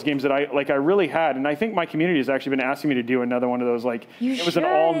one of those games that I really had, and I think my community has actually been asking me to do another one of those. Like it was an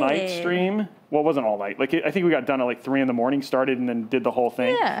all-night stream. Well, it wasn't all night. Like I think we got done at like 3 in the morning, started, and then did the whole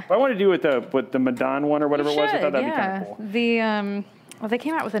thing. Yeah. But I want to do it with the Medan one or whatever it was. I thought that'd be kind of cool. Well, they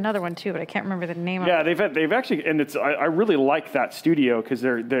came out with another one too, but I can't remember the name of it. Yeah, they've actually, and I really like that studio because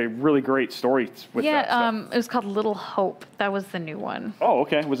they're really great stories with that stuff. It was called Little Hope. That was the new one. Oh,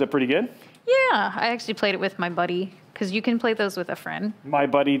 okay. Was it pretty good? Yeah, I actually played it with my buddy because you can play those with a friend. My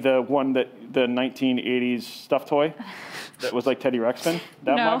buddy, the 1980s stuffed toy that was like Teddy Ruxpin.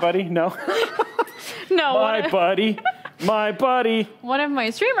 That No. My buddy? No. No. My buddy. One of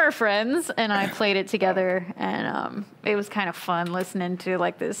my streamer friends and I played it together, and it was kind of fun listening to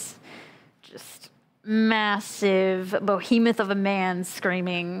like this just massive behemoth of a man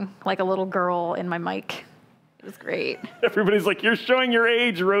screaming like a little girl in my mic. It was great. Everybody's like, you're showing your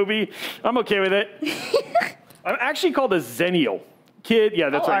age, Robey. I'm okay with it. I'm actually called a Zennial. Kid, yeah,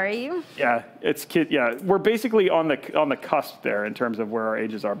 that's right. Are you? Yeah, it's kid. Yeah, we're basically on the cusp there in terms of where our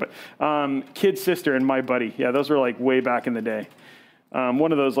ages are. But kid sister and my buddy, yeah, those were like way back in the day.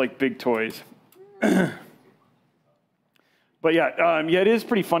 One of those like big toys. But yeah, it is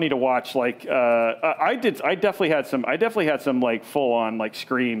pretty funny to watch. Like I definitely had some like full on like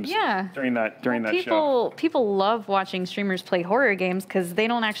screams. Yeah. During that show. People love watching streamers play horror games because they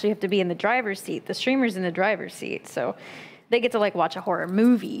don't actually have to be in the driver's seat. The streamer's in the driver's seat, so. They get to like watch a horror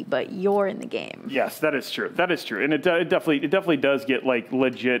movie, but you're in the game. Yes, that is true. That is true, and it definitely does get like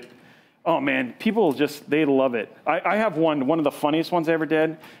legit. Oh man, people they love it. I have one of the funniest ones I ever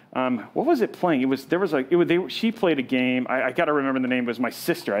did. What was it playing? She played a game. I got to remember the name. It was my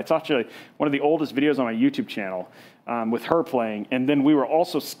sister. It's actually one of the oldest videos on my YouTube channel with her playing, and then we were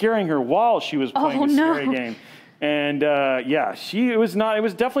also scaring her while she was playing a scary game. And it was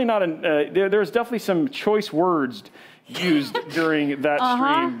definitely not there was definitely some choice words used during that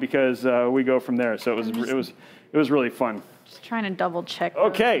stream because we go from there. So it was really fun. Just trying to double check.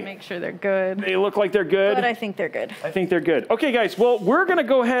 Okay. To make sure they're good. They look like they're good. But I think they're good. I think they're good. Okay, guys. Well, we're gonna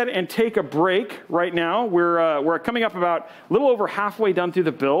go ahead and take a break right now. We're coming up about a little over halfway done through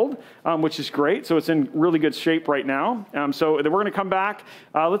the build, which is great. So it's in really good shape right now. So then we're gonna come back.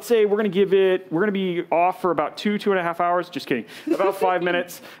 Let's say we're gonna be off for about 2.5 hours. Just kidding. About 5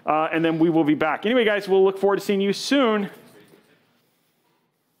 minutes, and then we will be back. Anyway, guys, we'll look forward to seeing you soon.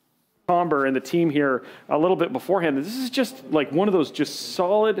 And the team here a little bit beforehand. This is just like one of those just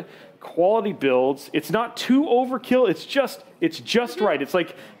solid quality builds. It's not too overkill. It's just right. It's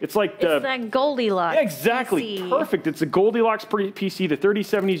like that Goldilocks. Yeah, exactly. PC. Perfect. It's a Goldilocks PC. The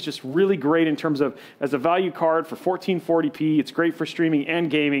 3070 is just really great in terms of as a value card for 1440p. It's great for streaming and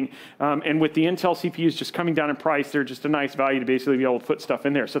gaming. And with the Intel CPUs just coming down in price, they're just a nice value to basically be able to put stuff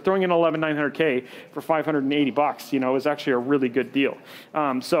in there. So throwing in 11900K for $580, is actually a really good deal.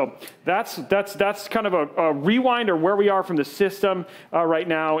 So that's kind of a rewind or where we are from the system right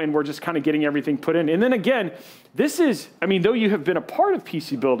now, and we're just kind of getting everything put in. And then again, this is, though you have been a part of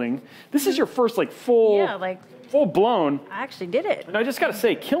PC building, this is your first full blown. I actually did it. And I just got to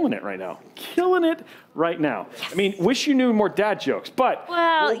say, killing it right now. Killing it right now. Yes. Wish you knew more dad jokes, but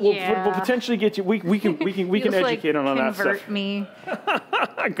we'll potentially get you. We can educate on that stuff. Convert me.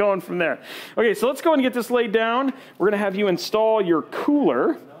 Going from there. Okay, so let's go and get this laid down. We're gonna have you install your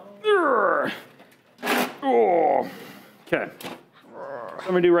cooler. Oh. Okay. What I'm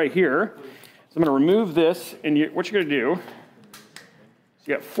gonna do right here. So I'm going to remove this, and what you're going to do is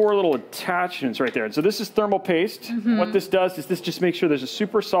you got 4 little attachments right there. And so this is thermal paste. Mm-hmm. What this does is this just makes sure there's a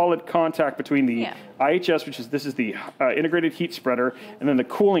super solid contact between the IHS, this is the integrated heat spreader, and then the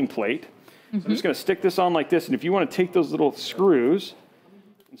cooling plate. So I'm just going to stick this on like this, and if you want to take those little screws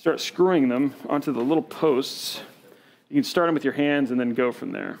and start screwing them onto the little posts, you can start them with your hands and then go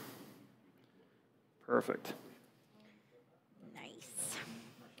from there. Perfect. Nice.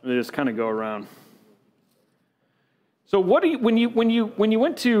 And they just kind of go around. So what do you, when you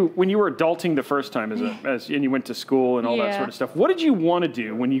were adulting the first time and you went to school and all that sort of stuff, what did you want to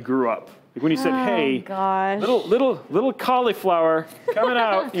do when you grew up? Like when you said, hey, gosh. little cauliflower coming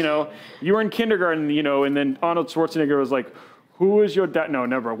out, you were in kindergarten, and then Arnold Schwarzenegger was like, who is your dad? No,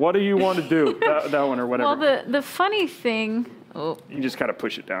 never. What do you want to do? that one or whatever. Well, the funny thing, you can just kind of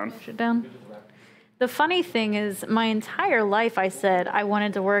push it down. Push it down. The funny thing is my entire life I said I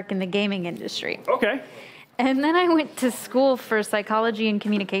wanted to work in the gaming industry. Okay. And then I went to school for psychology and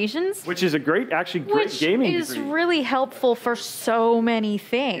communications. Which is a great gaming degree. Which is really helpful for so many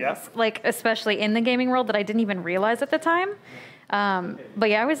things. Yeah. Like, especially in the gaming world that I didn't even realize at the time. But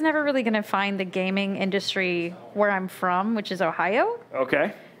yeah, I was never really going to find the gaming industry where I'm from, which is Ohio.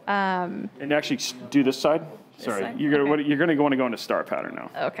 Okay. And actually do this side. Sorry. Side? You're going to want to go into star pattern now.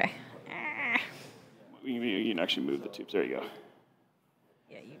 Okay. You can actually move the tubes. There you go.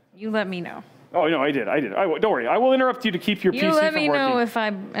 Yeah, you let me know. Oh, no, I did. Don't worry. I will interrupt you to keep your PC from working. You let me know if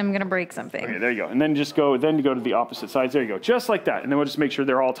I'm going to break something. Okay, there you go. And then just go to the opposite sides. There you go. Just like that. And then we'll just make sure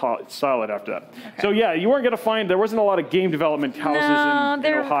they're all solid after that. Okay. So, yeah, you weren't going to find, there wasn't a lot of game development houses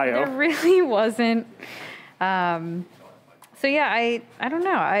in Ohio. There really wasn't. So, yeah, I don't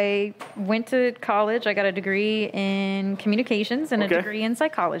know. I went to college. I got a degree in communications and a degree in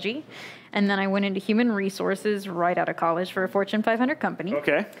psychology. And then I went into human resources right out of college for a Fortune 500 company.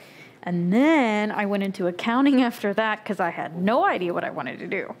 Okay. And then I went into accounting after that because I had no idea what I wanted to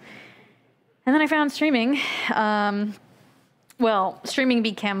do. And then I found streaming. Streaming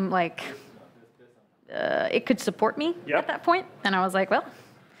became like, it could support me at that point. And I was like, well,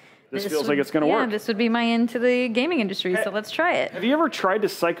 this feels like it's going to work. Yeah, this would be my end to the gaming industry, so let's try it. Have you ever tried to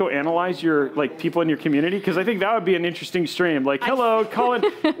psychoanalyze your people in your community? Because I think that would be an interesting stream. Like, hello, Colin,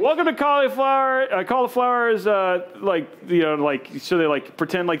 welcome to Cauliflower. Cauliflower is so they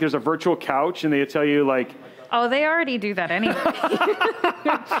pretend like there's a virtual couch and they tell you like. Oh, they already do that anyway.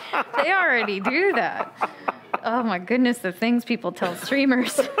 They already do that. Oh my goodness, the things people tell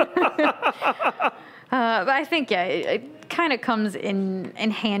streamers. But I think, it kind of comes in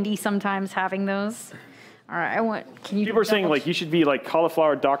handy sometimes having those. All right, can you? People are saying like you should be like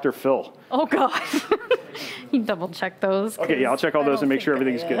Cauliflower Dr. Phil. Oh God, you double check those. Okay, yeah, I'll check all those and make sure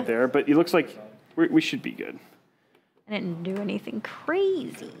everything's good there. But it looks like we should be good. I didn't do anything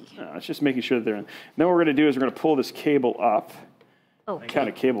crazy. No, it's just making sure that they're in. Then what we're going to do is we're going to pull this cable up. Okay. Kind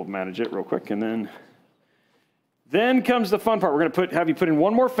of cable manage it real quick, and then comes the fun part. We're going to have you put in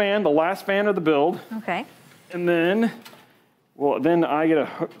one more fan, the last fan of the build. Okay. And then, I get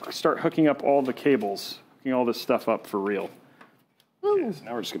to start hooking up all the cables, hooking all this stuff up for real. Okay, so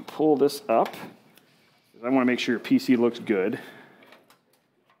now we're just going to pull this up. I want to make sure your PC looks good.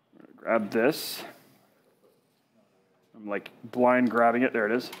 I'm going to grab this. I'm like blind grabbing it. There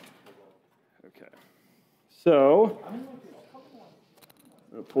it is. Okay. So, I'm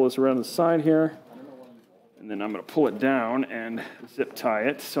going to pull this around the side here. And then I'm going to pull it down and zip tie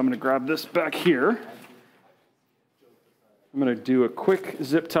it. So I'm going to grab this back here. I'm going to do a quick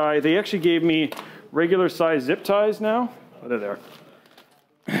zip tie. They actually gave me regular size zip ties now. Oh, they're there.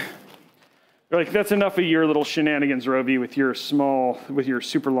 They're like, that's enough of your little shenanigans, Robey, with your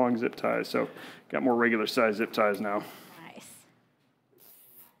super long zip ties. So got more regular size zip ties now. Nice.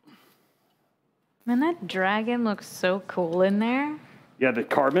 Man, that dragon looks so cool in there. Yeah, the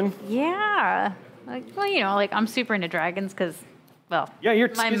carbon? Yeah. I'm super into dragons because, yeah,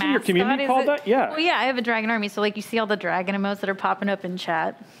 isn't your community called that? Yeah. Well, yeah, I have a dragon army, so you see all the dragon emotes that are popping up in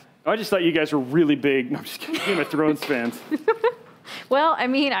chat. I just thought you guys were really big. No, I'm just kidding. Game of Thrones fans. Well,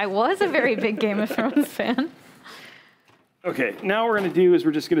 I was a very big Game of Thrones fan. Okay, now what we're going to do is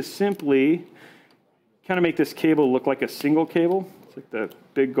we're just going to simply kind of make this cable look like a single cable. It's like the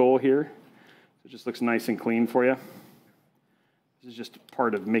big goal here. So it just looks nice and clean for you. This is just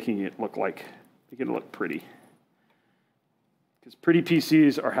part of making it look pretty. Because pretty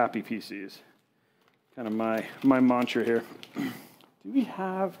PCs are happy PCs. Kind of my mantra here. Do we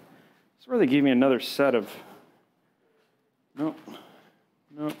have, this is where they gave me another set of, nope.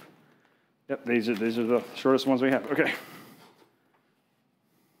 Yep, these are the shortest ones we have. Okay.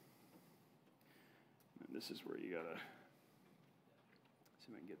 And this is where you gotta,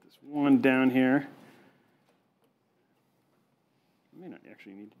 see if I can get this one down here. I may not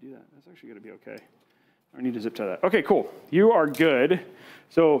actually need to do that. That's actually gonna be okay. I need to zip tie that. Okay, cool. You are good.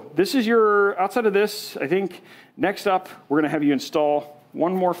 So this is outside of this, I think next up, we're gonna have you install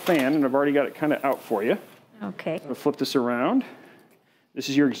one more fan, and I've already got it kind of out for you. Okay. I'm gonna flip this around. This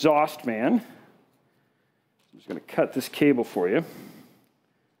is your exhaust fan. I'm just gonna cut this cable for you.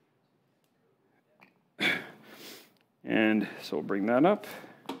 And so we'll bring that up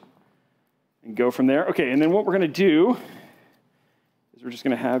and go from there. Okay, and then what we're gonna do is we're just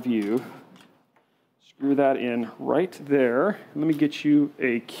gonna have you screw that in right there. Let me get you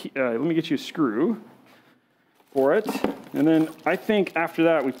a screw for it. And then I think after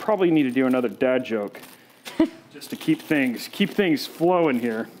that we probably need to do another dad joke just to keep things flowing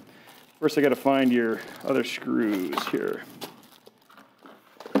here. First I got to find your other screws here.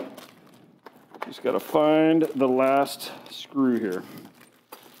 Just got to find the last screw here.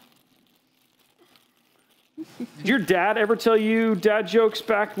 Did your dad ever tell you dad jokes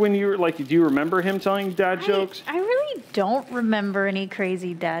back when you were like, do you remember him telling dad jokes? I really don't remember any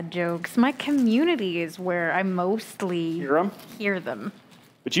crazy dad jokes. My community is where I mostly hear them.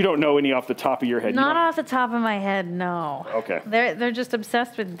 But you don't know any off the top of your head? Not off the top of my head, no. Okay. They're just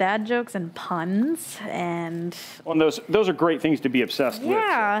obsessed with dad jokes and puns and... Well, and those are great things to be obsessed with.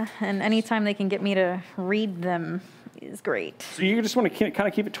 Yeah, and anytime they can get me to read them is great. So you just want to kind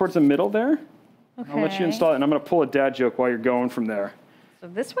of keep it towards the middle there? Okay. I'll let you install it, and I'm going to pull a dad joke while you're going from there. So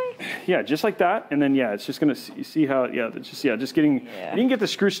this way? Yeah, just like that, and then yeah, it's just going to see how just getting. You can get the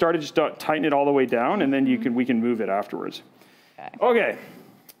screw started, just tighten it all the way down, and then we can move it afterwards. Okay.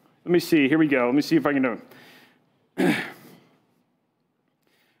 Let me see. Here we go. Let me see if I can do it.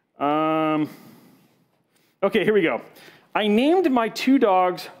 Okay, here we go. I named my 2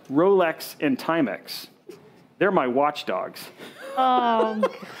 dogs Rolex and Timex. They're my watchdogs. Oh,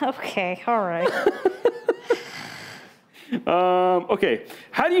 okay. All right. Okay.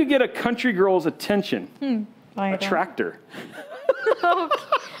 How do you get a country girl's attention? A tractor. Okay.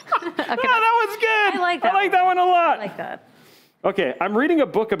 That one's good. I like that. I like that one a lot. I like that. Okay, I'm reading a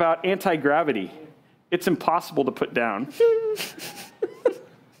book about anti-gravity. It's impossible to put down.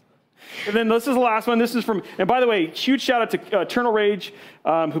 And then this is the last one. This is from, and by the way, huge shout out to Eternal Rage,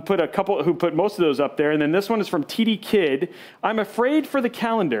 who put most of those up there. And then this one is from TD Kid. I'm afraid for the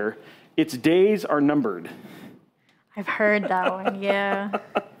calendar, its days are numbered. I've heard that one, yeah.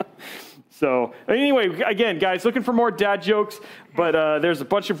 So anyway, again, guys, looking for more dad jokes, but there's a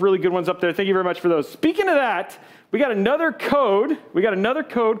bunch of really good ones up there. Thank you very much for those. Speaking of that, we got another code. We got another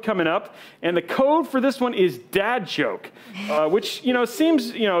code coming up, and the code for this one is dad joke, which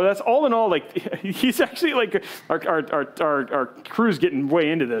seems that's all in all like he's actually like our crew's getting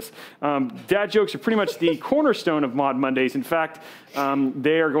way into this. Dad jokes are pretty much the cornerstone of Mod Mondays. In fact,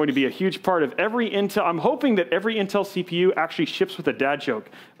 they are going to be a huge part of every Intel. I'm hoping that every Intel CPU actually ships with a dad joke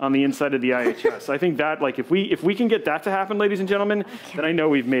on the inside of the IHS. I think that like if we can get that to happen, ladies and gentlemen, then I know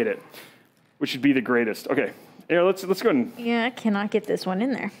we've made it, which would be the greatest. Okay. Yeah, let's go ahead and... Yeah, I cannot get this one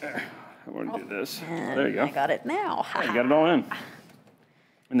in there. I want to do this. There you go. I got it now. Yeah, you got it all in.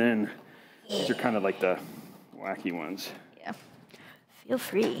 And then these are kind of like the wacky ones. Yeah. Feel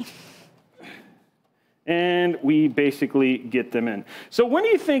free. And we basically get them in. So when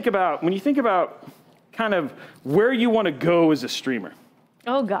you think about kind of where you want to go as a streamer.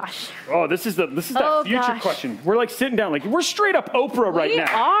 Oh gosh. Oh, this is that future question. We're like sitting down, like we're straight up Oprah right now.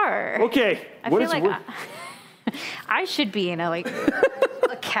 We are. Okay. I feel like I should be in a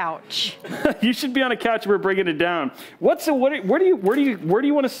couch. You should be on a couch. We're bringing it down. Where do you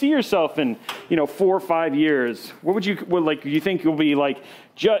want to see yourself in 4 or 5 years? What do you think you'll be like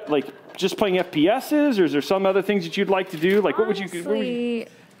just playing FPSs, or is there some other things that you'd like to do? Like Honestly,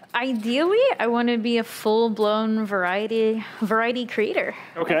 ideally, I want to be a full-blown variety creator.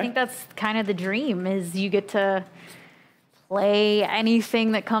 Okay. I think that's kind of the dream, is you get to play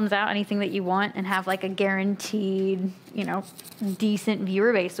anything that comes out, anything that you want, and have like a guaranteed, decent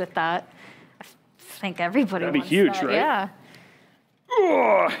viewer base with that. I think everybody That'd be wants huge, that. right? Yeah.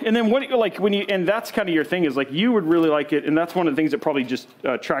 And then and that's kind of your thing, is like you would really like it, and that's one of the things that probably just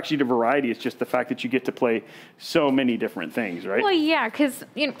attracts you to variety, is just the fact that you get to play so many different things, right? Well, yeah, because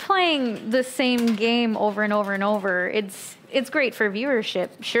playing the same game over and over and over, it's great for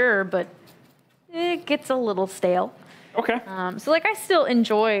viewership, sure, but it gets a little stale. Okay. So I still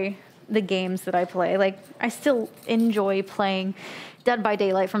enjoy the games that I play. Like I still enjoy playing Dead by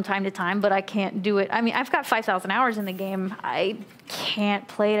Daylight from time to time, but I can't do it. I mean, I've got 5,000 hours in the game. I can't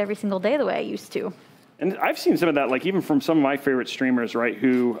play it every single day the way I used to. And I've seen some of that, like even from some of my favorite streamers, right?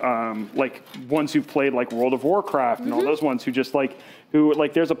 Who like ones who've played like World of Warcraft and all those ones who just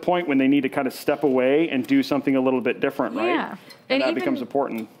there's a point when they need to kind of step away and do something a little bit different, right? Yeah. And that becomes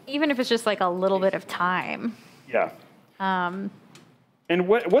important. Even if it's just like a little bit of time. Yeah. And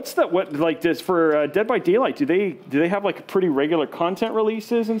what's like this for Dead by Daylight? Do they have like pretty regular content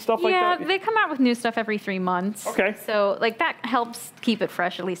releases and stuff like that? Yeah, they come out with new stuff every 3 months. Okay. So like that helps keep it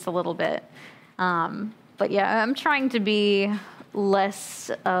fresh at least a little bit. But yeah, I'm trying to be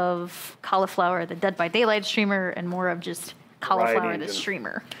less of Cahlafour, the Dead by Daylight streamer, and more of just Cahlafour, the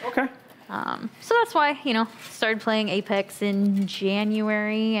streamer. Okay. So that's why, started playing Apex in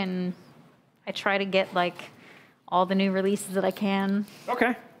January, and I try to get like all the new releases that I can.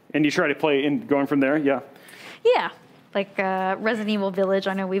 Okay. And you try to play in going from there, yeah? Yeah. Like Resident Evil Village,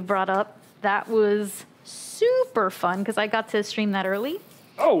 I know we've brought up. That was super fun because I got to stream that early.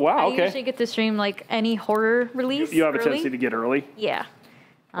 Oh, wow, okay. I usually get to stream like any horror release. You have a tendency to get early? Yeah.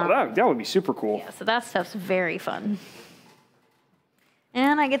 Well, that would be super cool. Yeah, so that stuff's very fun.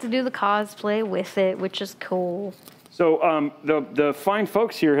 And I get to do the cosplay with it, which is cool. So the fine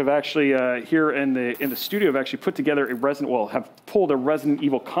folks here have actually here in the studio have actually put together have pulled a Resident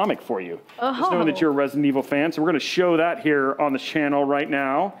Evil comic for you. Oh. Just knowing that you're a Resident Evil fan, so we're going to show that here on the channel right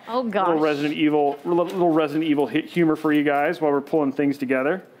now. Oh gosh. Little Resident Evil hit humor for you guys while we're pulling things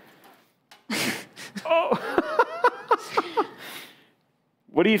together. Oh.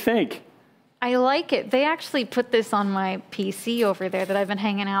 What do you think? I like it. They actually put this on my PC over there that I've been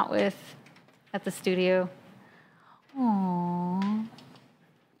hanging out with at the studio. Aww.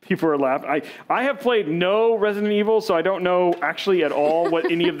 People are laughing. I have played no Resident Evil, so I don't know actually at all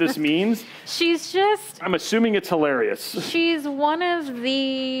what any of this means. I'm assuming it's hilarious. She's one of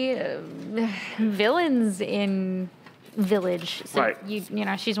the villains in Village. So right.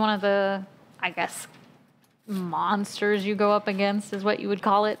 She's one of the, I guess, monsters you go up against is what you would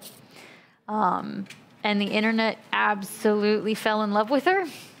call it. And the internet absolutely fell in love with her.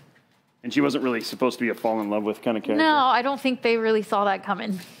 And she wasn't really supposed to be a fall in love with kind of character? No, I don't think they really saw that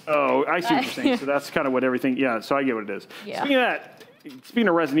coming. Oh, I see what you're saying. So that's kind of what everything, yeah, so I get what it is. Yeah. Speaking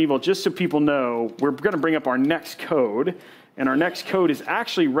of Resident Evil, just so people know, we're going to bring up our next code. And our next code is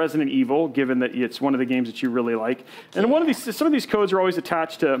actually Resident Evil, given that it's one of the games that you really like. And some of these codes are always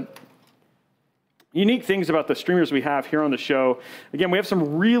attached to unique things about the streamers we have here on the show. Again, we have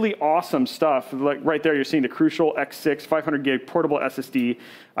some really awesome stuff. Like right there, you're seeing the Crucial X6 500 gig portable SSD.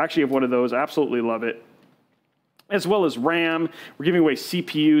 I actually have one of those. I absolutely love it. As well as RAM. We're giving away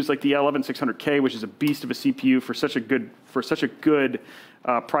CPUs like the L11600K, which is a beast of a CPU for such a good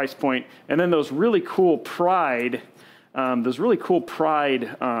price point. And then those really cool Pride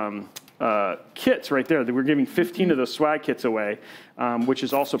kits right there. That we're giving 15 of those swag kits away, which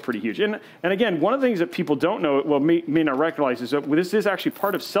is also pretty huge. And again, one of the things that people don't know, may not recognize, is that this is actually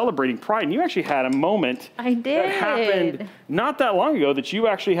part of celebrating Pride. And you actually had a moment that happened not that long ago that you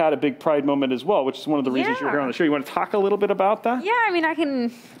actually had a big Pride moment as well, which is one of the reasons you're here on the show. You want to talk a little bit about that? Yeah, I mean, I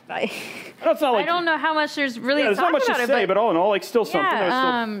can. I don't know how much there's really to talk about it. There's not much to say, but all in all, like still something.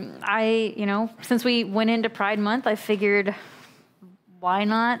 Yeah, since we went into Pride Month, I figured, why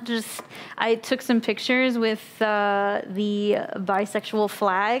not I took some pictures with the bisexual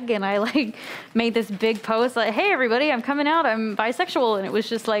flag, and I made this big post like, hey everybody, I'm coming out, I'm bisexual. And it was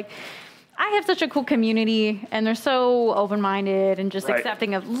just like, I have such a cool community, and they're so open-minded and just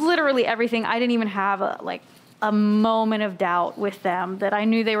accepting of literally everything. I didn't even have a moment of doubt with them, that I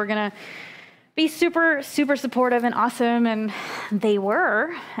knew they were gonna be super, super supportive and awesome, and they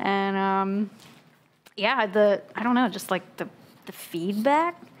were. And I don't know, just like the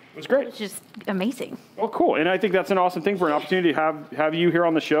feedback was great. It was just amazing. Well, cool. And I think that's an awesome thing for an opportunity to have you here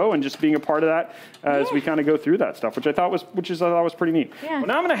on the show and just being a part of that as we kind of go through that stuff, which I thought was pretty neat. Yeah. Well,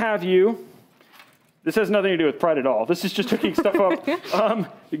 now I'm going to have you. This has nothing to do with Pride at all. This is just hooking stuff up.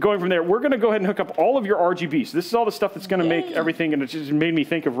 Going from there, we're going to go ahead and hook up all of your RGB. So this is all the stuff that's going to make everything, and it just made me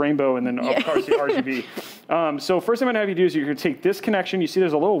think of rainbow and then of course the RGB. So first thing I'm going to have you do is you're going to take this connection. You see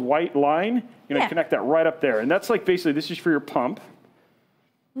there's a little white line. You're going to connect that right up there. And that's like basically this is for your pump.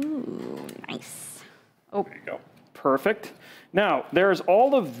 Ooh, nice. Oh. There you go. Perfect. Now, there's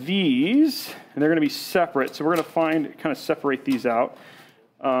all of these, and they're going to be separate. So we're going to kind of separate these out.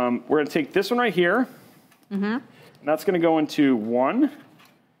 We're going to take this one right here. Mm-hmm. And that's going to go into one.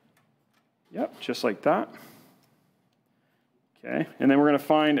 Yep, just like that. Okay, and then we're going to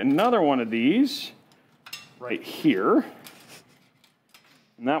find another one of these right here.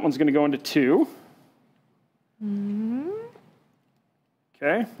 And that one's going to go into two. Mm-hmm.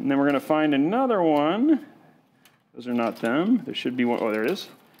 Okay, and then we're going to find another one. Those are not them. There should be one. Oh, there it is.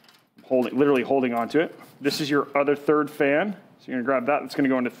 I'm literally holding on to it. This is your other third fan. So you're going to grab that. That's going to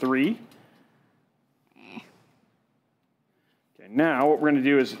go into three. Okay, now what we're going to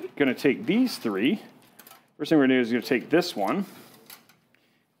do is going to take these three. First thing we're going to do is going to take this one.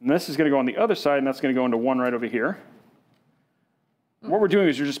 And this is going to go on the other side, and that's going to go into one right over here. what we're doing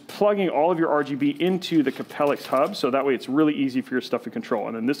is you're just plugging all of your RGB into the Capellix hub, so that way it's really easy for your stuff to control.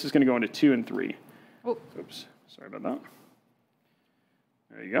 And then this is going to go into 2 and 3. Oh. Oops, sorry about that.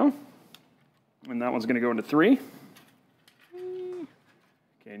 There you go. And that one's going to go into 3.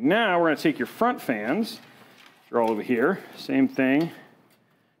 Okay, now we're going to take your front fans. They're all over here. Same thing.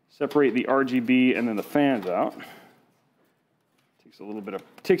 Separate the RGB and then the fans out. Takes a little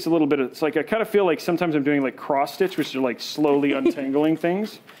bit of, it's like I kind of feel like sometimes I'm doing like cross stitch, which are like slowly untangling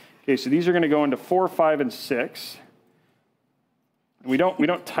things. Okay, so these are going to go into 4, 5, and 6. And we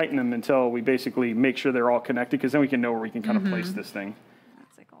don't tighten them until we basically make sure they're all connected, because then we can know where we can kind of place this thing.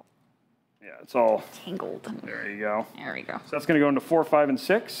 That's like all It's all tangled. There you go. There we go. So that's going to go into 4, 5, and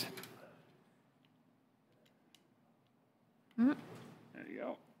 6. There you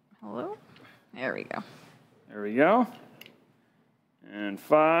go. Hello? There we go. There we go. And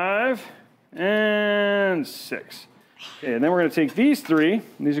 5 and 6. Okay, and then we're going to take these 3, and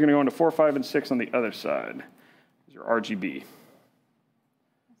these are going to go into 4, 5, and 6 on the other side. These are RGB. Put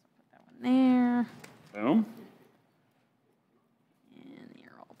that one there. Boom. And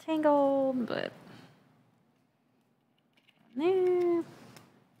you're all tangled, but there.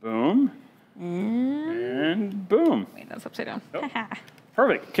 Boom. And And boom. wait, that's upside down. Nope.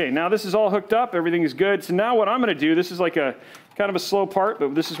 Perfect. Okay, now this is all hooked up. Everything is good. So now what I'm going to do, this is like a kind of a slow part,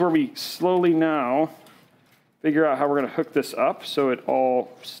 but this is where we slowly now figure out how we're going to hook this up so it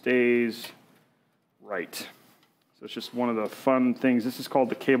all stays right. So it's just one of the fun things. This is called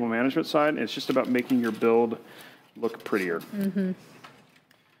the cable management side. It's just about making your build look prettier. And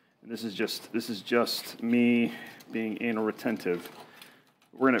this is just me being anal retentive.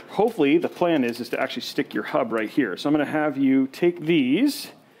 We're going to, hopefully, the plan is to actually stick your hub right here. So I'm going to have you take these,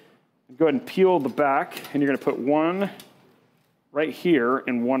 and go ahead and peel the back, and you're going to put one right here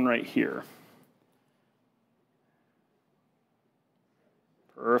and one right here.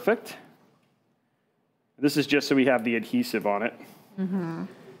 Perfect. This is just so we have the adhesive on it.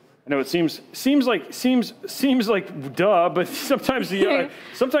 I know it seems like duh, but sometimes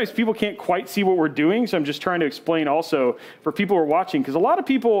sometimes people can't quite see what we're doing. So I'm just trying to explain also for people who are watching, because a lot of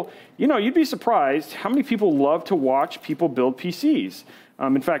people, you'd be surprised how many people love to watch people build PCs.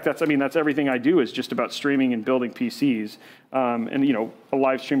 In fact, that's everything I do is just about streaming and building PCs, and a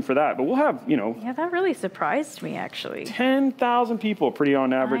live stream for that. But we'll have Yeah, that really surprised me, actually. 10,000 people, pretty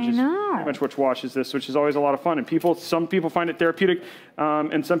on average, is know. pretty much what watches this, which is always a lot of fun. And some people find it therapeutic,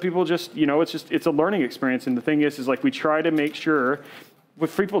 and some people just, it's a learning experience. And the thing is like we try to make sure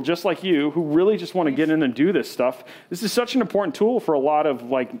with people just like you who really just want to get in and do this stuff. This is such an important tool for a lot of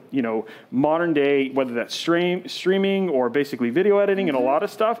modern day, whether that's streaming or basically video editing and a lot of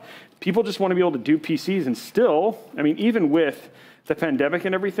stuff. People just want to be able to do PCs, and still, even with the pandemic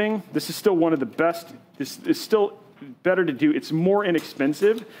and everything, this is still one of the best. This is still better to do. It's more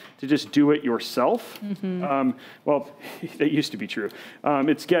inexpensive to just do it yourself. Well, that used to be true.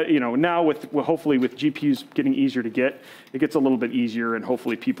 It's now hopefully with GPUs getting easier to get, it gets a little bit easier, and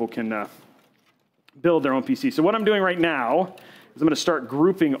hopefully people can build their own PC. So what I'm doing right now is I'm going to start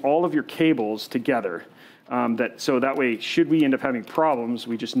grouping all of your cables together. So that way, should we end up having problems,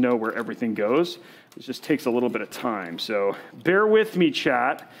 we just know where everything goes. It just takes a little bit of time. So bear with me,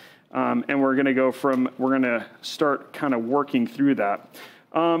 chat. And we're going to start kind of working through that.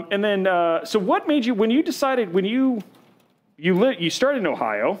 And then, so what made you, when you decided, you started in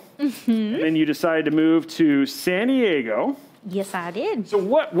Ohio, and then you decided to move to San Diego. Yes, I did. So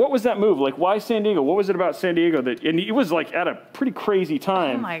what was that move? Like, why San Diego? What was it about San Diego and it was like at a pretty crazy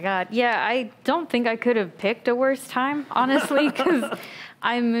time. Oh my God. Yeah, I don't think I could have picked a worse time, honestly, because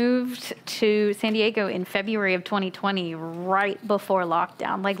I moved to San Diego in February of 2020, right before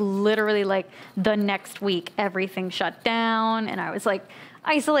lockdown. Like literally like the next week, everything shut down, and I was like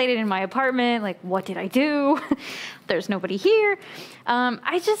isolated in my apartment. Like, what did I do? There's nobody here.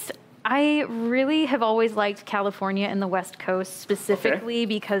 I really have always liked California and the West Coast specifically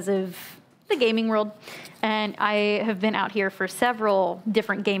because of the gaming world. And I have been out here for several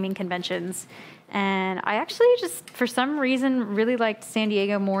different gaming conventions. And I actually just, for some reason, really liked San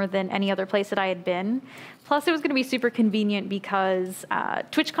Diego more than any other place that I had been. Plus, it was going to be super convenient because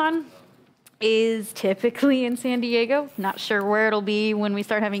TwitchCon is typically in San Diego. Not sure where it'll be when we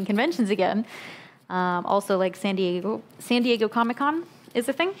start having conventions again. Also, like San Diego Comic-Con is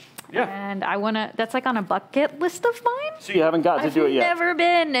a thing. Yeah. And that's like on a bucket list of mine. So you haven't got to do it yet? I've never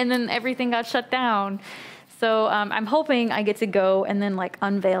been, and then everything got shut down. So I'm hoping I get to go and then like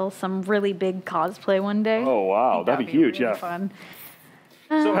unveil some really big cosplay one day. Oh, wow. That'd be huge, really yeah. Fun.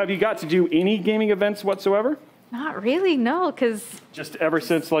 So have you got to do any gaming events whatsoever? Not really, no, because... Just ever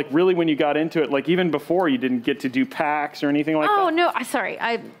since, like, really when you got into it, like, even before you didn't get to do packs or anything like that? Oh, no, sorry,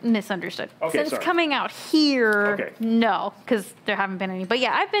 I misunderstood. Okay, Since sorry. coming out here, no, because there haven't been any. But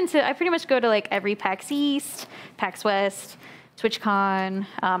yeah, I pretty much go to, like, every PAX East, PAX West, TwitchCon.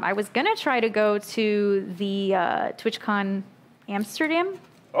 I was going to try to go to the TwitchCon Amsterdam.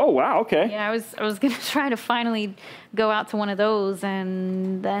 Oh, wow, okay. Yeah, I was going to try to finally go out to one of those,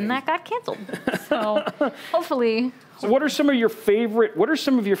 and then that got canceled. So hopefully... So what are some of your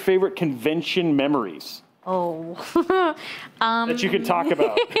favorite convention memories? Oh. That you could talk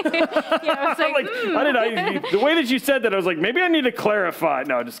about. Yeah, I was like, the way that you said that, I was like, maybe I need to clarify.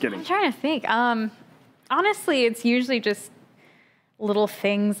 No, just kidding. I'm trying to think. Honestly, it's usually just little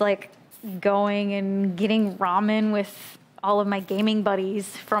things like going and getting ramen with all of my gaming buddies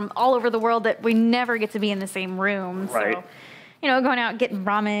from all over the world that we never get to be in the same room. Right. So, you know, going out getting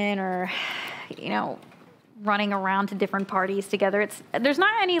ramen or, you know, running around to different parties together. There's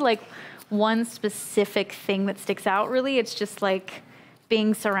not any like one specific thing that sticks out really. It's just like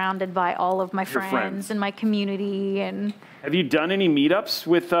being surrounded by all of my friends and my community. And have you done any meetups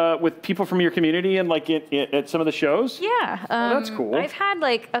with people from your community and like at some of the shows? Yeah. That's cool. I've had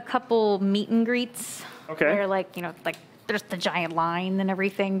like a couple meet and greets. Okay. Where like, you know, like there's the giant line and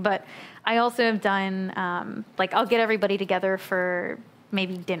everything, but I also have done, like I'll get everybody together for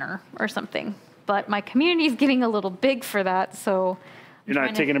maybe dinner or something, but my community is getting a little big for that, so. You're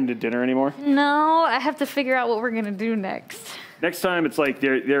not taking them to dinner anymore? No, I have to figure out what we're gonna do next. Next time it's like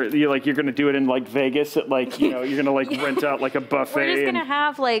you're gonna do it in like Vegas at like, you know, you're gonna like rent out like a buffet. We're just gonna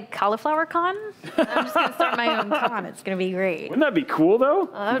have like Cahlafour Con. I'm just gonna start my own con. It's gonna be great. Wouldn't that be cool though?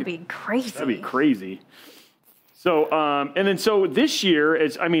 Oh, that would be crazy. That'd be crazy. So, and then so this year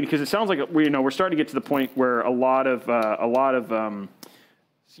is, I mean, because it sounds like we're starting to get to the point where a lot of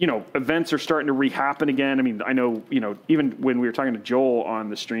events are starting to re-happen again. I mean, I know, even when we were talking to Joel on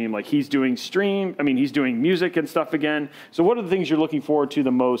the stream, like he's doing music and stuff again. So what are the things you're looking forward to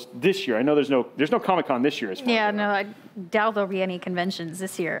the most this year? I know there's no Comic-Con this year as far as I know. No, I doubt there'll be any conventions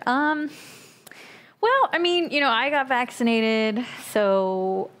this year. Well, I mean, I got vaccinated,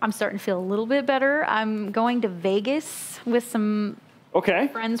 so I'm starting to feel a little bit better. I'm going to Vegas with some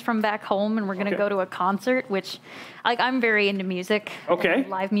friends from back home, and we're going to go to a concert, which, like, I'm very into music,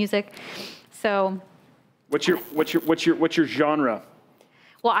 live music. So, what's your genre?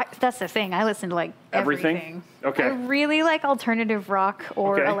 Well, that's the thing. I listen to like everything. Okay. I really like alternative rock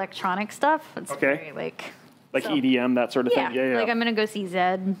or electronic stuff. It's very like EDM, that sort of thing. Yeah. Like I'm gonna go see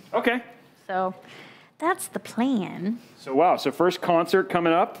Zed. Okay. So that's the plan. So wow. So first concert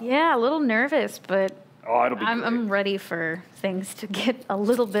coming up. Yeah, a little nervous, but it'll be great. I'm ready for things to get a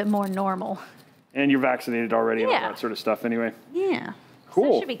little bit more normal. And you're vaccinated already and all that sort of stuff anyway. Yeah. Cool.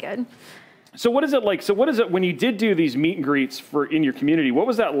 So that should be good. So what is it like? So what is it when you did do these meet and greets in your community? What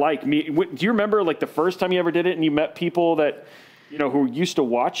was that like? Do you remember like the first time you ever did it and you met people that, who used to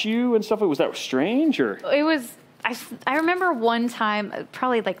watch you and stuff? Was that strange or? It was. I remember one time,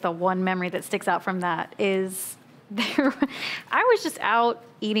 probably like the one memory that sticks out from that is I was just out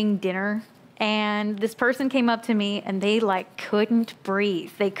eating dinner and this person came up to me and they like couldn't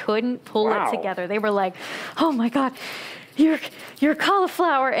breathe. They couldn't pull it together. They were like, "Oh my God, you're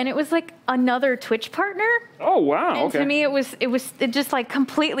Cauliflower," and it was like another Twitch partner. Oh wow! And to me, it just like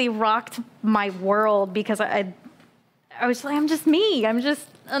completely rocked my world because I was like, I'm just me. I'm just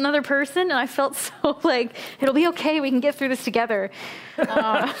another person, and I felt so like it'll be okay. We can get through this together.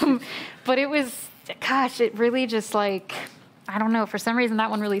 But it was, gosh, it really just like, I don't know. For some reason, that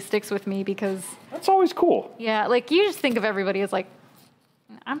one really sticks with me because that's always cool. Yeah, like you just think of everybody as like,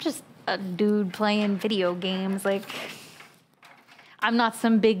 I'm just a dude playing video games. Like, I'm not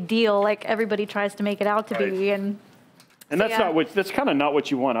some big deal like everybody tries to make it out to be. And that's kind of not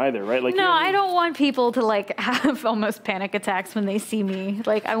what you want either, right? Like, no, I don't want people to like have almost panic attacks when they see me.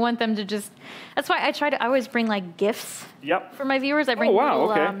 Like, I want them to just. That's why I always bring like gifts. Yep. For my viewers, I bring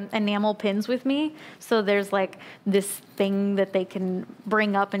little enamel pins with me. So there's like this thing that they can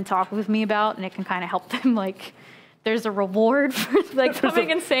bring up and talk with me about, and it can kind of help them like. There's a reward for like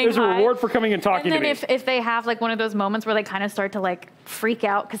coming and saying hi. There's a reward for coming and talking to me. And then if they have like one of those moments where they kind of start to like freak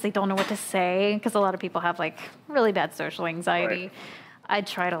out because they don't know what to say, because a lot of people have like really bad social anxiety, I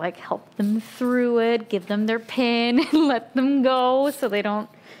try to like help them through it, give them their pin, and let them go so they don't,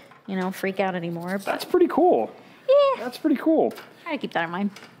 freak out anymore. But that's pretty cool. Yeah. That's pretty cool. Try to keep that in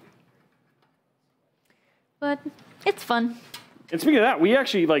mind. But it's fun. And speaking of that, we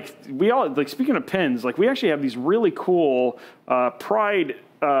actually speaking of pins, we actually have these really cool Pride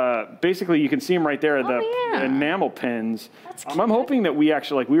basically you can see them right there, the enamel pins. I'm hoping that we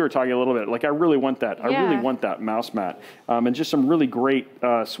actually, like we were talking a little bit, like I really want that. I really want that mouse mat. And just some really great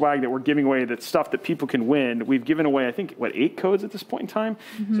swag that we're giving away, that's stuff that people can win. We've given away, I think, what, 8 codes at this point in time?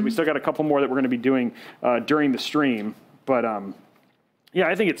 So we still got a couple more that we're going to be doing during the stream. But yeah,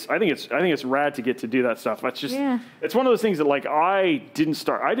 I think it's rad to get to do that stuff. That's just, it's one of those things that like I didn't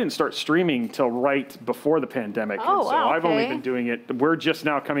start streaming till right before the pandemic. Oh, so I've only been doing it. We're just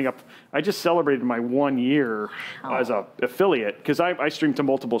now coming up. I just celebrated my 1 year as a affiliate, because I stream to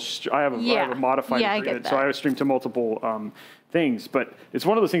multiple. I have a modified agreement, so I stream to multiple things. But it's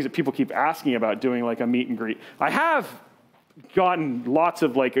one of those things that people keep asking about doing, like a meet and greet. I have gotten lots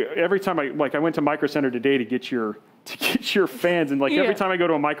of, like, every time I went to Micro Center today to get your fans, and like every time I go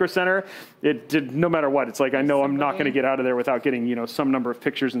to a Micro Center, it did, no matter what, it's like I know I'm not going to get out of there without getting, you know, some number of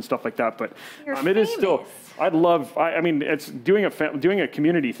pictures and stuff like that. But it is still, I'd love, I mean, it's doing a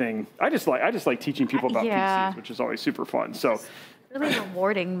community thing. I just like teaching people about PCs, which is always super fun. So really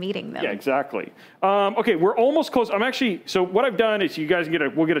rewarding meeting them. Yeah, exactly. Okay, we're almost close. So what I've done is, you guys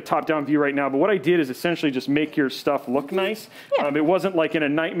we'll get a top-down view right now, but what I did is essentially just make your stuff look nice. It wasn't like in a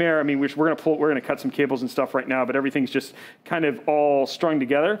nightmare. I mean, we're gonna cut some cables and stuff right now, but everything's just kind of all strung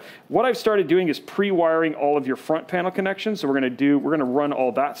together. What I've started doing is pre-wiring all of your front panel connections. So we're gonna run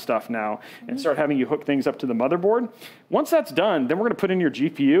all that stuff now and start having you hook things up to the motherboard. Once that's done, then we're gonna put in your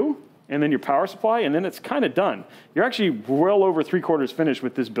GPU and then your power supply, and then it's kind of done. You're actually well over 3/4 finished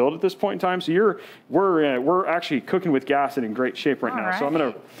with this build at this point in time. So we're actually cooking with gas and in great shape right now. So I'm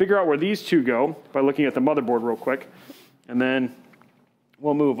gonna figure out where these two go by looking at the motherboard real quick, and then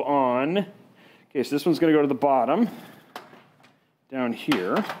we'll move on. Okay, so this one's gonna go to the bottom, down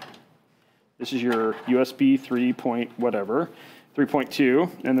here. This is your USB 3.2,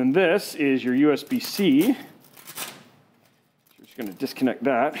 and then this is your USB-C. Going to disconnect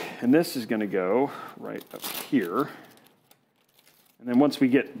that, and this is going to go right up here. And then once we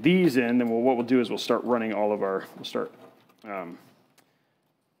get these in, then what we'll do is we'll start running all of our,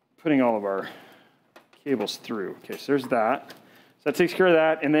 putting all of our cables through. Okay, so there's that. So that takes care of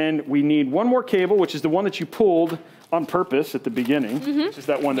that, and then we need one more cable, which is the one that you pulled on purpose at the beginning. Which is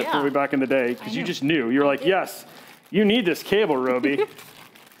that one that threw me back in the day, because you just knew. You're like, yes, you need this cable, Robey.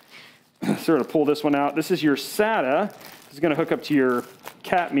 So we're going to pull this one out. This is your SATA. This is going to hook up to your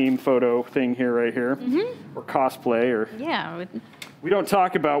cat meme photo thing here, right here, or cosplay, or we don't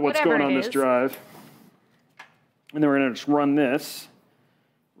talk about what's going on this drive. And then we're going to just run this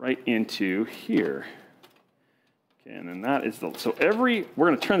right into here. Okay, and then that is we're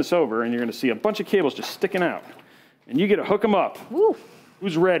going to turn this over, and you're going to see a bunch of cables just sticking out, and you get to hook them up. Woo.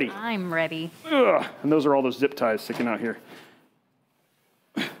 Who's ready? I'm ready. Ugh. And those are all those zip ties sticking out here.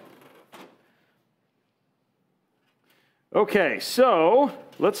 Okay, so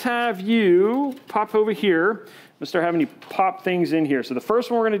let's have you pop over here. Let's start having you pop things in here. So the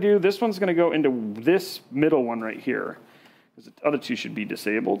first one we're going to do, this one's going to go into this middle one right here, because the other two should be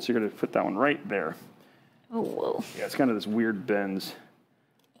disabled. So you're going to put that one right there. Oh, whoa. Yeah, it's kind of this weird bends.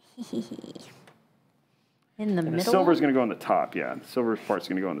 In the middle? The silver's going to go on the top, yeah. The silver part's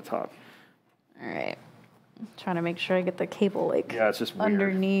going to go on the top. All right. I'm trying to make sure I get the cable, like, yeah, it's just weird.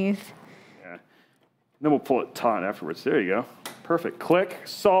 Underneath. Then we'll pull it taut afterwards. There you go. Perfect. Click.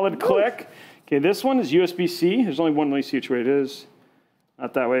 Solid click. Okay, this one is USB-C. There's only one. Let me see which way it is.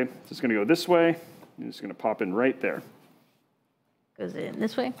 Not that way. It's just going to go this way. And it's going to pop in right there. Goes in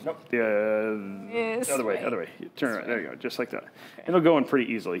this way? Nope. The other way. Other way. Turn it right. There you go. Just like that. Okay. It'll go in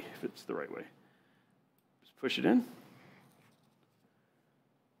pretty easily if it's the right way. Just push it in. Is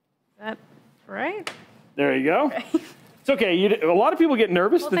that right? There you go. Okay. It's okay. A lot of people get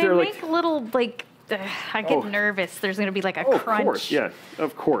nervous that they're like little, like, I get nervous. There's going to be like a crunch. Of course, yeah,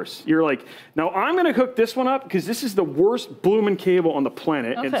 of course. You're like, now I'm going to hook this one up because this is the worst blooming cable on the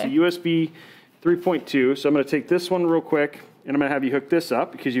planet. Okay. It's a USB 3.2. So I'm going to take this one real quick, and I'm going to have you hook this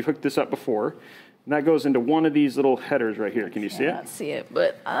up because you've hooked this up before. And that goes into one of these little headers right here. Can you see it? I can't see it,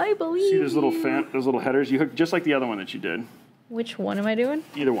 but I believe See those little headers? You hook just like the other one that you did. Which one am I doing?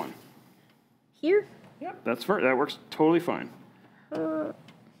 Either one. Here? Yep, that works totally fine.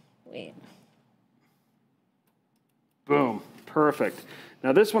 Wait. Boom. Perfect.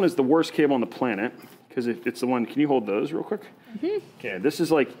 Now this one is the worst cable on the planet because it's the one. Can you hold those real quick? Okay, this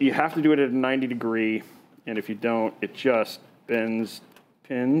is like, you have to do it at a 90 degree, and if you don't, it just bends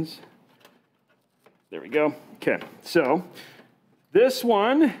pins. There we go. Okay, so this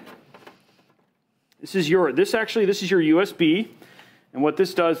one, this is your USB. And what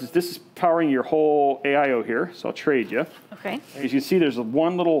this does is this is powering your whole AIO here. So I'll trade you. Okay. As you can see, there's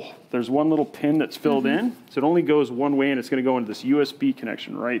one little pin that's filled in. So it only goes one way, and it's going to go into this USB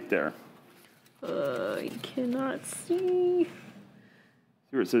connection right there. I cannot see. See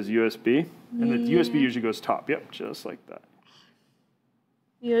where it says USB? And the USB usually goes top. Yep, just like that.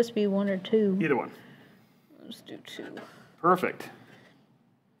 USB 1 or 2? Either one. Let's do 2. Perfect.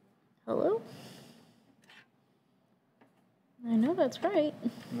 Hello? I know that's right.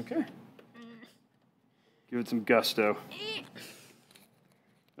 Okay. Give it some gusto.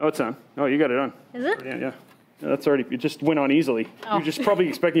 Oh, it's on. Oh, you got it on. Is it? Yeah, yeah. No, that's already, it just went on easily. Oh. You're just probably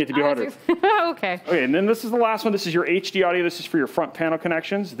expecting it to be harder. Okay. Okay, and then this is the last one. This is your HD audio. This is for your front panel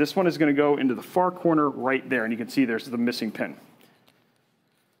connections. This one is going to go into the far corner right there, and you can see there's the missing pin.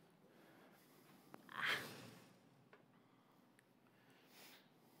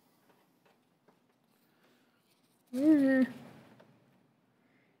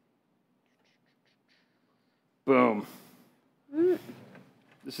 Boom.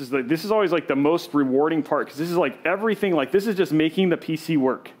 This is always like the most rewarding part because this is like everything. Like this is just making the PC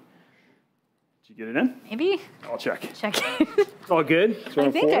work. Did you get it in? Maybe. I'll check. Check. It's all good. I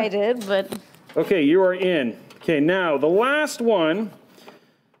think I did, but. Okay, you are in. Okay, now the last one.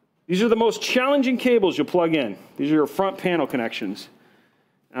 These are the most challenging cables you'll plug in. These are your front panel connections.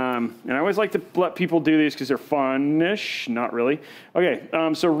 And I always like to let people do these because they're fun-ish. Not really. Okay,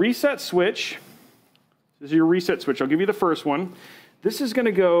 so reset switch. This is your reset switch. I'll give you the first one. This is going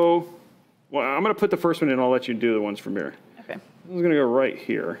to go, well, I'm going to put the first one in. I'll let you do the ones from here. Okay. This is going to go right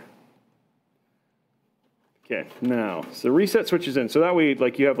here. Okay, now, so the reset switch is in. So that way,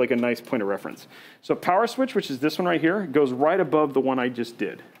 like, you have like a nice point of reference. So power switch, which is this one right here, goes right above the one I just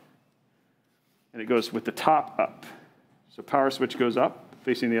did. And it goes with the top up. So power switch goes up,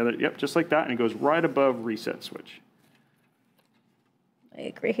 facing the other, yep, just like that, and it goes right above reset switch.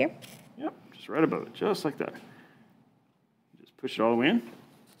 Like right here? Yep, just right above it, just like that. Just push it all the way in.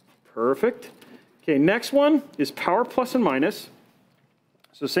 Perfect. Okay, next one is power plus and minus.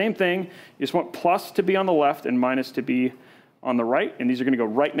 So same thing, you just want plus to be on the left and minus to be on the right, and these are going to go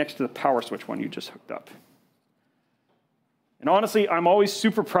right next to the power switch one you just hooked up. And honestly, I'm always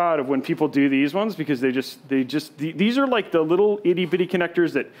super proud of when people do these ones because these are like the little itty bitty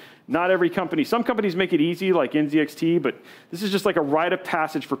connectors that not every company, some companies make it easy like NZXT, but this is just like a rite of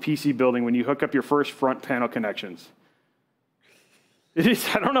passage for PC building when you hook up your first front panel connections. It is,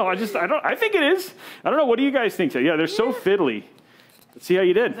 I don't know, I think it is. I don't know, what do you guys think? Yeah, they're so fiddly. Let's see how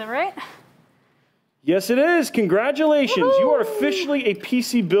you did. Is that right? Yes, it is. Congratulations. Woo-hoo! You are officially a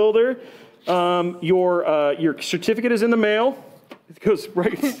PC builder. Your certificate is in the mail. It goes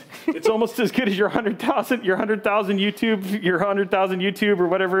right. It's almost as good as your 100,000 YouTube or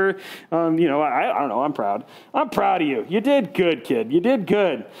whatever. You know, I don't know. I'm proud. I'm proud of you. You did good, kid. You did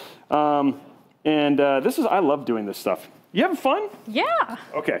good. I love doing this stuff. You having fun? Yeah.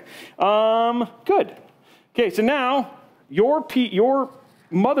 Okay. Good. Okay. So now your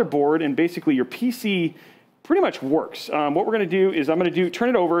motherboard and basically your PC pretty much works. What we're going to do is turn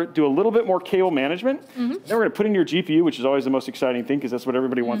it over, do a little bit more cable management. Then we're going to put in your GPU, which is always the most exciting thing because that's what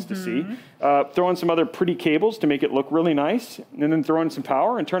everybody wants to see. Throw in some other pretty cables to make it look really nice, and then throw in some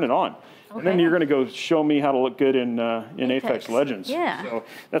power and turn it on. Okay. And then you're going to go show me how to look good in Apex Legends. Yeah. So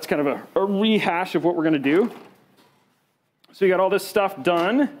that's kind of a rehash of what we're going to do. So you got all this stuff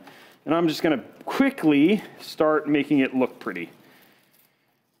done, and I'm just going to quickly start making it look pretty.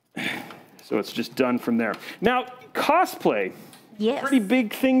 So it's just done from there. Now, cosplay. Yes. Pretty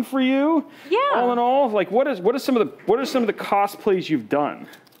big thing for you. Yeah. All in all, like what are some of the cosplays you've done?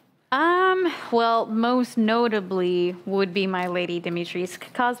 Well, most notably would be my Lady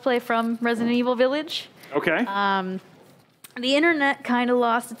Dimitrescu cosplay from Resident Evil Village. Okay. The internet kind of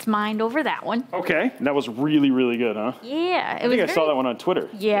lost its mind over that one. Okay. That was really, really good, huh? Yeah. I think I saw that one on Twitter.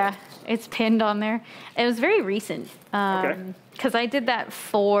 Yeah. It's pinned on there. It was very recent. Okay. Because I did that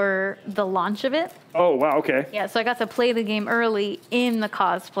for the launch of it. Oh, wow, okay. Yeah, so I got to play the game early in the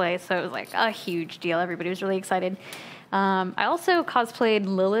cosplay, so it was like a huge deal. Everybody was really excited. I also cosplayed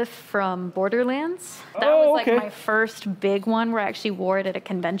Lilith from Borderlands. That was like my first big one where I actually wore it at a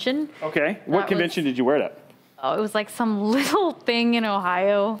convention. Okay. What convention did you wear it at? Oh, it was like some little thing in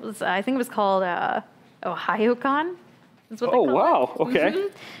Ohio. I think it was called OhioCon. Oh, wow. Okay. Mm-hmm.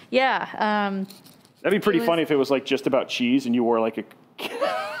 Yeah. That'd be pretty funny if it was like just about cheese and you wore like a...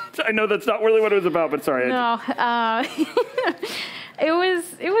 I know that's not really what it was about, but sorry. No. It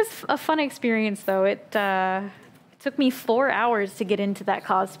was a fun experience, though. It took me 4 hours to get into that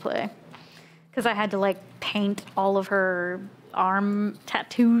cosplay because I had to like paint all of her arm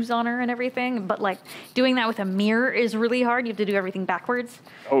tattoos on her and everything. But like doing that with a mirror is really hard. You have to do everything backwards.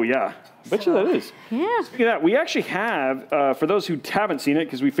 Oh yeah. Bet you that is. Yeah. Speaking of that, we actually have, for those who haven't seen it,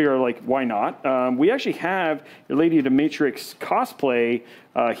 because we figure, like, why not? We actually have your Lady Dominatrix cosplay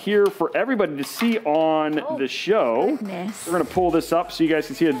here for everybody to see on the show. Goodness. We're going to pull this up so you guys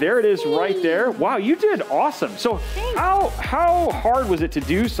can see it. There it is right there. Wow, you did awesome. So how hard was it to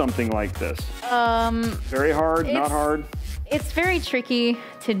do something like this? Very hard, not hard? It's very tricky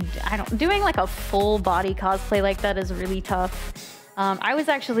to, doing like a full body cosplay like that is really tough. I was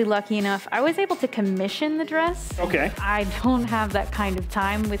actually lucky enough, I was able to commission the dress. Okay. I don't have that kind of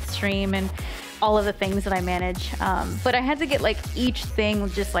time with stream and all of the things that I manage. But I had to get like each thing,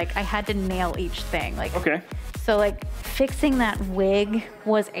 just like I had to nail each thing. Like, okay. So like fixing that wig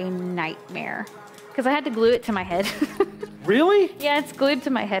was a nightmare because I had to glue it to my head. Really? Yeah, it's glued to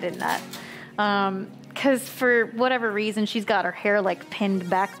my head in that. Because for whatever reason, she's got her hair like pinned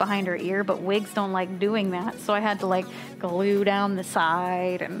back behind her ear, but wigs don't like doing that. So I had to like glue down the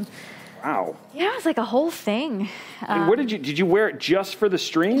side and. Wow. Yeah, it was like a whole thing. And what did you wear it just for the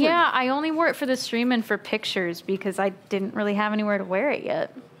stream? Yeah, I only wore it for the stream and for pictures because I didn't really have anywhere to wear it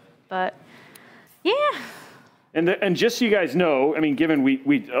yet. But yeah. And just so you guys know, I mean, given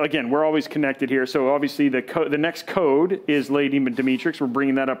again, we're always connected here. So obviously the next code is Lady Dominatrix. We're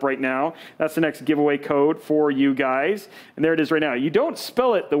bringing that up right now. That's the next giveaway code for you guys. And there it is right now. You don't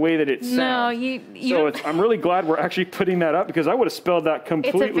spell it the way that it sounds. No, you so I'm really glad we're actually putting that up because I would have spelled that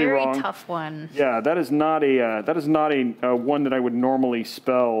completely wrong. It's a very tough one. Yeah, that is not a one that I would normally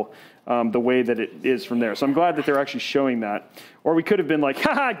spell the way that it is from there. So I'm glad that they're actually showing that. Or we could have been like,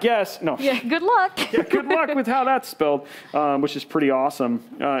 haha, guess. No. Yeah, good luck. Yeah, good luck with how that's spelled, which is pretty awesome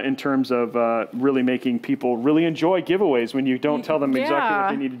in terms of really making people really enjoy giveaways when you don't tell them exactly what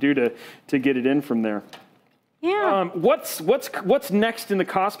they need to do to get it in from there. Yeah. What's next in the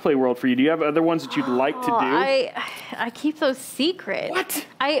cosplay world for you? Do you have other ones that you'd like to do? I keep those secret. What?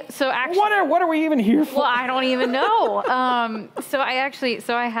 Actually. What are we even here for? Well, I don't even know.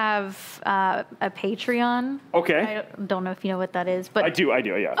 I have a Patreon. Okay. I don't know if you know what that is, but I do.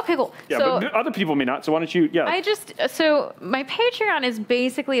 Yeah. Okay, cool. Yeah, but other people may not. So why don't you? Yeah. So my Patreon is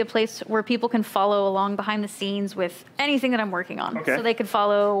basically a place where people can follow along behind the scenes with anything that I'm working on. Okay. So they could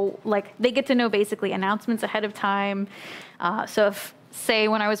follow, like, they get to know basically announcements ahead of time. So if, say,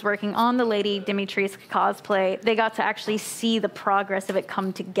 when I was working on the Lady Dominatrix cosplay, they got to actually see the progress of it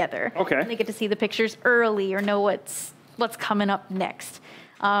come together. Okay. And they get to see the pictures early or know what's coming up next.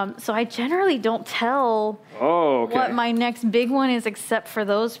 So I generally don't tell what my next big one is, except for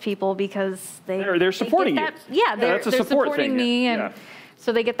those people because they're supporting you. Yeah, they're supporting me, and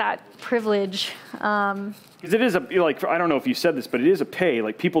so they get that privilege. Because it is I don't know if you said this, but it is a pay.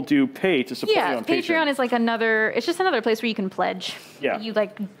 Like people do pay to support you on Patreon. Patreon is like it's just another place where you can pledge. Yeah. You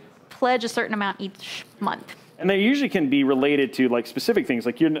like pledge a certain amount each month. And they usually can be related to like specific things.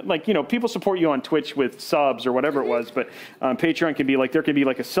 Like people support you on Twitch with subs or whatever it was, but Patreon can be like there can be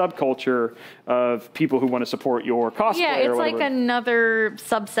like a subculture of people who want to support your cosplay. Yeah, it's like another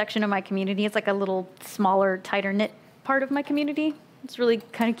subsection of my community. It's like a little smaller, tighter knit part of my community. It's really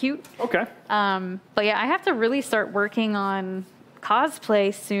kind of cute. Okay. But yeah, I have to really start working on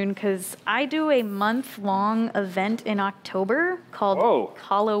cosplay soon because I do a month-long event in October called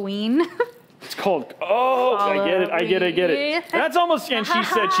Halloween. It's called, Halloween. I get it. That's almost, and she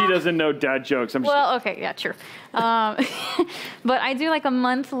said she doesn't know dad jokes. Okay, yeah, true. But I do like a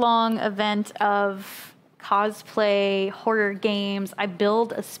month-long event of cosplay, horror games. I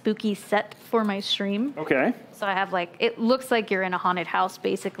build a spooky set for my stream. Okay. So I have it looks like you're in a haunted house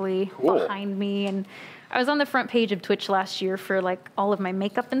basically behind me. And I was on the front page of Twitch last year for all of my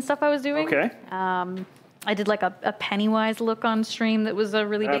makeup and stuff I was doing. Okay. I did a Pennywise look on stream that was a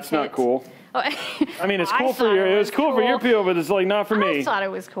really big hit. That's not cool. I mean, it's cool for you. It was cool for your people, but it's not for me. I thought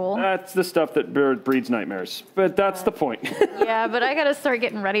it was cool. That's the stuff that breeds nightmares. But that's the point. Yeah, but I got to start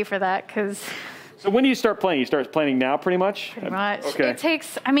getting ready for that because... So when do you start playing? You start planning now, pretty much? Pretty much. Okay. It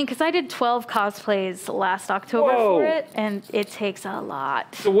takes, because I did 12 cosplays last October for it, and it takes a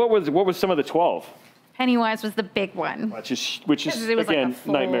lot. So what was some of the 12? Pennywise was the big one. Which is it was again, like a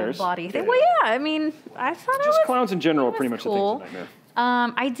full nightmares. Body thing. Well, yeah, I thought it was... Just clowns in general pretty much cool. I think is a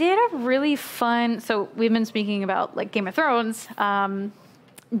nightmare. I did a really fun, so we've been speaking about Game of Thrones.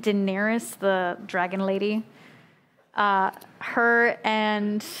 Daenerys, the dragon lady, her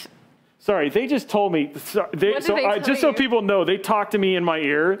and... Sorry, they just told me. Just so people know, they talked to me in my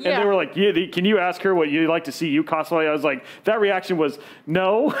ear, and they were like, "Yeah, can you ask her what you'd like to see you cosplay?" I was like, that reaction was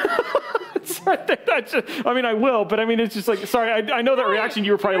no. I mean, I will, but I mean, it's just like, sorry, I know that reaction.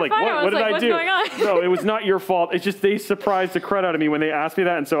 You were probably like, what did I do? What's going on? No, it was not your fault. It's just they surprised the crud out of me when they asked me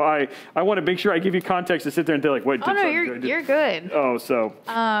that. And so I want to make sure I give you context to sit there and they're like, wait. Oh, no, you're good. Oh, so.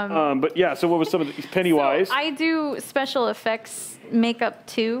 But yeah, so what was some of the Pennywise? So I do special effects makeup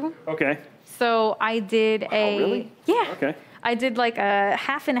too. Okay. So I did really? Yeah. Okay. I did like a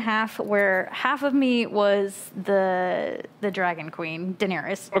half and half where half of me was the Dragon Queen,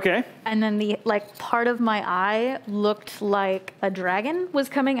 Daenerys. Okay. And then the like part of my eye looked like a dragon was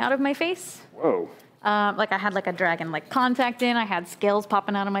coming out of my face. Whoa. Like I had like a dragon like contact in, I had scales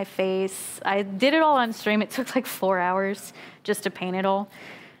popping out of my face. I did it all on stream. It took like 4 hours just to paint it all.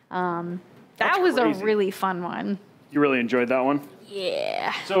 That was crazy. a really fun one. You really enjoyed that one?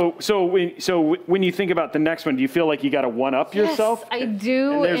 Yeah. So when you think about the next one, do you feel like you got to one up yourself? Yes, I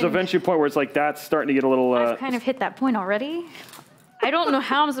do. And there's eventually a point where it's like that's starting to get a little. I've kind of hit that point already. I don't know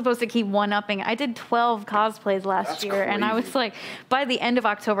how I'm supposed to keep one-upping. I did 12 cosplays last year, and I was like, by the end of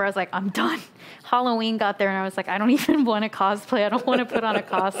October, I was like, I'm done. Halloween got there, and I was like, I don't even want to cosplay. I don't want to put on a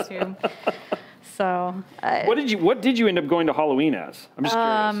costume. So. What did you end up going to Halloween as? I'm just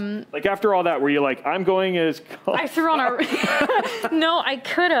curious. Like after all that, were you like, I'm going as? I threw on a. No, I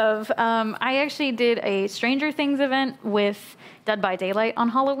could have. I actually did a Stranger Things event with Dead by Daylight on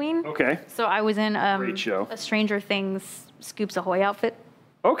Halloween. Okay. So I was in Great show. a Stranger Things Scoops Ahoy outfit.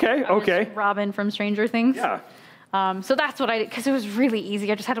 Okay. I was Okay. Robin from Stranger Things. Yeah. So that's what I did because it was really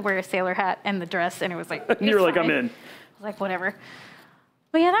easy. I just had to wear a sailor hat and the dress, and it was like. You were like, fine. I'm in. I was like, whatever.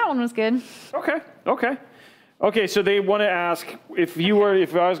 But yeah, that one was good. Okay, so they want to ask if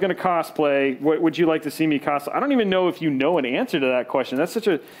I was going to cosplay, what would you like to see me cosplay? I don't even know if you know an answer to that question. That's such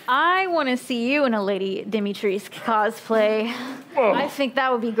a. I want to see you in a Lady Dimitrescu cosplay. Whoa. I think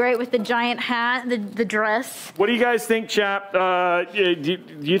that would be great with the giant hat, the dress. What do you guys think, chap? Do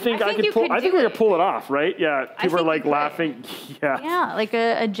you think I could pull? I think we could pull it off, right? Yeah, people are like laughing. Yeah. Yeah, like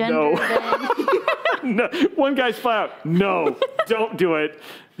a gender. No. No. One guy's flat out. No, don't do it.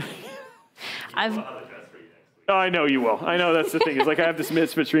 Oh, I know you will. I know that's the thing. It's like I have this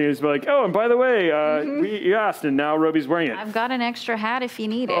misfit stream. It's like, oh, and by the way, you asked, and now Robey's wearing it. I've got an extra hat if you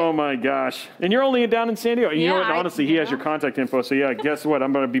need it. Oh my gosh! And you're only down in San Diego. And you know what? Honestly, he has your contact info. So yeah, guess what?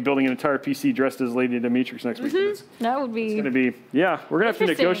 I'm going to be building an entire PC dressed as Lady Dimitrescu next week. That would be. It's going to be. Yeah, we're going to have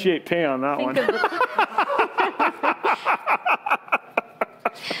to negotiate pay on that one.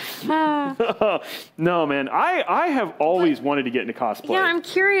 No, man. I have always wanted to get into cosplay. Yeah, I'm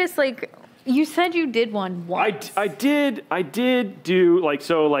curious. Like, you said you did one once. I did do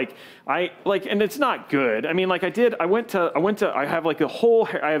and it's not good. I mean, like I went to, I have like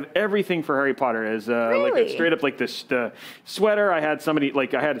I have everything for Harry Potter as really? like straight up like the sweater. I had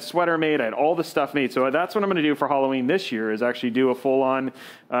a sweater made. I had all the stuff made. So that's what I'm going to do for Halloween this year is actually do a full on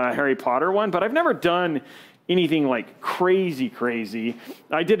Harry Potter one. But I've never done anything like crazy.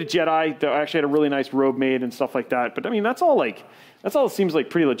 I did a Jedi that actually had a really nice robe made and stuff like that. But I mean, that's all it seems like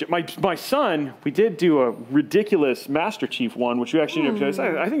pretty legit. My son, we did do a ridiculous Master Chief one, which we actually I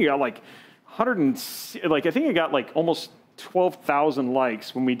think he got like 100 I think it got like almost 12,000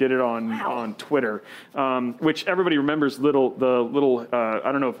 likes when we did it on Twitter, which everybody remembers the little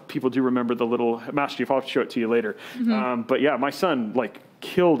I don't know if people do remember the little Master Chief. I'll show it to you later. But yeah, my son like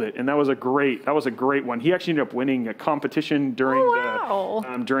killed it, and that was a great one. He actually ended up winning a competition during the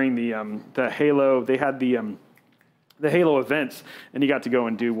Halo. They had the Halo events, and he got to go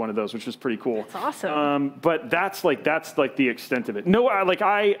and do one of those, which was pretty cool. That's awesome. But that's like the extent of it. No,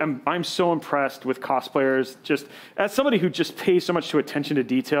 I'm so impressed with cosplayers. Just as somebody who just pays so much to attention to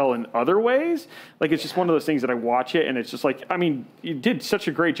detail in other ways, like it's just one of those things that I watch it, and it's just like, I mean, you did such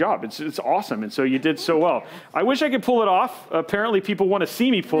a great job. It's awesome, and so you did so well. I wish I could pull it off. Apparently, people want to see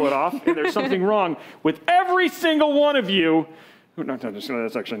me pull it off, and there's something wrong with every single one of you. No,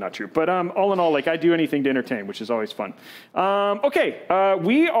 that's actually not true. But all in all, like I do anything to entertain, which is always fun. Okay,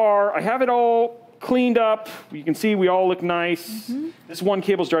 I have it all cleaned up. You can see we all look nice. This one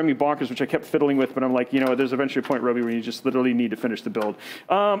cable's driving me bonkers, which I kept fiddling with, but I'm like, there's eventually a point, Robey, where you just literally need to finish the build.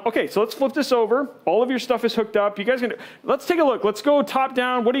 Okay, so let's flip this over. All of your stuff is hooked up. You guys let's take a look. Let's go top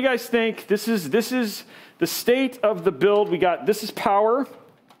down. What do you guys think? This is the state of the build. This is power.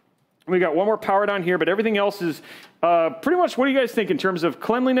 We got one more power down here, but everything else is pretty much, what do you guys think in terms of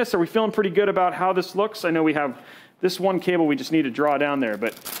cleanliness? Are we feeling pretty good about how this looks? I know we have this one cable we just need to draw down there,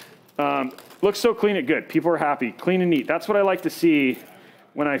 but looks so clean and good. People are happy, clean and neat. That's what I like to see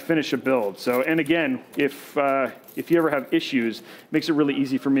when I finish a build. So, and again, if you ever have issues, it makes it really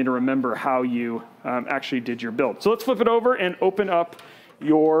easy for me to remember how you actually did your build. So let's flip it over and open up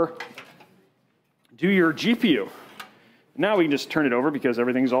your GPU. Now we can just turn it over because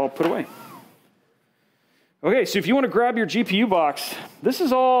everything's all put away. Okay, so if you want to grab your GPU box, this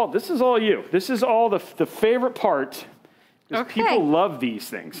is all you. This is all the favorite part. Okay. People love these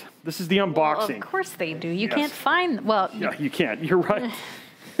things. This is the unboxing. Well, of course they do. You can't find, well. Yeah, you can't. You're right.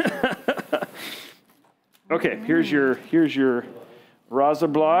 Okay, here's your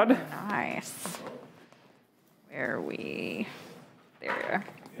Razablad. Nice. Where are we? There.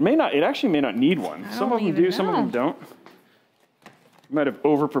 It actually may not need one. Some of them do, some of them don't. Might have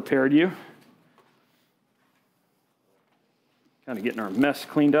over-prepared you. Kind of getting our mess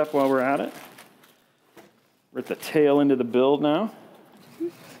cleaned up while we're at it. We're at the tail end of the build now.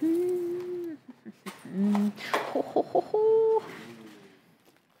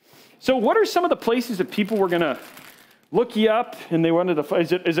 So what are some of the places that people were going to look you up and they wanted to,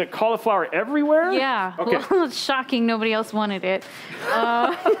 is it cauliflower everywhere? Yeah. Okay. Well, it's shocking nobody else wanted it.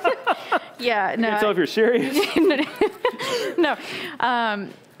 Yeah, no. Can't tell if you're serious. No.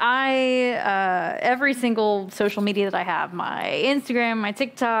 Every single social media that I have, my Instagram, my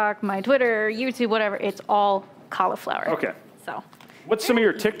TikTok, my Twitter, YouTube, whatever, it's all cauliflower. Okay. So. What's some of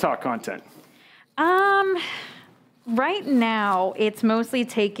your TikTok content? Right now, it's mostly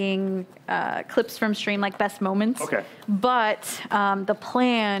taking clips from stream, like best moments. Okay. But the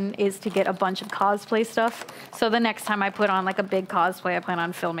plan is to get a bunch of cosplay stuff. So the next time I put on like a big cosplay, I plan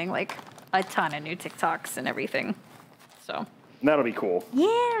on filming like a ton of new TikToks and everything. So. That'll be cool.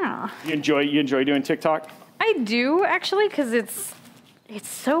 Yeah. You enjoy doing TikTok? I do actually, because it's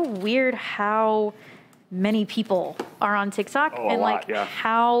so weird how many people are on TikTok Oh, and lot, like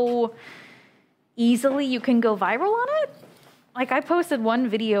how easily you can go viral on it. Like I posted one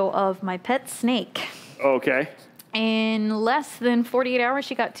video of my pet snake. Okay. In less than 48 hours,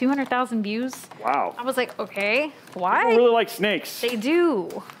 she got 200,000 views. Wow. I was like, okay, why? People really like snakes. They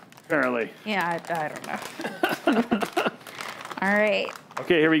do. Apparently. Yeah, I don't know. All right.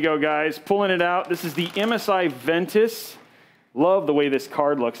 Okay, here we go, guys. Pulling it out. This is the MSI Ventus. Love the way this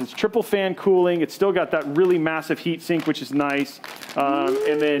card looks. It's triple fan cooling. It's still got that really massive heat sink, which is nice.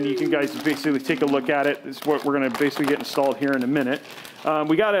 And then you can guys basically take a look at it. This is what we're going to basically get installed here in a minute. What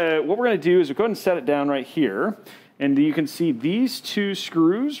we're going to do is we'll go ahead and set it down right here. And you can see these two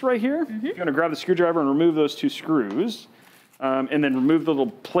screws right here. You're going to grab the screwdriver and remove those two screws. And then remove the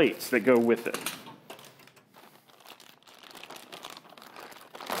little plates that go with it.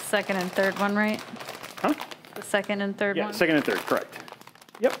 Second and third one, right? Huh? The second and third one? Yeah, second and third, correct.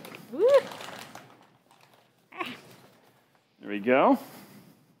 Yep. Woo. There we go.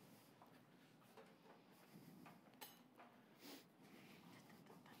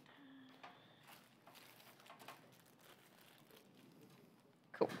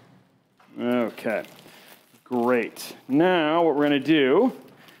 Cool. Okay. Great. Now what we're going to do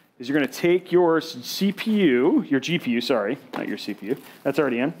is you're going to take your GPU, sorry, not your CPU. That's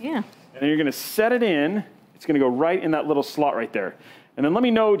already in. Yeah. And then you're going to set it in. It's going to go right in that little slot right there. And then let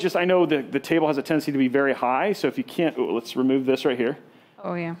me know, I know the table has a tendency to be very high, so if you can't, let's remove this right here.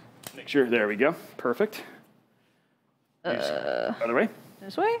 Oh, yeah. Make sure, there we go. Perfect. Other way.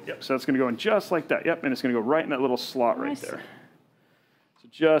 This way? Yep, so it's going to go in just like that. Yep, and it's going to go right in that little slot right Nice. there. So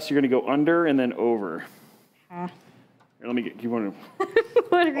you're going to go under and then over. Huh. Here, let me get, you want to,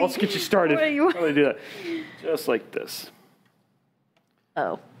 What are let's get you started. What are you? How do I do that? Just like this.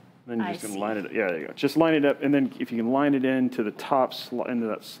 Oh. Then you're I just going see. to line it up. Yeah, there you go. Just line it up, and then if you can line it into the top slot, into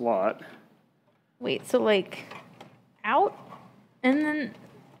that slot. Wait, so like out and then,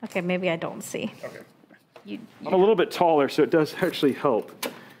 okay, maybe I don't see. Okay. I'm a little bit taller, so it does actually help.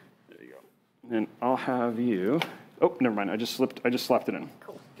 There you go. And then I'll have you, oh, never mind. I just slapped it in.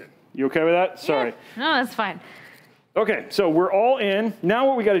 Cool. Okay. You okay with that? Sorry. Yeah. No, that's fine. Okay, so we're all in. Now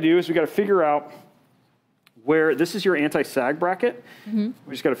what we got to do is we got to figure out where, this is your anti-sag bracket. We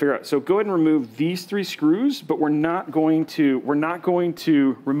just got to figure out, so go ahead and remove these 3 screws, but we're not going to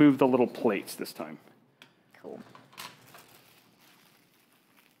remove the little plates this time. Cool.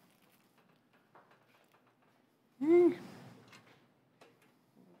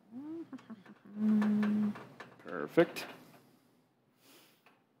 Perfect.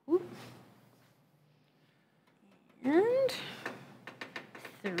 And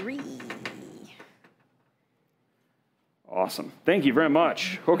 3. Awesome. Thank you very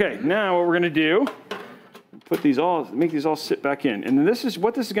much. Okay, now what we're going to do, make these all sit back in. And then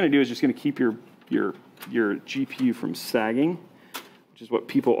what this is going to do is just going to keep your GPU from sagging, which is what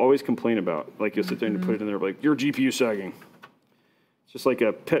people always complain about. Like you'll sit there and put it in there like, your GPU sagging. It's just like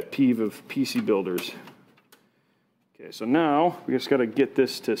a pet peeve of PC builders. Okay, so now we just got to get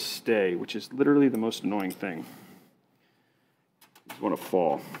this to stay, which is literally the most annoying thing. You just want to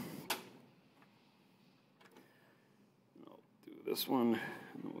fall. I'll do this one,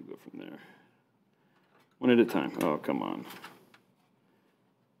 and then we'll go from there. One at a time. Oh, come on.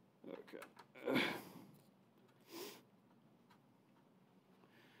 Okay.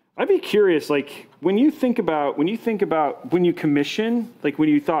 I'd be curious, like, when you commission, like when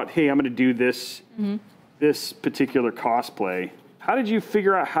you thought, hey, I'm going to do this, this particular cosplay, how did you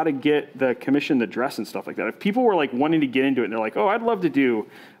figure out how to get the commission, the dress and stuff like that? If people were like wanting to get into it and they're like, oh, I'd love to do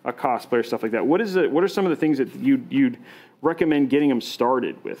a cosplay or stuff like that, what are some of the things that you'd recommend getting them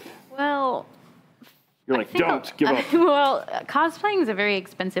started with? Well, you're like, don't give up. Well, cosplaying is a very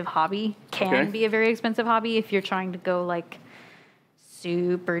expensive hobby. Can be a very expensive hobby if you're trying to go like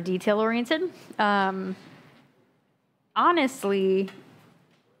super detail oriented. Honestly,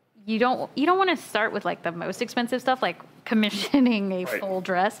 you don't want to start with like the most expensive stuff, like commissioning a full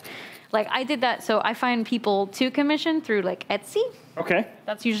dress. Like I did that, so I find people to commission through like Etsy. Okay.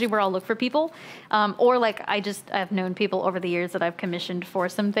 That's usually where I'll look for people. Or like I've known people over the years that I've commissioned for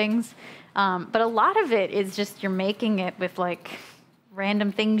some things. But a lot of it is just you're making it with like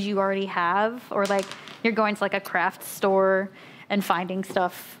random things you already have, or like you're going to like a craft store and finding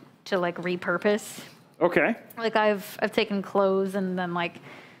stuff to like repurpose. Okay. Like I've taken clothes and then like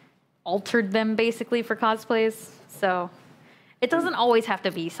altered them basically for cosplays. So it doesn't always have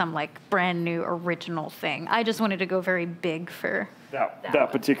to be some like brand new original thing. I just wanted to go very big for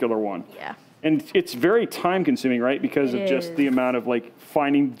that particular one. Yeah. And it's very time consuming, right? Because of just the amount of like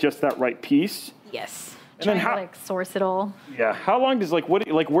finding just that right piece. Yes. And then trying to like source it all. Yeah. How long does like where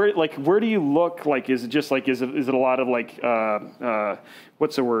do you look? Like is it just like is it a lot of like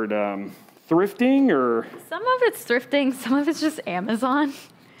what's the word? Thrifting or? Some of it's thrifting, some of it's just Amazon.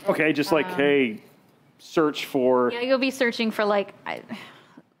 Okay, just like hey, search for. Yeah, you'll be searching for like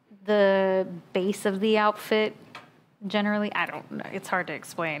the base of the outfit. Generally, I don't know. It's hard to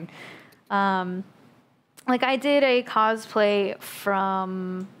explain. Like I did a cosplay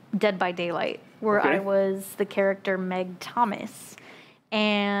from Dead by Daylight where I was the character Meg Thomas,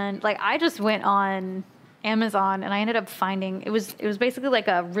 and like I just went on Amazon and I ended up finding it was basically like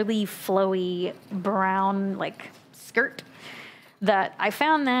a really flowy brown like skirt that I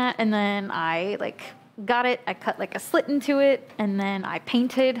found that, and then I like got it. I cut like a slit into it, and then I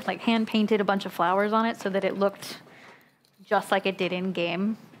painted like hand painted a bunch of flowers on it so that it looked just like it did in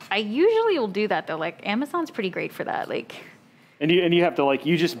game. I usually will do that though. Like Amazon's pretty great for that. Like, and you have to like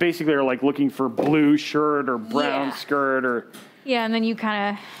you just basically are like looking for blue shirt or brown skirt or. Yeah, and then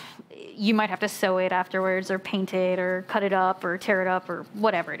you might have to sew it afterwards or paint it or cut it up or tear it up or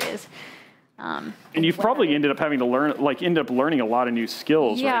whatever it is. And you've probably ended up having to learning a lot of new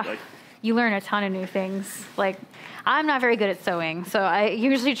skills. Yeah, right? Like, you learn a ton of new things. Like I'm not very good at sewing, so I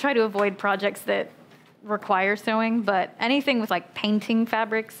usually try to avoid projects that require sewing, but anything with like painting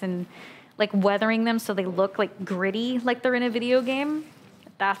fabrics and like weathering them so they look like gritty, like they're in a video game,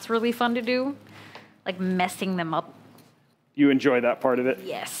 that's really fun to do. Like messing them up. You enjoy that part of it?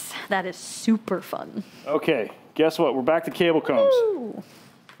 Yes, that is super fun. Okay, guess what? We're back to cable combs. Woo!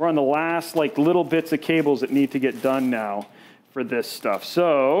 We're on the last like little bits of cables that need to get done now for this stuff.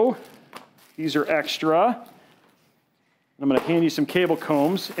 So these are extra. I'm going to hand you some cable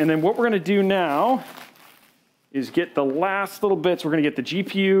combs, and then what we're going to do now is get the last little bits. We're going to get the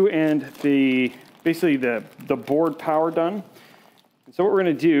GPU and basically the board power done. And so what we're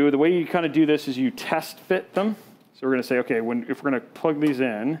going to do, the way you kind of do this is you test fit them. So we're going to say, okay, if we're going to plug these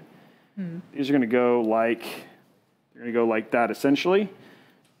in, these are going to go like that essentially.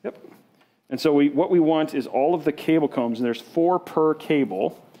 Yep. And so what we want is all of the cable combs, and there's 4 per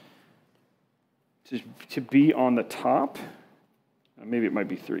cable, to be on the top. Maybe it might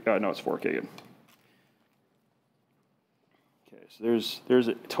be 3. No, it's 4. Okay, good. Okay, so there's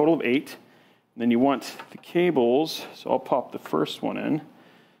a total of 8. And then you want the cables, so I'll pop the first one in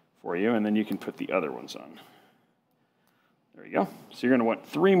for you, and then you can put the other ones on. There you go. So you're going to want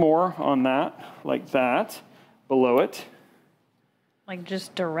 3 more on that, like that, below it. Like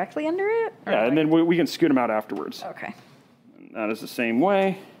just directly under it? Yeah, and then we can scoot them out afterwards. Okay. And that is the same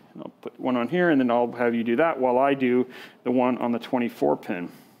way. I'll put one on here, and then I'll have you do that while I do the one on the 24 pin.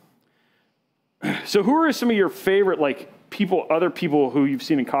 So who are some of your favorite other people who you've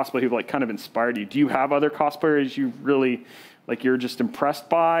seen in cosplay who've like kind of inspired you? Do you have other cosplayers you really you're just impressed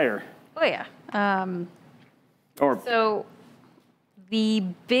by, or? Oh yeah. So the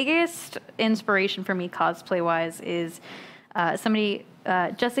biggest inspiration for me cosplay wise is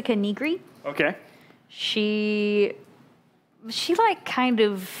Jessica Negri. Okay. She like kind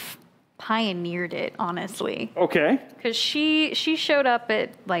of pioneered it, honestly. Okay. Because she showed up at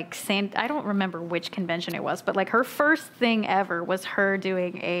like I don't remember which convention it was, but like her first thing ever was her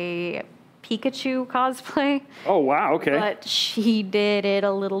doing a Pikachu cosplay. Oh, wow, okay. But she did it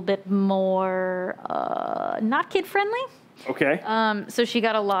a little bit more not kid-friendly. Okay. So she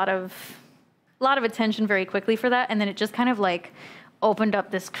got a lot of attention very quickly for that, and then it just kind of like opened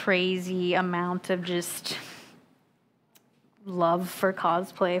up this crazy amount of just love for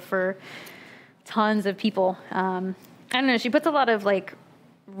cosplay for tons of people. I don't know, she puts a lot of like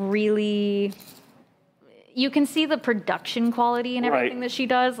really, you can see the production quality and everything that she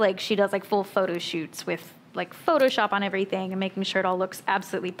does. Like she does like full photo shoots with like Photoshop on everything and making sure it all looks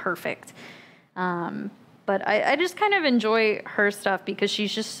absolutely perfect. But I just kind of enjoy her stuff because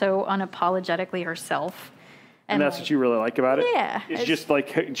she's just so unapologetically herself. And that's like, what you really like about it? Yeah. It's just like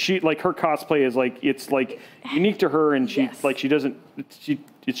her cosplay is like, it's like unique to her, and she like, she doesn't,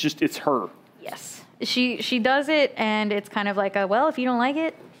 it's her. Yes. She does it, and it's kind of like well, if you don't like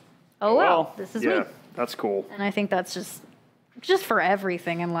it, oh well, this is me. Yeah, that's cool. And I think that's just for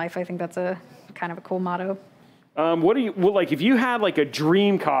everything in life. I think that's a kind of a cool motto. What do you like if you had like a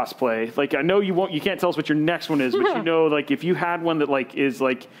dream cosplay? Like I know you can't tell us what your next one is, but you know, like if you had one that like is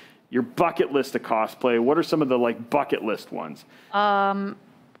like your bucket list of cosplay, what are some of the like bucket list ones? I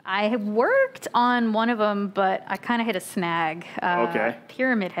have worked on one of them, but I kind of hit a snag. Okay.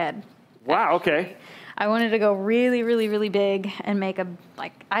 Pyramid Head. Wow. Okay. I wanted to go really, really, really big and make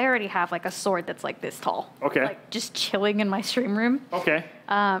I already have like a sword that's like this tall. Okay. Like just chilling in my stream room. Okay.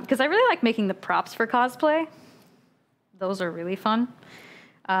 Because I really like making the props for cosplay. Those are really fun.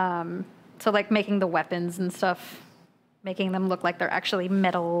 So like making the weapons and stuff, making them look like they're actually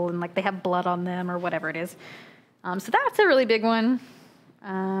metal and like they have blood on them or whatever it is. So that's a really big one.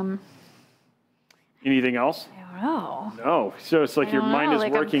 Anything else? I don't know. No. So it's like your mind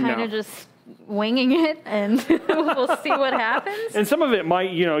is working now. I'm kind of just winging it, and we'll see what happens. And some of it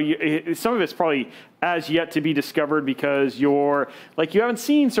might, some of it's probably as yet to be discovered because you haven't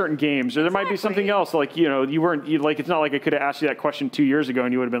seen certain games, or there might be something else. Like, it's not like I could have asked you that question 2 years ago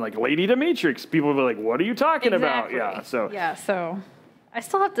and you would have been like, Lady Demetrix. People would be like, what are you talking about? Yeah. So I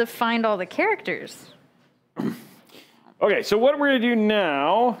still have to find all the characters. Okay, so what we're going to do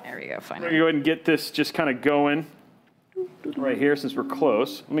now, there we go, we're going to go ahead and get this just kind of going right here since we're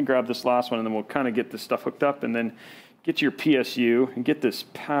close. Let me grab this last one, and then we'll kind of get this stuff hooked up and then get to your PSU and get this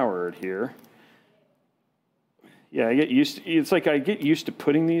powered here. Yeah, I get used to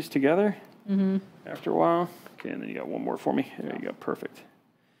putting these together after a while. Okay, and then you got one more for me. There you go, perfect.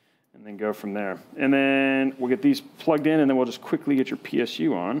 And then go from there. And then we'll get these plugged in, and then we'll just quickly get your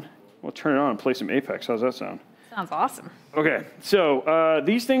PSU on. We'll turn it on and play some Apex. How's that sound? Sounds awesome. Okay, so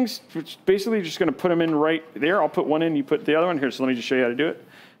these things, basically just going to put them in right there. I'll put one in, you put the other one here. So let me just show you how to do it.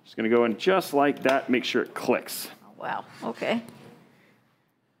 Just going to go in just like that, make sure it clicks. Oh, wow, okay.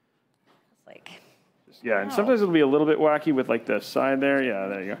 It's like... Yeah, and sometimes it'll be a little bit wacky with like the side there. Yeah,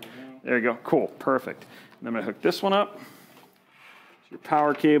 there you go. There you go. Cool, perfect. And I'm going to hook this one up. It's your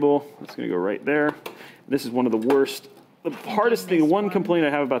power cable. It's going to go right there. This is one of the worst, the hardest thing, one complaint I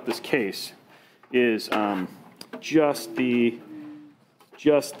have about this case is just the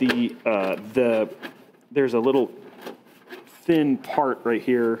there's a little thin part right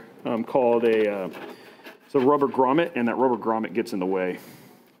here called it's a rubber grommet, and that rubber grommet gets in the way.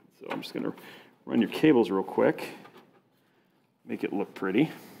 So I'm just going to run your cables real quick, make it look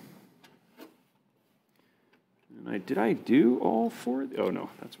pretty. And did I do all four? Oh no,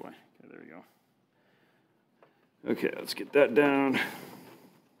 that's why. Okay, there we go. Okay, let's get that down.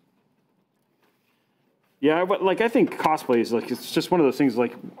 Yeah, but I think cosplay is it's just one of those things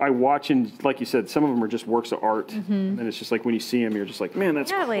I watch, and like you said, some of them are just works of art, and then it's just like when you see them, you're just like, man,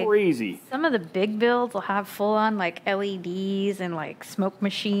 that's crazy. Some of the big builds will have full on LEDs and smoke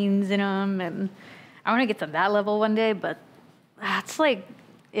machines in them, and I want to get to that level one day, but that's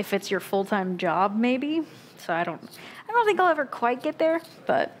if it's your full-time job maybe. So I don't think I'll ever quite get there,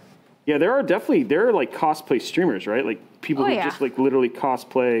 but yeah, there are cosplay streamers, right? People who just literally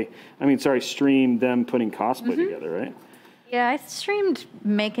cosplay. Stream them putting cosplay together, right? Yeah, I streamed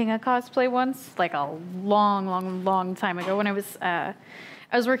making a cosplay once, a long time ago when I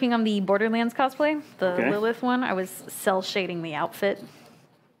was working on the Borderlands cosplay, the Lilith one. I was cell shading the outfit. It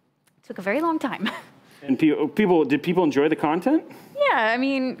took a very long time. And did people enjoy the content? Yeah,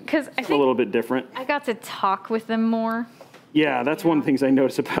 because I think a little bit different. I got to talk with them more. Yeah, that's one of the things I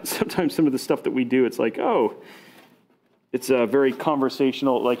notice about sometimes some of the stuff that we do. It's it's a very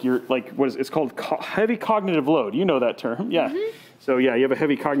conversational, it's called heavy cognitive load. You know that term, yeah. So yeah, you have a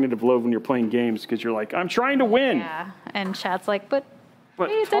heavy cognitive load when you're playing games because you're I'm trying to win. Yeah, and chat's but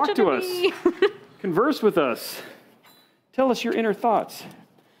pay talk to us, converse with us, tell us your inner thoughts.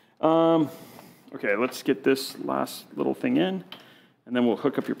 Okay, let's get this last little thing in. and then we'll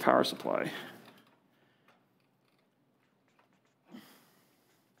hook up your power supply.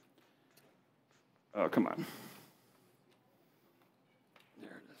 Oh, come on. There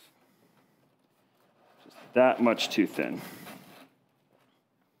it is. Just that much too thin.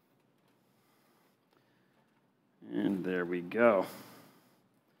 And there we go.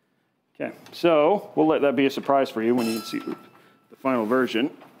 Okay, so we'll let that be a surprise for you when you can see the final version.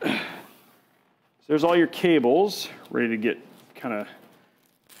 So there's all your cables ready to get kind of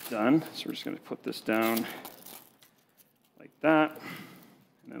done. So we're just going to put this down like that.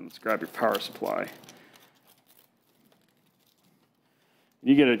 And then let's grab your power supply.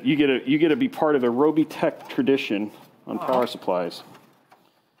 You get to be part of a Robeytech tradition on power supplies.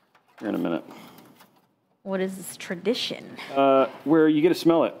 Here in a minute. What is this tradition? Where you get to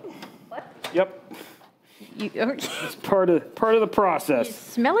smell it. What? Yep. Okay. It's part of the process. You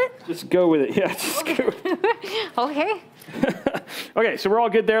smell it? Just go with it. Yeah, just go with it. Okay. Okay, so we're all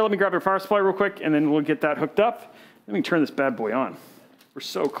good there. Let me grab your power supply real quick, and then we'll get that hooked up. Let me turn this bad boy on. We're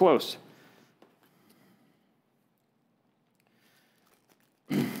so close.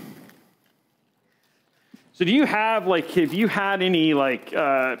 So do you have, like, have you had any, like,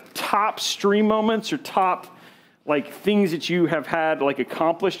 top stream moments or top, like, things that you have had, like,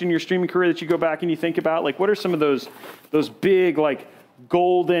 accomplished in your streaming career that you go back and you think about? Like, what are some of those big, like,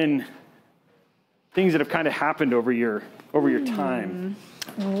 golden things that have kind of happened over your time?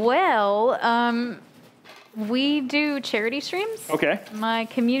 Well, we do charity streams. Okay. My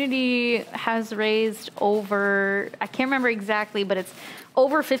community has raised over, I can't remember exactly, but it's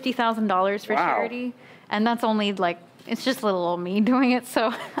over $50,000 for charity. And that's only like, it's just little old me doing it.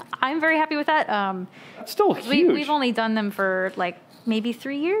 So I'm very happy with that. That's still huge. We've only done them for like maybe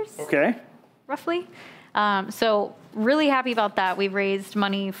 3 years. Okay. Roughly. So really happy about that. We've raised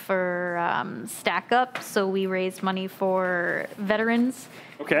money for Stack Up. So we raised money for veterans.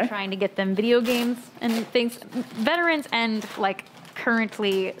 Okay. Trying to get them video games and things. Veterans and like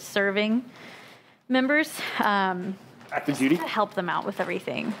currently serving members. Active duty? To help them out with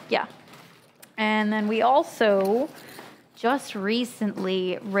everything. Yeah. And then we also just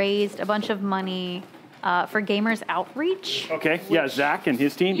recently raised a bunch of money for Gamers Outreach. Okay. Yeah, Zach and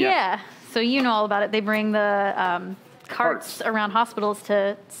his team. Yeah. So you know all about it. They bring the carts around hospitals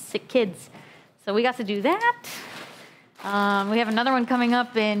to sick kids. So we got to do that. We have another one coming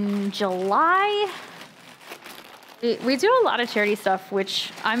up in July. We do a lot of charity stuff,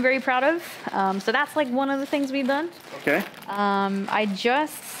 which I'm very proud of. So that's like one of the things we've done. Okay. I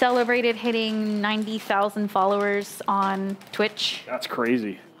just celebrated hitting 90,000 followers on Twitch. That's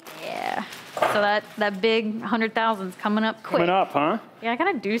crazy. Yeah. So that big 100,000's coming up quick. Coming up, huh? Yeah, I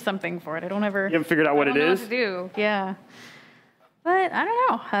gotta do something for it. I don't ever. You haven't figured out what it is? What to do? Yeah. But I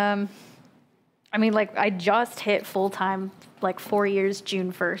don't know. I mean, like I just hit full time, like 4 years,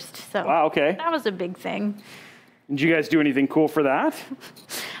 June 1st. So. Wow. Okay. That was a big thing. Did you guys do anything cool for that?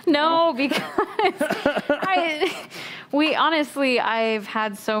 No, because I've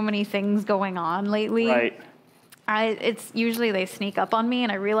had so many things going on lately. Right. It's usually they sneak up on me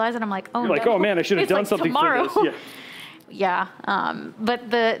and I realize it. I'm like, oh, You're like, oh man, I should have done like something tomorrow. for this. Yeah. Yeah. But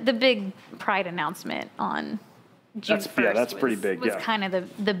the big Pride announcement on June 1st that's pretty big. Was yeah. kind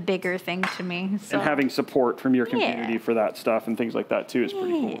of the bigger thing to me. So. And having support from your community for that stuff and things like that too is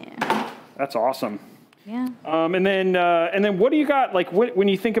pretty cool. That's awesome. Yeah. And then what do you got, like, when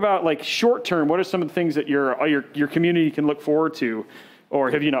you think about, like, short term, what are some of the things that your community can look forward to?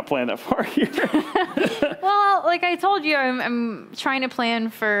 Or have you not planned that far here? Well, like I told you, I'm trying to plan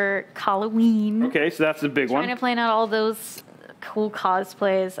for Halloween. Okay, so that's the big one. Trying to plan out all those cool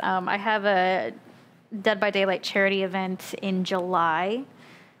cosplays. I have a Dead by Daylight charity event in July.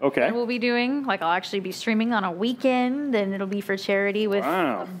 Okay. That we'll be doing. Like, I'll actually be streaming on a weekend, and it'll be for charity with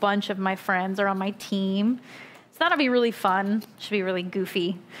a bunch of my friends are on my team. So that'll be really fun. Should be really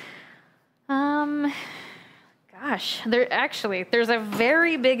goofy. Gosh, there's a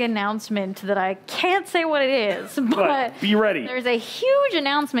very big announcement that I can't say what it is, but be ready. There's a huge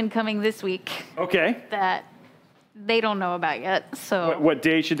announcement coming this week. Okay. That they don't know about yet. So what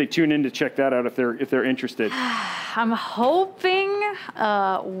day should they tune in to check that out if they're interested? I'm hoping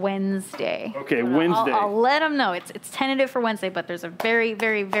Wednesday. Okay, Wednesday. I'll let them know. It's tentative for Wednesday, but there's a very,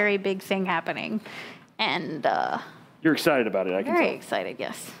 very, very big thing happening, and you're excited about it. I can tell. Very excited.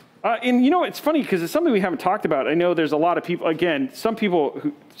 Yes. And you know, it's funny because it's something we haven't talked about. I know there's a lot of people. Again, some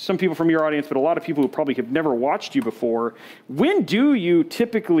people from your audience, but a lot of people who probably have never watched you before. When do you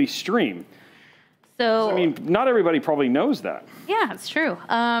typically stream? So I mean, not everybody probably knows that. Yeah, it's true.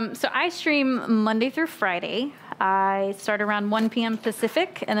 So I stream Monday through Friday. I start around 1 p.m.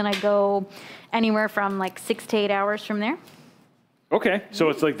 Pacific, and then I go anywhere from like 6 to 8 hours from there. Okay, so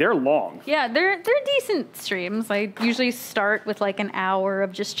it's like they're long. Yeah, they're decent streams. I usually start with like an hour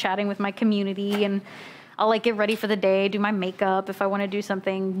of just chatting with my community, and I'll like get ready for the day, do my makeup. If I want to do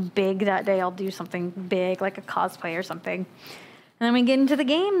something big that day, I'll do something big, like a cosplay or something. And then we get into the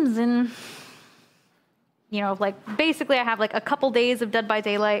games, and you know, like basically I have like a couple days of Dead by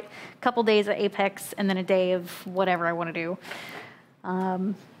Daylight, a couple days of Apex, and then a day of whatever I want to do.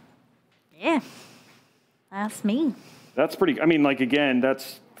 Yeah, that's me. That's pretty, I mean, like, again,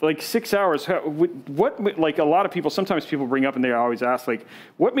 that's like 6 hours. What, like, a lot of people, sometimes people bring up and they always ask, like,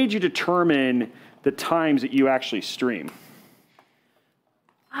 what made you determine the times that you actually stream?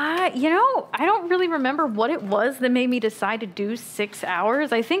 You know, I don't really remember what it was that made me decide to do 6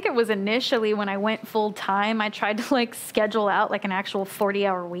 hours. I think it was initially when I went full time, I tried to like schedule out like an actual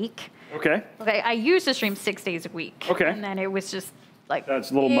 40-hour week. Okay. Okay, I used to stream 6 days a week. Okay. And then it was just like,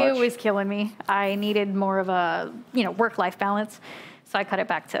 that's a little much. It was killing me. I needed more of a, you know, work-life balance. So I cut it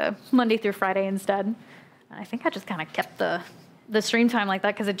back to Monday through Friday instead. And I think I just kind of kept the stream time like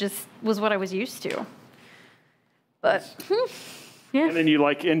that because it just was what I was used to. But, yeah. And then you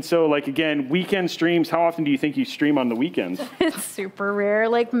like, and so like, again, weekend streams, how often do you think you stream on the weekends? It's super rare.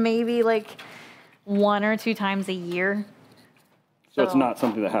 Like maybe like 1 or 2 times a year. So it's not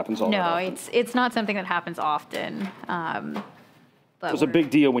something that happens all the time? No, it's not something that happens often. But it's a big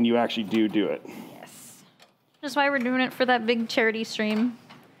deal when you actually do it. Yes. That's why we're doing it for that big charity stream.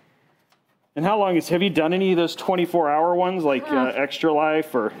 And how long have you done any of those 24-hour ones, like Extra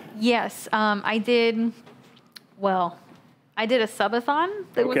Life or? Yes, I did a subathon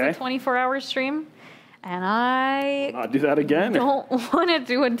that was a 24-hour stream. And I'll do that again. Don't want to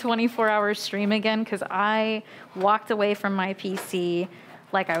do a 24-hour stream again because I walked away from my PC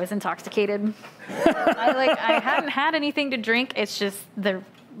like I was intoxicated. I hadn't had anything to drink. It's just the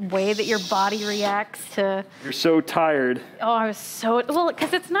way that your body reacts to. You're so tired. Oh, I was so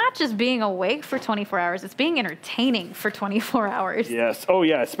because it's not just being awake for 24 hours. It's being entertaining for 24 hours. Yes. Oh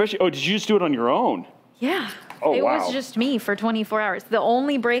yeah. Especially. Oh, did you just do it on your own? Yeah. Oh, it wow. was just me for 24 hours. The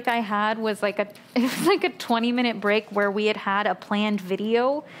only break I had was like a 20-minute break where we had a planned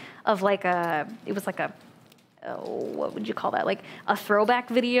video of like what would you call that? Like a throwback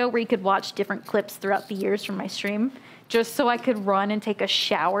video where you could watch different clips throughout the years from my stream, just so I could run and take a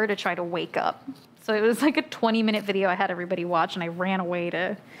shower to try to wake up. So it was like a 20-minute video I had everybody watch, and I ran away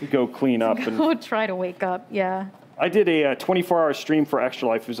to go clean up and try to wake up. Yeah. I did a 24-hour stream for Extra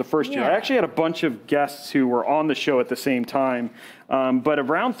Life. It was the first year. I actually had a bunch of guests who were on the show at the same time. But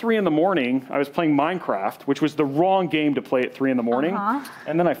around 3 in the morning, I was playing Minecraft, which was the wrong game to play at 3 in the morning.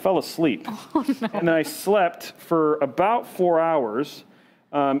 And then I fell asleep. Oh, no. And then I slept for about 4 hours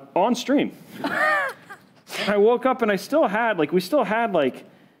on stream. And I woke up and we still had like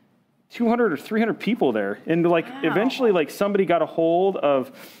 200 or 300 people there. And like eventually like somebody got a hold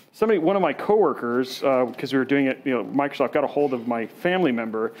of one of my coworkers, because we were doing it, you know, Microsoft got a hold of my family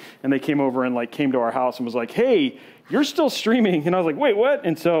member, and they came over and like came to our house and was like, "Hey, you're still streaming?" And I was like, "Wait, what?"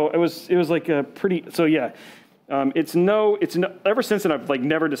 And so it was like a pretty, so yeah, it's no, ever since then I've like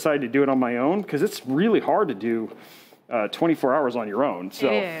never decided to do it on my own because it's really hard to do 24 hours on your own. So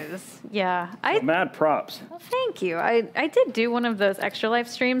it is, yeah. Mad props. Well, thank you. I did do one of those Extra Life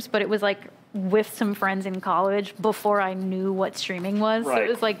streams, but it was like with some friends in college before I knew what streaming was. Right. So it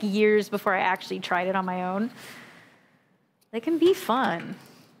was like years before I actually tried it on my own. They can be fun.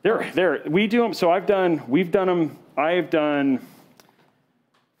 We do them. So I've done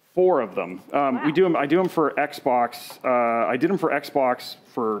 4 of them. Wow. I do them for Xbox. I did them for Xbox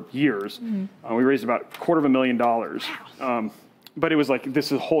for years. Mm-hmm. We raised about $250,000. Wow. But it was like, this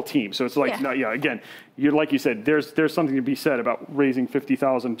is a whole team. So it's like, again, like you said, there's something to be said about raising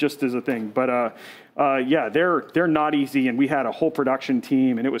 $50,000 just as a thing. But they're not easy. And we had a whole production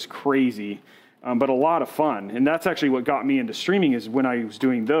team and it was crazy, but a lot of fun. And that's actually what got me into streaming is when I was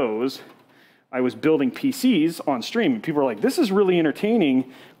doing those, I was building PCs on stream. And people were like, this is really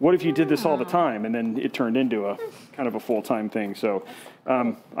entertaining. What if you did this all the time? And then it turned into a kind of a full-time thing. So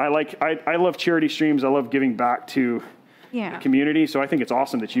I love charity streams. I love giving back to the community. So I think it's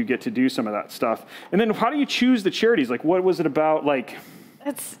awesome that you get to do some of that stuff. And then how do you choose the charities? Like, what was it about? Like,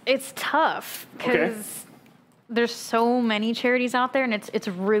 it's tough because there's so many charities out there, and it's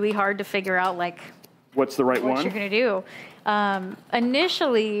really hard to figure out like what's the right one? What you're gonna do.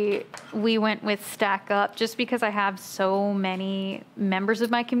 Initially, we went with Stack Up just because I have so many members of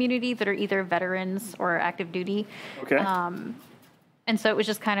my community that are either veterans or active duty. Okay. And so it was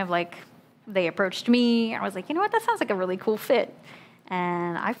just kind of like, they approached me. I was like, you know what, that sounds like a really cool fit.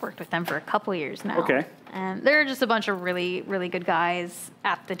 And I've worked with them for a couple years now. Okay. And they're just a bunch of really, really good guys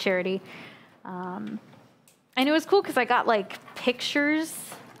at the charity. And it was cool because I got like pictures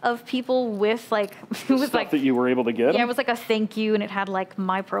of people with like it was Stuff like that you were able to get. yeah, it was like a thank you, and it had like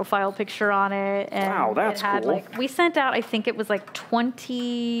my profile picture on it. And Wow, that's it had, cool. Like, we sent out, I think it was like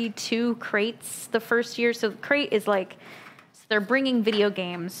 22 crates the first year. So the crate is like, so they're bringing video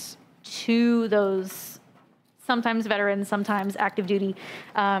games to those sometimes veterans, sometimes active duty.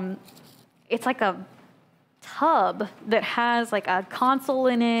 It's like a tub that has like a console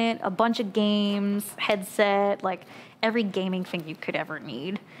in it, a bunch of games, headset, like every gaming thing you could ever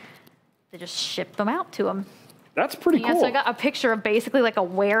need. They just ship them out to them. That's pretty Yeah, cool. so I got a picture of basically like a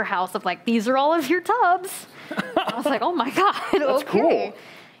warehouse of like, these are all of your tubs. I was like, oh my God, That's okay. cool.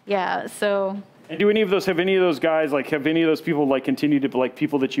 Yeah, so. And do any of those, have any of those guys, like, have any of those people, like, continued to, like,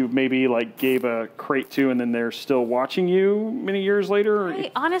 people that you maybe, like, gave a crate to and then they're still watching you many years later? Or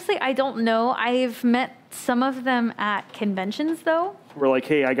Honestly, I don't know. I've met some of them at conventions, though. we're like,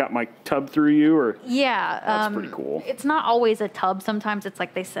 hey, I got my tub through you, or? Yeah. That's pretty cool. It's not always a tub. Sometimes it's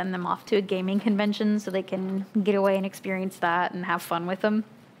like they send them off to a gaming convention so they can get away and experience that and have fun with them.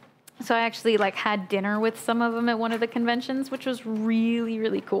 So I actually, like, had dinner with some of them at one of the conventions, which was really,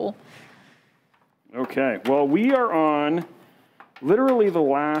 really cool. Okay, well, we are on literally the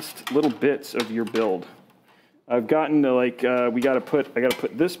last little bits of your build. I've gotten to, like, I gotta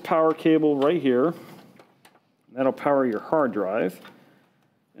put this power cable right here. That'll power your hard drive.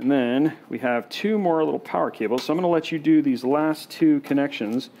 And then we have 2 more little power cables. So I'm gonna let you do these last 2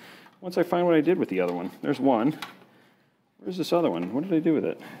 connections once I find what I did with the other one. There's one. Where's this other one? What did I do with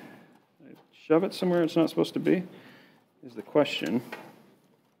it? Did I shove it somewhere it's not supposed to be? Is the question.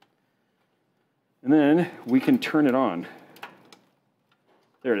 And then we can turn it on.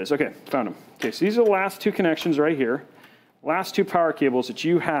 There it is. Okay, found them. Okay, so these are the last 2 connections right here. Last 2 power cables that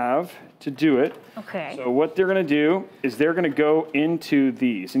you have to do it. Okay. So what they're going to do is they're going to go into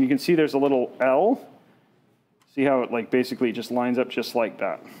these. And you can see there's a little L. See how it, like, basically just lines up just like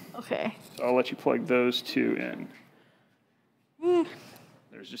that. Okay. So I'll let you plug those 2 in.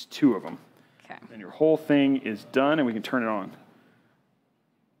 There's just 2 of them. Okay. And your whole thing is done, and we can turn it on.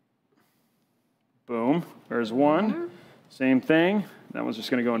 Boom. There's one. Same thing. That one's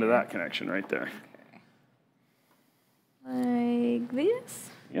just going to go into that connection right there. Like this?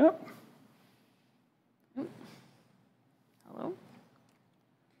 Yep. Hello?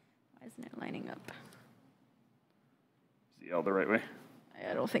 Why isn't it lining up? Is the L the right way?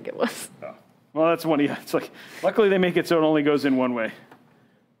 I don't think it was. Oh. Well, that's one. Yeah, it's like, luckily they make it so it only goes in one way.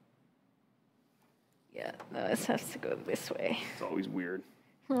 Yeah, no, this has to go this way. It's always weird.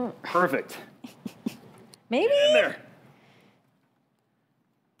 Perfect. Maybe? In there.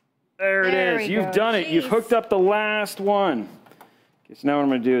 There it There is. we You've go. done it. You've Jeez. hooked up the last one. Okay, so now what I'm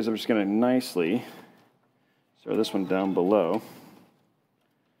going to do is I'm just going to nicely throw this one down below.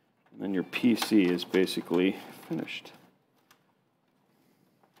 And then your PC is basically finished.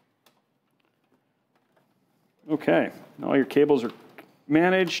 Okay, all your cables are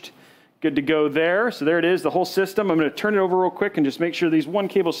managed. Good to go there. So there it is, the whole system. I'm going to turn it over real quick and just make sure these 1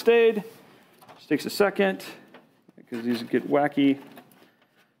 cable stayed. Just takes a second because these get wacky.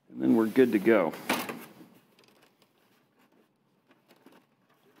 And then we're good to go.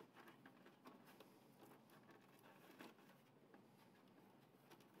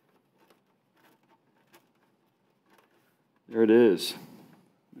 There it is.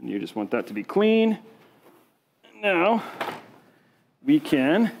 And you just want that to be clean. Now, we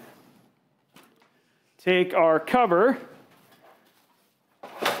can take our cover,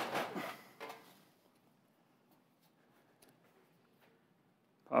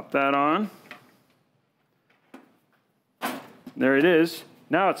 pop that on. There it is.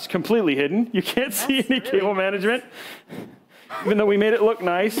 Now it's completely hidden. You can't see any really cable management, even though we made it look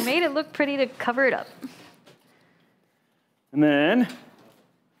nice. Made it look pretty to cover it up. And then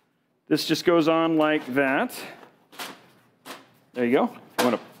this just goes on like that. There you go. You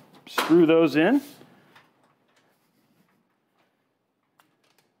want to screw those in.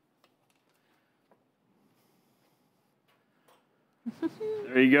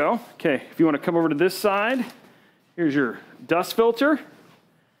 There you go. Okay, if you want to come over to this side, here's your dust filter.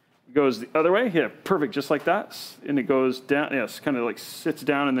 It goes the other way. Yeah, perfect, just like that. And it goes down. Yes, kind of like sits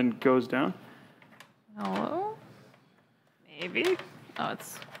down and then goes down. Hello? Maybe. Oh,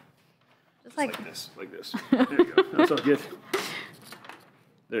 it's just like this, like this. There you go. That's all good.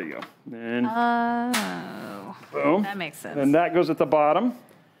 There you go. And oh, boom. that makes sense. And that goes at the bottom.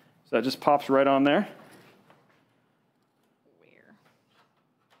 So that just pops right on there. Where?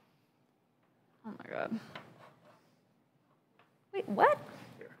 Oh my god. Wait, what?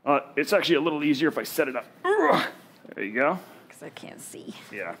 It's actually a little easier if I set it up. There you go. Because I can't see.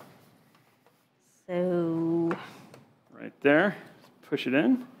 Yeah. So. Right there. Push it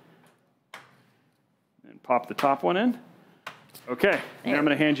in. And pop the top one in. Okay, now I'm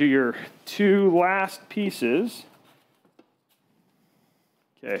going to hand you your 2 last pieces.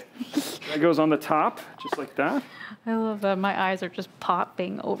 Okay, that goes on the top, just like that. I love that. My eyes are just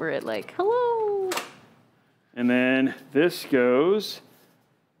popping over it like, hello. And then this goes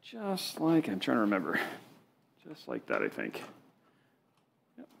just like, I'm trying to remember, just like that, I think.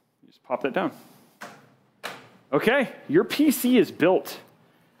 Yep. Just pop that down. Okay, your PC is built.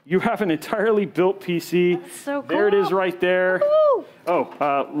 You have an entirely built PC. That's so cool. There it is right there. Woo!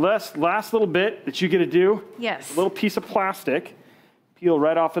 Oh, last little bit that you get to do. Yes. A little piece of plastic. Peel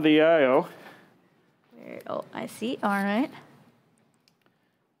right off of the I/O. Oh, I see. All right.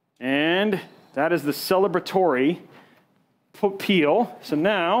 And that is the celebratory peel. So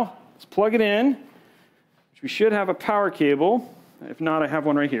now, let's plug it in. Which we should have a power cable. If not, I have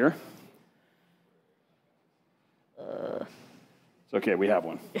one right here. It's okay, we have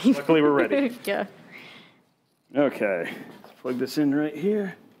one. Luckily, we're ready. Yeah. Okay, let's plug this in right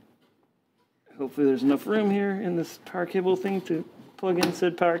here. Hopefully there's enough room here in this power cable thing to plug in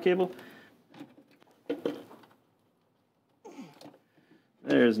said power cable.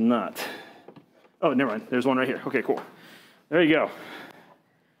 There's not. Oh, never mind. There's one right here. Okay, cool. There you go.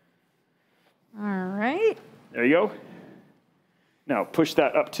 All right. There you go. Now push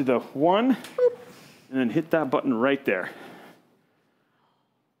that up to the 1, boop, and then hit that button right there.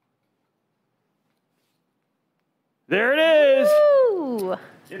 There it is. Woo!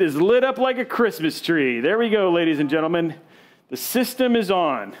 It is lit up like a Christmas tree. There we go, ladies and gentlemen. The system is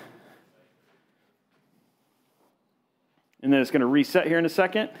on. And then it's going to reset here in a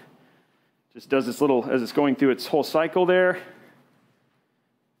second. Just does this little, as it's going through its whole cycle there.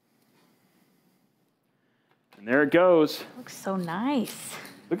 And there it goes. Looks so nice.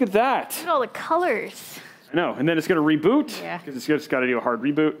 Look at that. Look at all the colors. I know. And then it's going to reboot. Yeah. Because it's just got to do a hard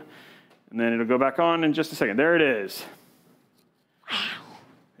reboot. And then it'll go back on in just a second. There it is. Wow.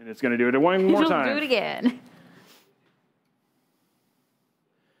 And it's going to do it one more time. Do it again.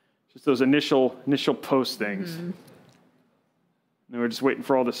 Just those initial post things. Mm-hmm. And we're just waiting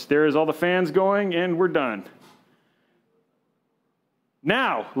for all this. There is all the fans going, and we're done.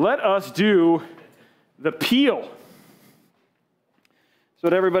 Now, let us do the peel. That's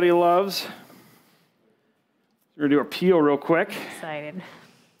what everybody loves. We're going to do our peel real quick. Excited.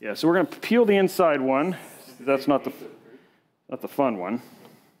 Yeah, so we're going to peel the inside one. That's not the fun one.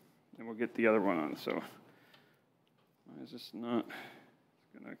 And we'll get the other one on. So why is this not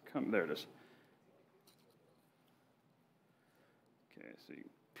going to come? There it is. Okay, so you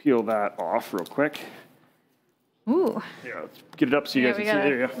peel that off real quick. Ooh. Yeah, let's get it up so you guys can see it.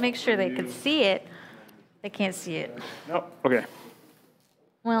 There you go. Make sure they can see it. They can't see it. Oh, okay.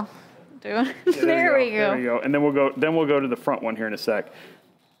 Well, yeah, there we go. There we go. And then we'll go to the front one here in a sec.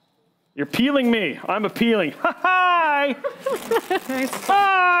 You're peeling me. I'm appealing. Hi!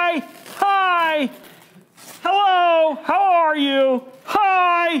 Hi! Hi! Hello! How are you?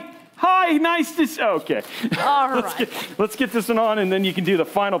 Hi! Hi! Nice to see. Okay. All right. Let's get this one on, and then you can do the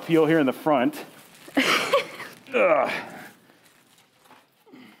final peel here in the front.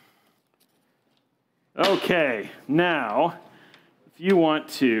 Okay. Now, if you want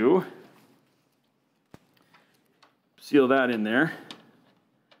to seal that in there.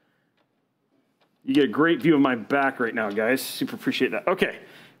 You get a great view of my back right now, guys. Super appreciate that. Okay,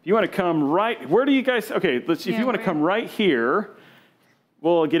 if you want to come right, where do you guys, okay, let's see, if you want to come right here,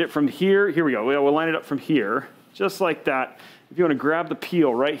 we'll get it from here. Here we go. We'll line it up from here, just like that. If you want to grab the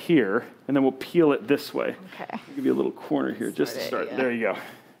peel right here, and then we'll peel it this way. Okay. I'll give you a little corner here just to start. There you go.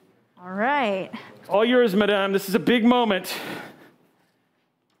 All right. All yours, madame. This is a big moment.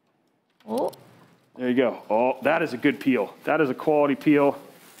 Oh. There you go. Oh, that is a good peel. That is a quality peel.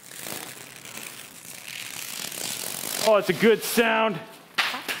 Oh, it's a good sound.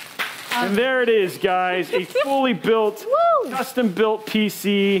 And there it is, guys. A fully built, custom-built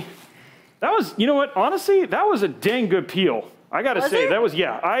PC. That was, you know what? Honestly, that was a dang good peel. I got to say, that was,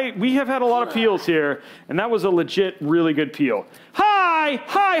 yeah. We have had a lot of peels here, and that was a legit, really good peel. Hi,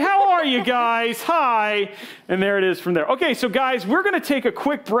 how are you guys? Hi. And there it is from there. Okay, so guys, we're going to take a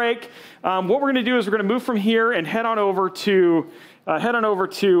quick break. What we're going to do is we're going to move from here and head on over to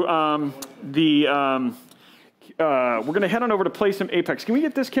we're going to head on over to play some Apex. Can we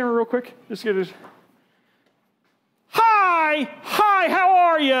get this camera real quick? Just get it. Hi, how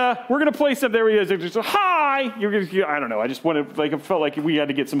are you? We're gonna play some. There he is. Just, hi. You're gonna. I don't know. I just wanted, like, it felt like we had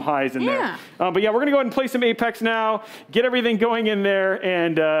to get some highs in there. But yeah, we're gonna go ahead and play some Apex now. Get everything going in there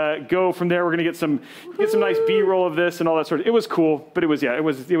and go from there. We're gonna get some nice B-roll of this and all that sort of. It was cool, but it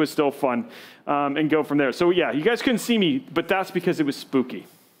was still fun, and go from there. So yeah, you guys couldn't see me, but that's because it was spooky.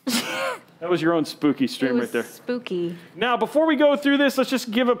 That was your own spooky stream right there. Spooky. Now, before we go through this, let's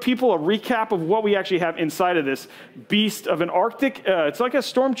just give people a recap of what we actually have inside of this beast of an Arctic. It's like a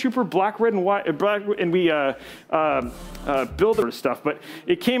Stormtrooper, black, red, and white. And we build it stuff, but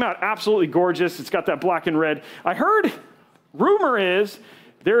it came out absolutely gorgeous. It's got that black and red. I heard, rumor is,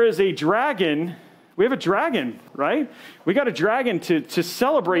 there is a dragon. We have a dragon, right? We got a dragon to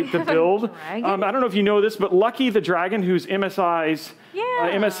celebrate the build. I don't know if you know this, but Lucky the Dragon, who's MSI's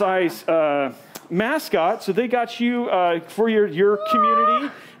mascot, so they got you for your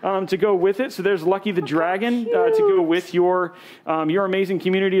community to go with it. So there's Lucky the Dragon to go with your amazing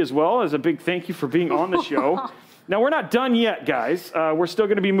community as well, as a big thank you for being on the show. Now, we're not done yet, guys. We're still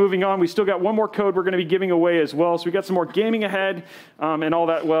going to be moving on. We still got one more code we're going to be giving away as well. So we got some more gaming ahead and all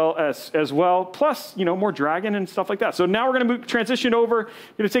that as well. Plus, more Dragon and stuff like that. So now we're going to transition over.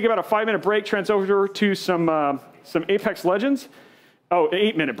 We're going to take about a 5-minute break, transfer over to some Apex Legends. Oh, an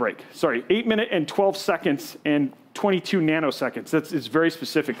 8-minute break. Sorry, 8 minutes and 12 seconds and 22 nanoseconds. It's very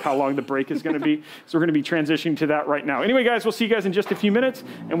specific how long the break is going to be. So we're going to be transitioning to that right now. Anyway, guys, we'll see you guys in just a few minutes,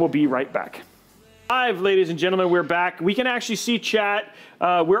 and we'll be right back. Live, ladies and gentlemen, we're back. We can actually see chat.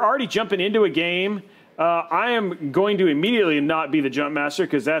 We're already jumping into a game. I am going to immediately not be the jump master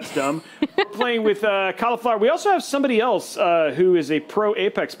because that's dumb. Playing with Cahlafour. We also have somebody else who is a pro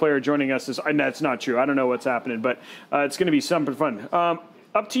Apex player joining us. And that's not true. I don't know what's happening, but it's going to be something fun.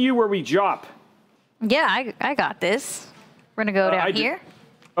 Up to you where we drop. Yeah, I got this. We're going to go down here.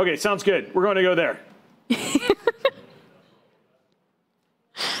 Okay, sounds good. We're going to go there.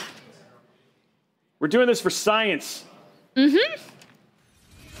 We're doing this for science. Mm-hmm.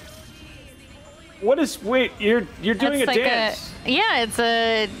 Wait, you're doing a dance. It's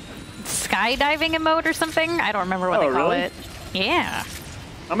a skydiving emote or something. I don't remember what they call it. Yeah.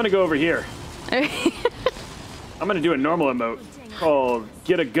 I'm going to go over here. I'm going to do a normal emote called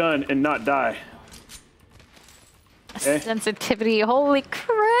Get a Gun and Not Die. Okay. Sensitivity, holy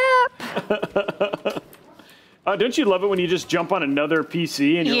crap. Don't you love it when you just jump on another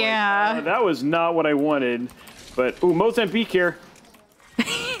PC and you're like, oh, that was not what I wanted. But, ooh, Mozambique here.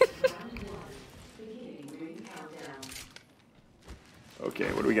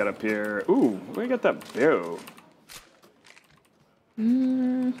 Okay, what do we got up here? Ooh, we got that bow.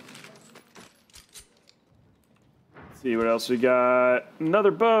 Let's see what else we got.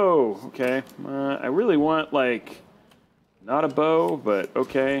 Another bow. Okay, I really want, like, not a bow, but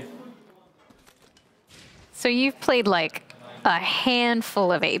okay. So you've played like a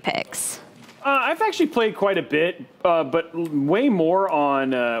handful of Apex. I've actually played quite a bit, but way more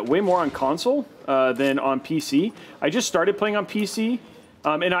on console than on PC. I just started playing on PC,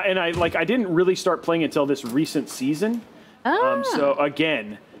 and I didn't really start playing until this recent season. So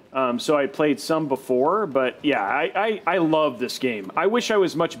again, so I played some before, but yeah, I love this game. I wish I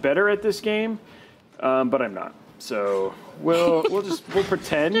was much better at this game, but I'm not. So we'll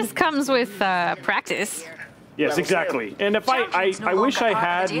pretend. It just comes with practice. Yes, exactly. And if I wish I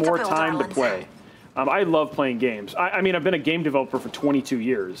had more time to play. I love playing games. I mean, I've been a game developer for 22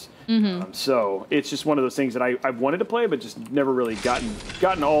 years. So it's just one of those things that I've wanted to play, but just never really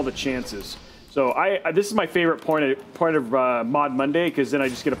gotten all the chances. So this is my favorite point of Mod Monday, because then I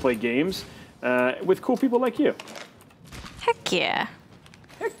just get to play games with cool people like you. Heck yeah.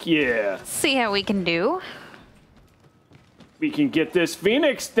 Heck yeah. See how we can do. We can get this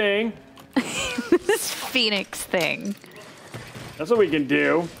Phoenix thing. This Phoenix thing. That's what we can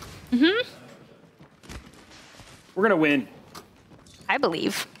do. Mm-hmm. We're gonna win. I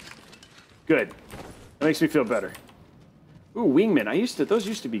believe. Good. That makes me feel better. Ooh, wingmen. Those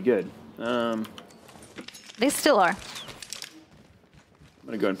used to be good. They still are. I'm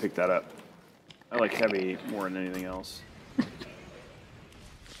gonna go ahead and pick that up. I like heavy more than anything else.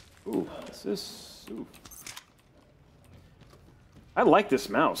 Ooh, what's this? Ooh. I like this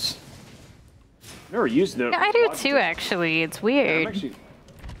mouse. Never used it. Yeah, I do too, actually. It's weird. Yeah,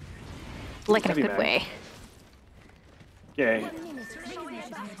 like in a good way. Okay.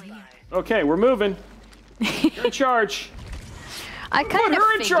 Okay, we're moving. You're in charge. I kind of put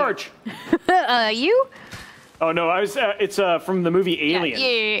her in charge. You? Oh no, it's from the movie Alien.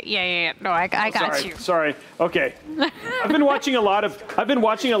 Yeah. No, I got you. Sorry. Okay. I've been watching a lot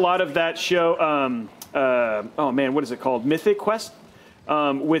of that show. Oh man, what is it called? Mythic Quest.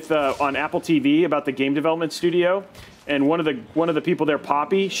 with on Apple TV about the game development studio, and one of the people there,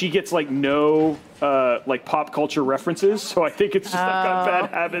 Poppy, she gets like no like pop culture references, so I think it's just I've got bad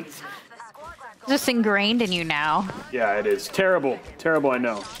habits. Just ingrained in you now. Yeah, it is terrible, terrible. I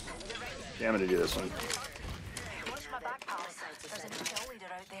know. Yeah, I'm gonna do this one.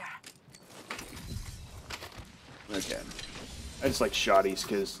 Okay. I just like shotties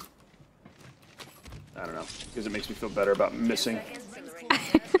because I don't know, because it makes me feel better about missing.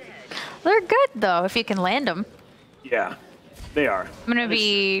 They're good though if you can land them. Yeah, they are. I'm gonna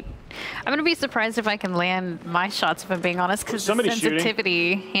be surprised if I can land my shots, if I'm being honest, because the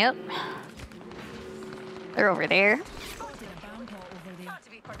sensitivity. Shooting. Yep. They're over there.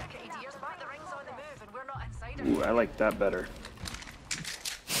 Ooh, I like that better.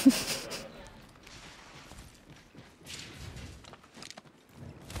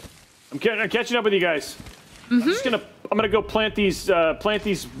 I'm catching up with you guys. Mm-hmm. I'm gonna go plant these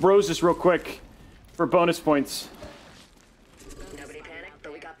roses real quick for bonus points. Nobody panic,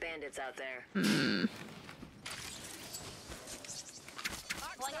 but we got bandits out there.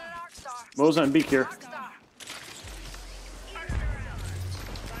 Mozambique here.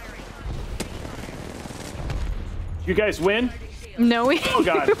 You guys win? No, we. Oh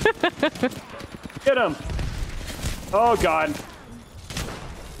god. Get him. Oh god.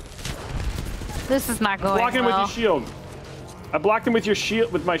 This is not going Block him with your shield. I blocked him with your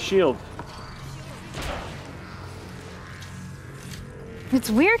shield, with my shield. It's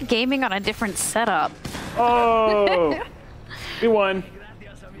weird gaming on a different setup. Oh. We won.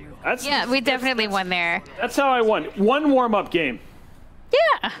 We definitely won there. That's how I won. One warm-up game.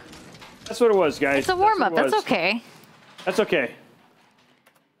 Yeah. That's what it was, guys. It's a warm-up. That's okay. That's okay.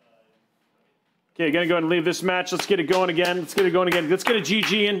 Okay, gonna go ahead and leave this match. Let's get it going again. Let's get a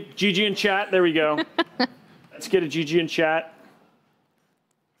GG in chat. There we go. Let's get a GG in chat.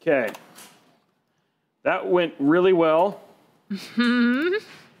 Okay. That went really well.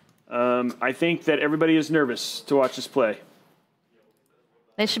 I think that everybody is nervous to watch this play.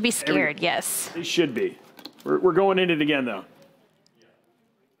 They should be scared, yes. They should be. We're going in it again, though.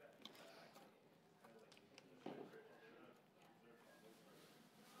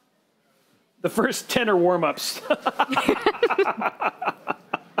 The first 10 are warm-ups.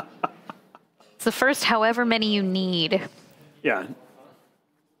 It's the first however many you need. Yeah.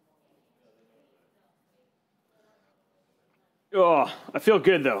 Oh, I feel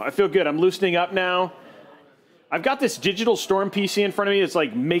good, though. I feel good. I'm loosening up now. I've got this Digital Storm PC in front of me. It's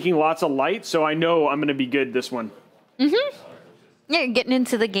like making lots of light, so I know I'm going to be good this one. Mm-hmm. Yeah, you're getting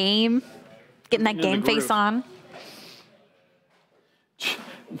into the game. Getting that game face on.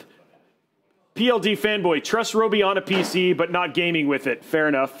 PLD fanboy, trust Robey on a PC, but not gaming with it. Fair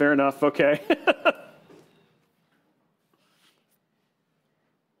enough, okay.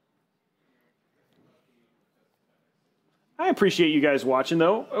 I appreciate you guys watching,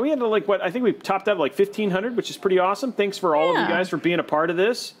 though. We had like, what, I think we topped out like 1,500, which is pretty awesome. Thanks for all of you guys for being a part of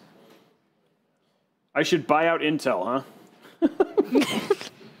this. I should buy out Intel, huh?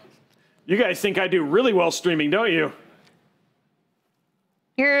 You guys think I do really well streaming, don't you?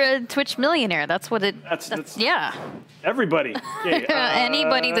 You're a Twitch millionaire. That's what it. That's yeah. Everybody. Okay,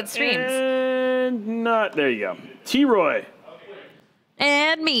 anybody that streams. And not there. You go. T-Roy.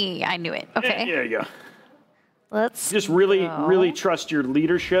 And me. I knew it. Okay. And there you go. Let's just really trust your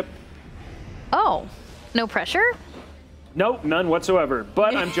leadership. Oh, no pressure? Nope, none whatsoever.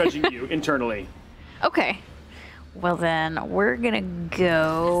 But I'm judging you internally. Okay. Well then, we're gonna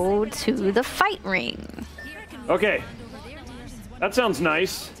go to the fight ring. Okay. That sounds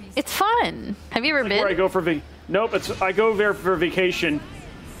nice. It's fun. Have you ever been? Where I go for nope. I go there for vacation.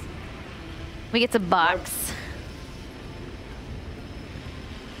 We get to box.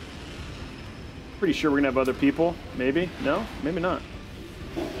 Pretty sure we're gonna have other people. Maybe. No. Maybe not.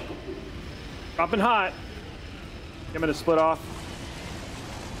 Dropping hot. I'm gonna split off.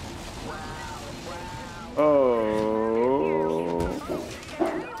 Oh.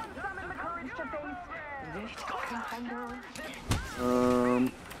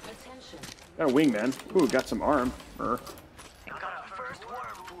 Got a wingman. Ooh, got some arm.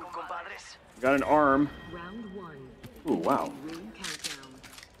 Got an arm. Ooh, wow.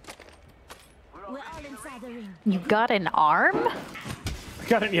 You got an arm? I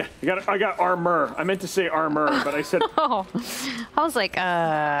got it. Yeah, I got armor. I meant to say armor, but I said. Oh, I was like,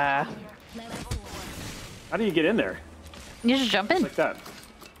 How do you get in there? You just jump in. Like that.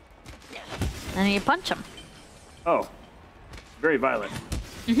 And you punch him. Oh, very violent.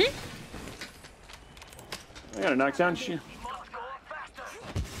 Mm-hmm. I got a knockdown.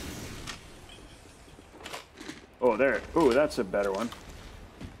 Oh, there. Oh, that's a better one.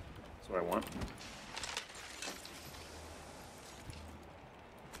 what I want.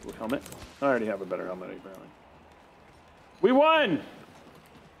 Ooh, helmet. I already have a better helmet, apparently. We won!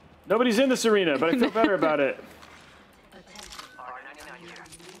 Nobody's in this arena, but I feel better about it.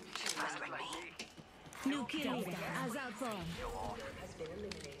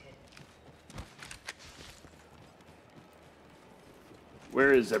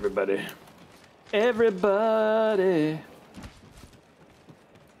 Where is everybody? Everybody.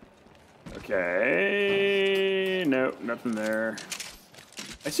 Okay. No, nothing there.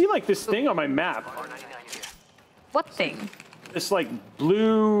 I see like this thing on my map. What thing? It's like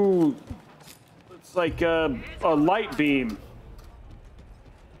blue. It's like a light beam.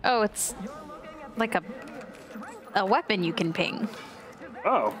 Oh, it's like a weapon you can ping.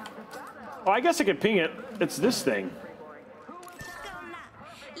 Oh. Well, I guess I could ping it. It's this thing.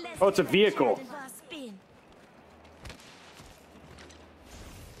 Oh, it's a vehicle.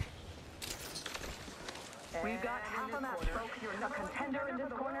 We've got half a match, folks. You're a contender in this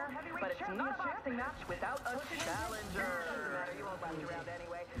corner, but it's not a boxing match without a challenger. You won't last around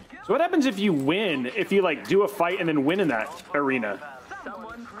anyway. So what happens if you win? If you like do a fight and then win in that arena?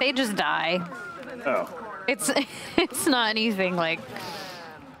 They just die. Oh. It's not anything like.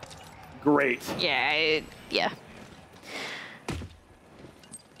 Great. Yeah. Yeah.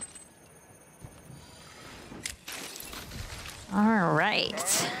 All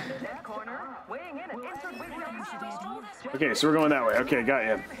right. Okay, so we're going that way. Okay, got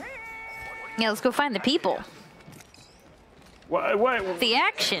you. Yeah, let's go find the people. What? The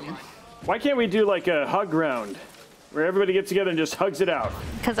action. Why can't we do like a hug round where everybody gets together and just hugs it out?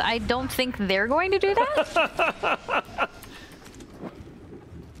 Because I don't think they're going to do that.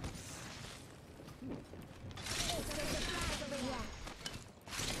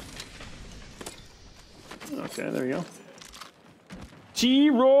 Okay, there you go.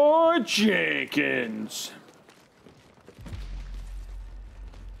 T-Roy Jenkins.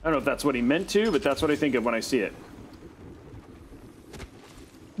 I don't know if that's what he meant to, but that's what I think of when I see it.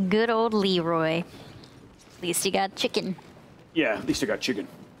 Good old Leroy. At least you got chicken. Yeah, at least I got chicken.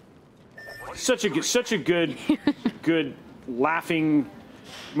 Such a good, good laughing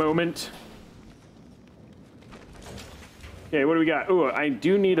moment. Okay, what do we got? Ooh, I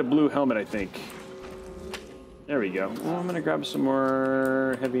do need a blue helmet, I think. There we go. Well, I'm gonna grab some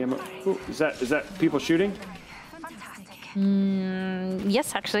more heavy ammo. Ooh, is that people shooting?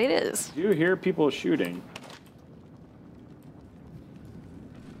 Yes, actually it is. Do you hear people shooting?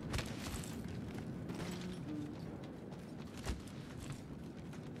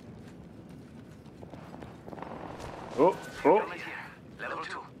 Oh, oh.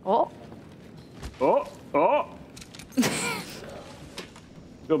 Oh. Oh, oh.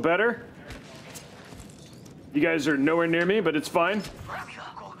 Feel better? You guys are nowhere near me, but it's fine.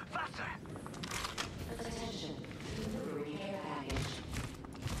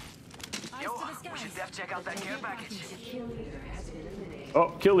 Check out that care package.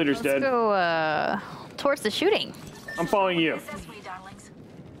 Oh, kill leader's dead. Let's go towards the shooting. I'm following you.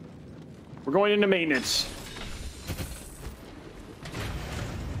 We're going into maintenance.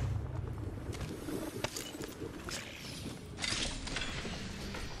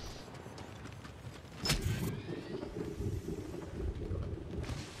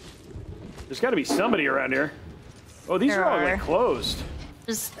 There's got to be somebody around here. Oh, these are all like closed.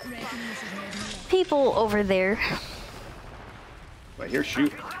 There's people over there. I hear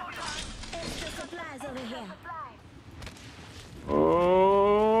shoot.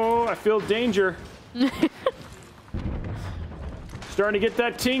 Oh, I feel danger. Starting to get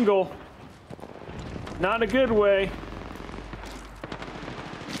that tingle. Not in a good way.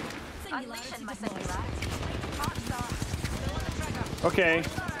 Okay.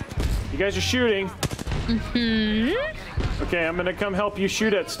 You guys are shooting. Mm-hmm. Okay, I'm gonna come help you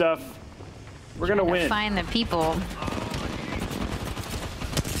shoot at stuff. We're gonna win. Find the people.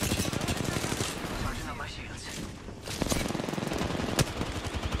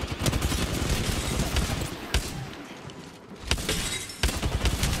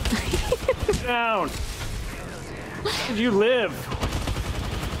 Down. How did you live?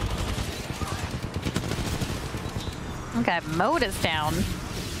 Okay, mowed us down.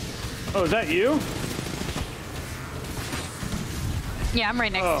 Oh, is that you? Yeah, I'm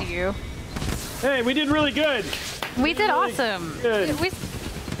right next to you. Hey, we did really good. We did really awesome. Good.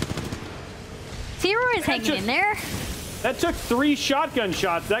 T-Roy's hanging in there. That took 3 shotgun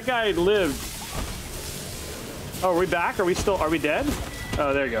shots. That guy lived. Oh, are we back? Are we dead?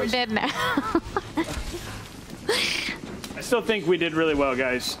 Oh, there he goes. We're dead now. I still think we did really well,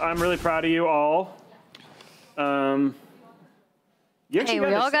 guys. I'm really proud of you all. Hey,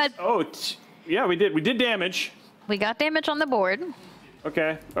 we all got... Oh, yeah, we did. We did damage. We got damage on the board.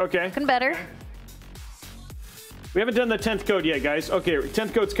 Okay, okay. Looking better. We haven't done the 10th code yet, guys. Okay,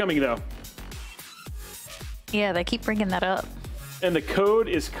 10th code's coming, though. Yeah, they keep bringing that up. And the code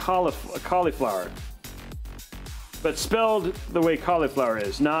is cauliflower. But spelled the way cauliflower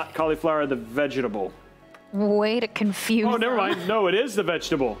is, not cauliflower the vegetable. Way to confuse Oh, never them. mind. No, it is the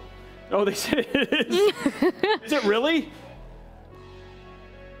vegetable. Oh, they said it is. Is it really?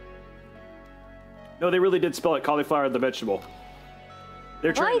 No, they really did spell it cauliflower the vegetable.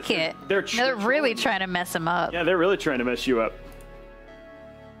 They're trying like it. They're really trying to mess him up. Yeah, they're really trying to mess you up.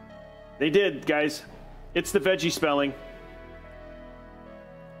 They did, guys. It's the veggie spelling.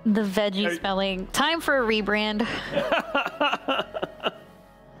 The veggie spelling. Time for a rebrand.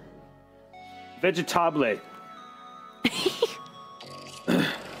 Vegetable.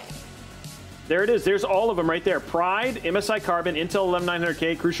 There it is. There's all of them right there. Pride, MSI Carbon, Intel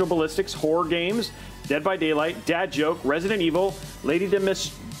 11900K, Crucial Ballistics, Horror Games, Dead by Daylight, Dad Joke, Resident Evil, Lady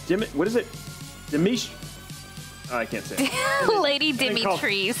what is it? I can't say it. Lady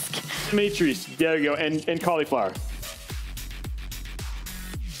Dimitris. Dimitris. There you go. And cauliflower.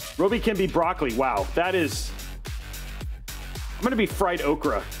 Robey can be broccoli. Wow. That is... I'm going to be fried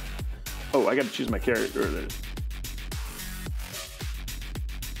okra. Oh, I got to choose my character.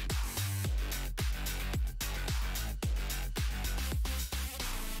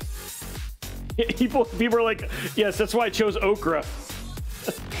 People are like, yes, that's why I chose okra.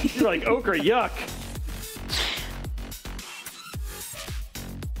 You're like, okra, yuck.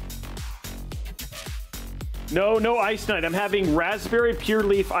 No Ice Night. I'm having raspberry pure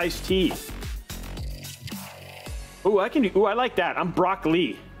leaf iced tea. Ooh, I like that. I'm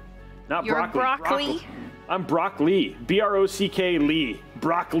broccoli. Not You're broccoli. broccoli? I'm broccoli. B-R-O-C-K Lee.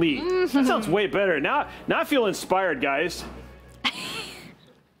 Broccoli. That sounds way better. Now I feel inspired, guys.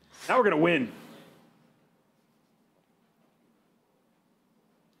 Now we're gonna win.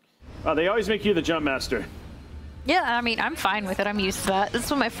 They always make you the jump master. Yeah, I mean, I'm fine with it. I'm used to that. This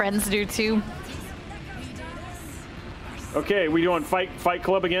is what my friends do too. Okay, we doing fight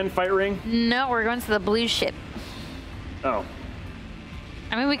club again? Fight ring? No, we're going to the blue ship. Oh.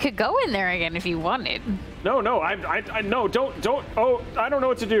 I mean, we could go in there again if you wanted. No, I no, don't. Oh, I don't know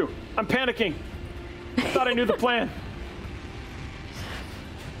what to do. I'm panicking. I thought I knew the plan.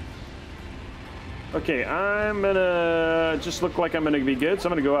 Okay, I'm gonna just look like I'm gonna be good, so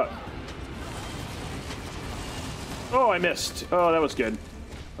I'm gonna go up. Oh, I missed. Oh, that was good.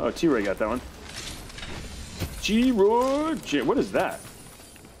 Oh, T-Roy got that one. T-Roy, what is that?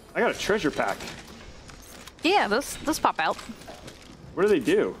 I got a treasure pack. Yeah, those pop out. What do they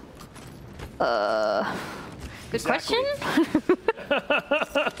do? Good question.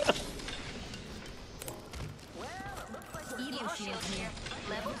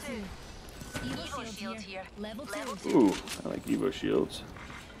 Ooh, I like Evo shields.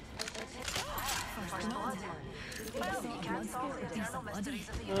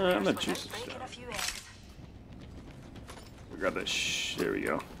 I'm gonna choose some stuff. We grab that. There we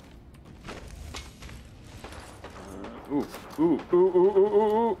go.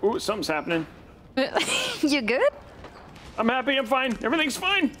 Ooh, something's happening. You good? I'm happy. I'm fine. Everything's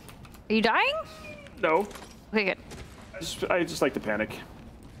fine. Are you dying? No. Okay, good. I just like to panic.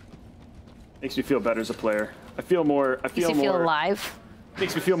 Makes me feel better as a player. I feel more. Makes you feel alive.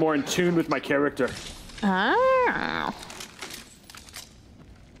 Makes me feel more in tune with my character. Ah.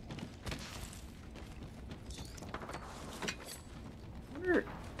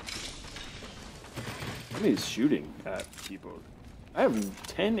 Somebody's shooting at people. I have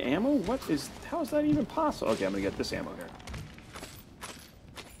 10 ammo? How is that even possible? Okay, I'm gonna get this ammo here.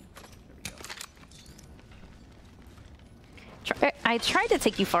 I tried to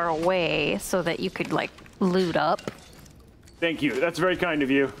take you far away so that you could, like, loot up. Thank you. That's very kind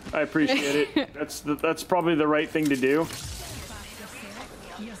of you. I appreciate it. That's probably the right thing to do.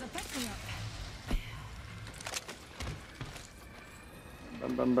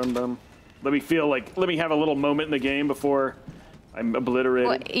 Bum, bum, bum, bum. Let me have a little moment in the game before I'm obliterated.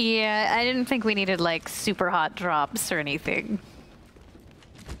 Well, yeah, I didn't think we needed, like, super hot drops or anything.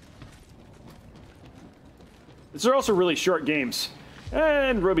 These are also really short games.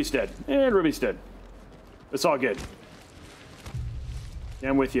 And Robey's dead. And Robey's dead. It's all good. Yeah,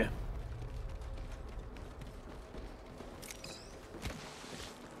 I'm with you.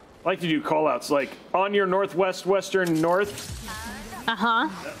 I like to do call-outs, like, on your northwest, western, north. Uh-huh.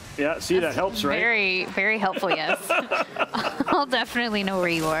 Yeah, see, that helps, right? Very, very helpful, yes. I'll definitely know where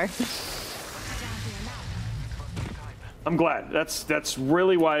you are. I'm glad. That's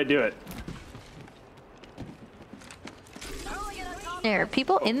really why I do it. There are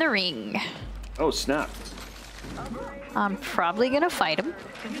people in the ring. Oh, snap. I'm probably gonna fight him.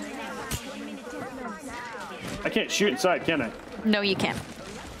 I can't shoot inside, can I? No, you can't.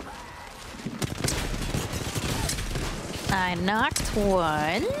 I knocked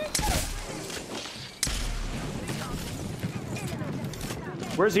one.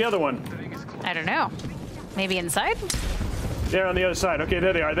 Where's the other one? I don't know. Maybe inside? They're on the other side. Okay,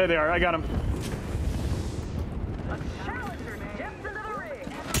 there they are. There they are. I got them.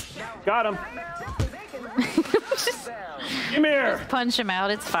 Got him. Come here. Punch him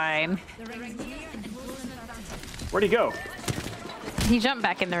out. It's fine. Where'd he go? He jumped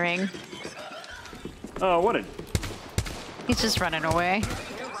back in the ring. Oh, what a... He's just running away.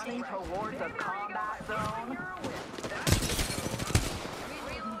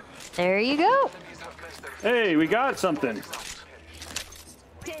 There you go. Hey, we got something.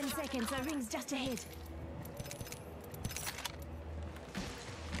 10 seconds, the ring's just ahead.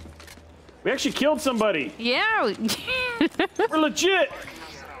 We actually killed somebody. Yeah. We're legit.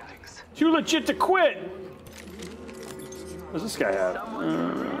 Too legit to quit. What's this guy have?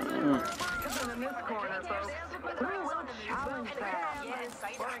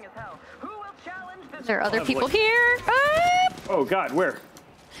 There are other people here. Oh, God, where?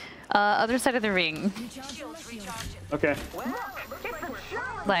 Other side of the ring. Okay.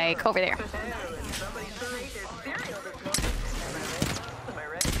 Like over there.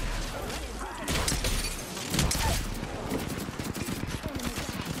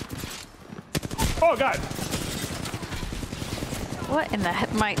 Oh, God. What in the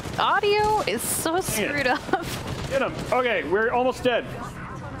heck? My audio is so screwed up. Get him. Okay, we're almost dead.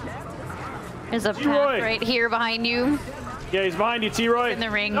 There's a path T-Roy. right here behind you. Yeah, he's behind you, T-Roy. In the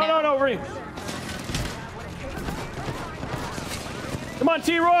ring No, now. no, ring. Come on,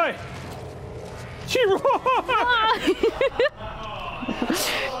 T-Roy. T-Roy.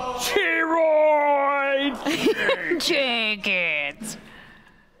 T-Roy. Jenkins.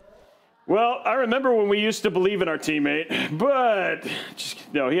 Well, I remember when we used to believe in our teammate, but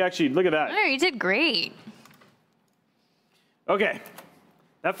no, he actually, look at that. Oh, you did great. Okay,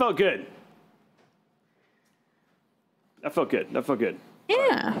 that felt good. That felt good. That felt good.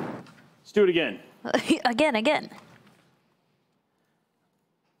 Yeah. Let's do it again. Again.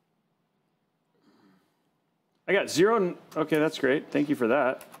 I got 0. Okay, that's great. Thank you for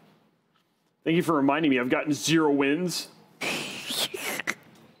that. Thank you for reminding me I've gotten 0 wins.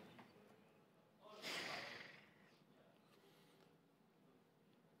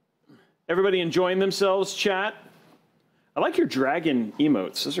 Everybody enjoying themselves, chat? I like your dragon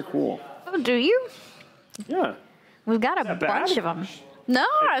emotes. Those are cool. Oh, do you? Yeah. We've got a that bunch bad? of them. No,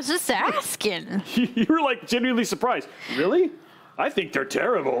 I was just asking. You were like genuinely surprised. Really? I think they're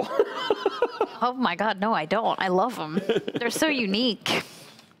terrible. Oh my God, no, I don't. I love them. They're so unique.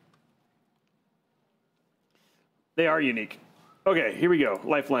 They are unique. Okay, here we go.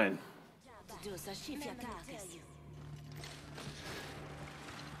 Lifeline.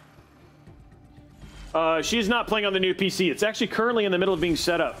 She's not playing on the new PC. It's actually currently in the middle of being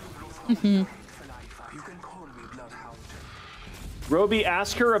set up. Mm-hmm. Robey,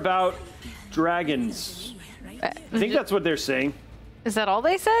 ask her about dragons. I think that's what they're saying. Is that all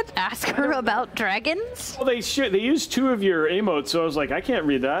they said? Ask her about dragons? Well, they used 2 of your emotes, so I was like, I can't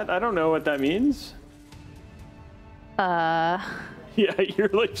read that. I don't know what that means. Yeah, you're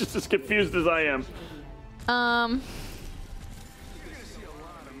like just as confused as I am.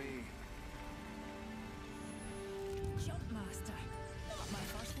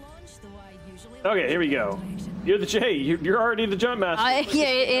 Okay, here we go. You're the J. You're already the jump master. Yeah,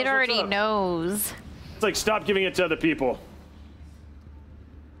 it already knows. It's like, stop giving it to other people.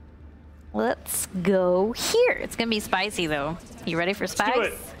 Let's go here. It's gonna be spicy though. You ready for spice? Let's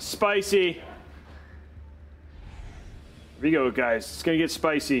do it. Spicy. Here we go, guys. It's gonna get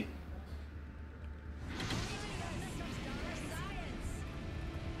spicy.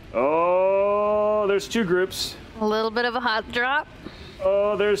 Oh, there's 2 groups. A little bit of a hot drop.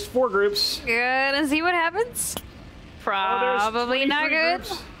 Oh, there's 4 groups. Gonna see what happens. Probably not good.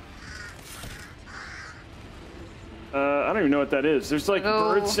 Groups. I don't even know what that is. There's like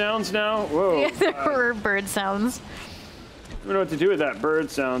bird sounds now. Whoa. Yeah, there were bird sounds. I don't know what to do with that.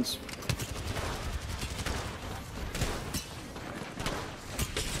 Bird sounds.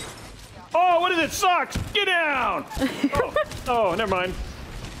 Oh, what is it? Sucks. Get down. Oh, never mind.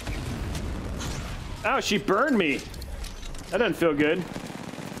 Ow, she burned me. That doesn't feel good.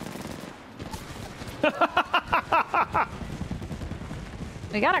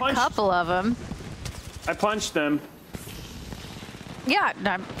 We got a couple of them. I punched them. Yeah,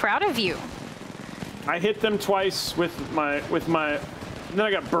 I'm proud of you. I hit them twice with my, and then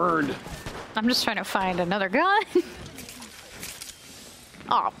I got burned. I'm just trying to find another gun.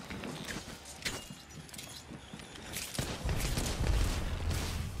 Oh.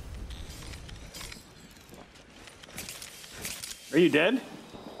 Are you dead?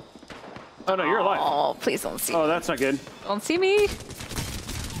 Oh no, you're alive. Oh, please don't see. Oh, that's not good. Don't see me.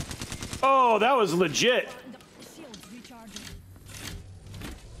 Oh, that was legit.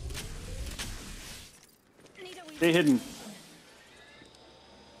 Stay hidden.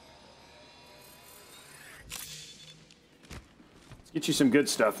 Let's get you some good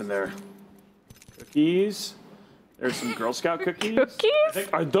stuff in there. Cookies. There's some Girl Scout cookies. Cookies?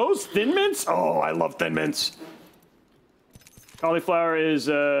 Are those Thin Mints? Oh, I love Thin Mints. Cauliflower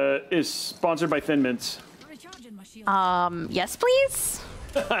is sponsored by Thin Mints. Yes, please.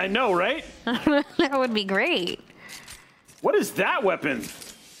 I know, right? That would be great. What is that weapon?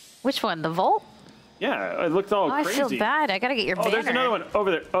 Which one? The Volt? Yeah, it looked all crazy. I feel bad. I gotta get your banner. Oh, there's another one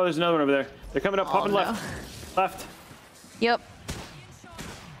over there. Oh, there's another one over there. They're coming up, popping no. left. Left. Yep.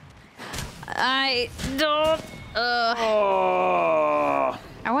 I don't. Oh.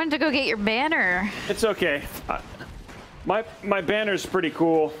 I wanted to go get your banner. It's okay. My banner's pretty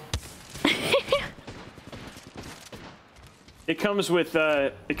cool. It comes with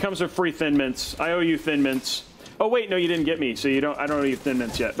free Thin Mints. I owe you Thin Mints. Oh wait, no, you didn't get me, so you don't. I don't owe you Thin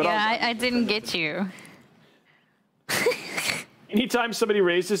Mints yet. But yeah, I didn't get you. Anytime somebody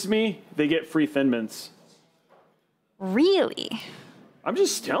raises me, they get free Thin Mints. Really? I'm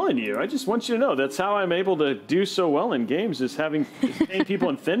just telling you. I just want you to know that's how I'm able to do so well in games, is paying people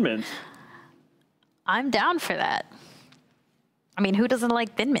in Thin Mints. I'm down for that. I mean, who doesn't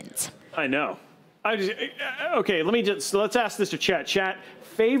like Thin Mints? I know. Okay, let's ask this to chat. Chat,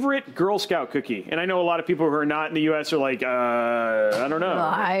 favorite Girl Scout cookie? And I know a lot of people who are not in the U.S. are like, I don't know.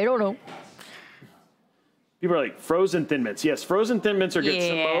 I don't know. People are like, frozen Thin Mints. Yes, frozen Thin Mints are good.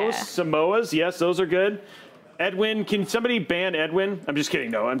 Yeah. Samoas, yes, those are good. Edwin, can somebody ban Edwin? I'm just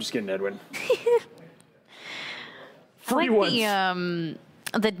kidding. No, I'm just kidding, Edwin. Free ones.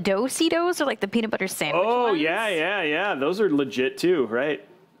 The Do-si-dos are like the peanut butter sandwich ones. Yeah. Those are legit too, right?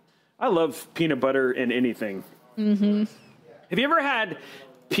 I love peanut butter in anything. Mm-hmm. Have you ever had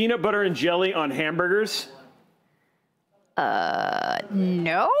peanut butter and jelly on hamburgers?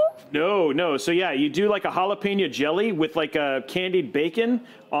 No. No. So yeah, you do like a jalapeno jelly with like a candied bacon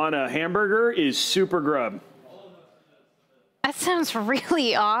on a hamburger is super grub. That sounds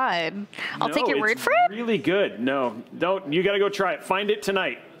really odd. I'll take your word for it. Really good. No, don't. You got to go try it. Find it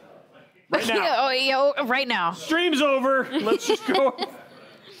tonight. Right now. Right now. Stream's over. Let's just go.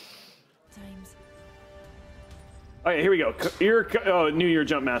 All right, here we go. New Year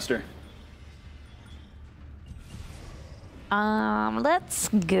Jump Master. Let's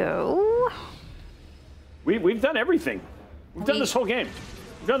go. We've done everything. We've done this whole game.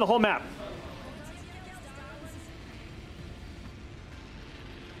 We've done the whole map.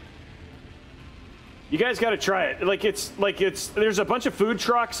 You guys got to try it. There's a bunch of food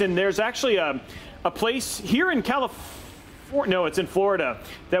trucks, and there's actually a place here in California. No, it's in Florida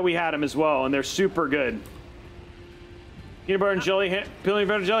that we had them as well, and they're super good. Peanut butter and jelly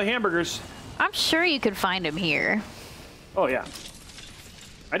hamburgers. I'm sure you could find them here. Oh yeah.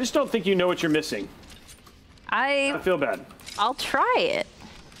 I just don't think you know what you're missing. I feel bad. I'll try it.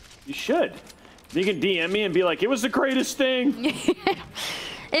 You should. You can DM me and be like, it was the greatest thing.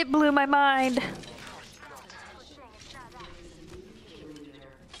 It blew my mind.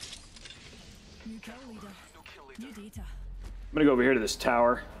 I'm gonna go over here to this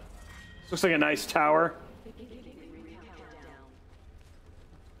tower. This looks like a nice tower.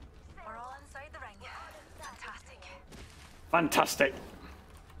 We're all inside the ring. Fantastic.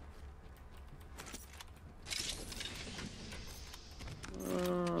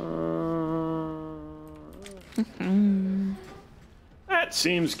 That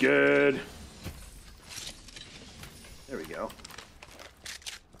seems good. There we go.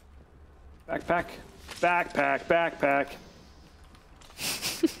 Backpack. Backpack.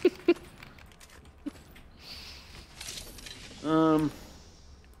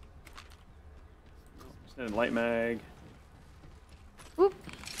 Just a light mag. Oop.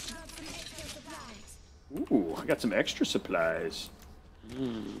 Ooh, I got some extra supplies.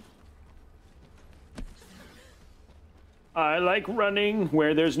 I like running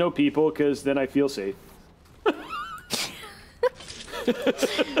where there's no people because then I feel safe.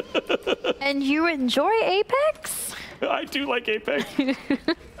 And you enjoy Apex? I do like Apex. I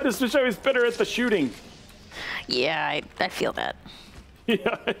just wish I was better at the shooting. Yeah, I feel that.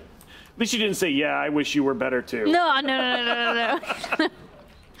 Yeah. At least you didn't say, yeah, I wish you were better too. No.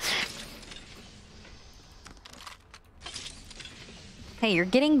 Hey, you're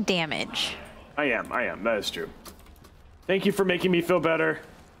getting damage. I am. That is true. Thank you for making me feel better.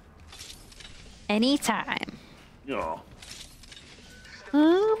 Anytime. Oh.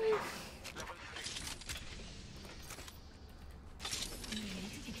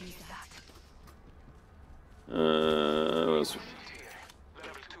 What else?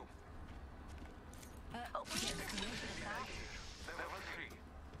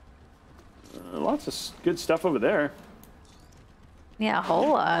 Lots of good stuff over there. Yeah, a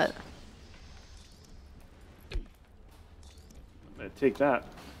whole lot. I'm gonna take that.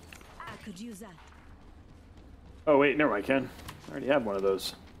 I could use that. Oh wait, never mind, Ken. I already have one of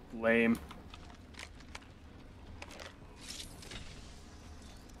those. Lame.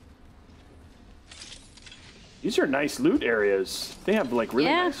 These are nice loot areas. They have like really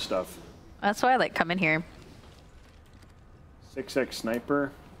nice stuff. That's why I like coming here. 6x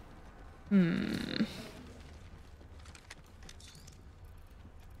sniper.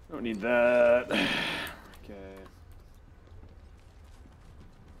 Don't need that. Okay.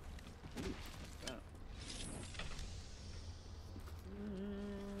 I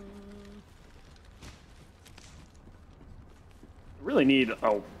really need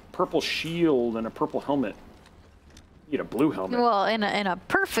a purple shield and a purple helmet. Need a blue helmet. Well, in a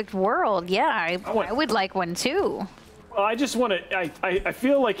perfect world, yeah, I would like one too. Well, I just want to. I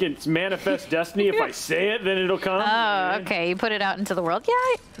feel like it's manifest destiny. If I say it, then it'll come. Oh, okay. You put it out into the world.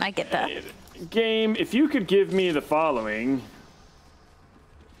 Yeah, I get that. Game, if you could give me the following.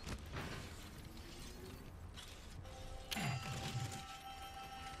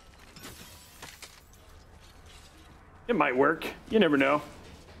 It might work. You never know.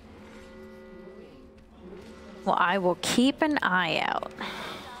 Well, I will keep an eye out.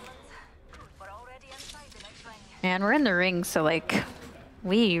 Man, we're in the ring, so like,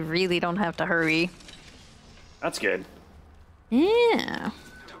 we really don't have to hurry. That's good. Yeah. To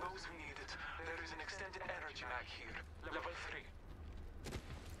those who need it, there is an extended energy mag here. Level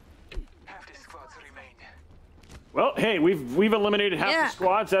 3. Half the squads remain. Well, hey, we've eliminated half the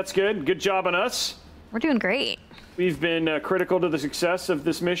squads. That's good. Good job on us. We're doing great. We've been critical to the success of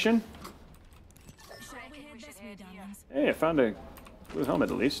this mission. Hey, I found a blue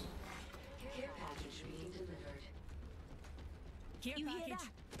helmet at least. You hear that?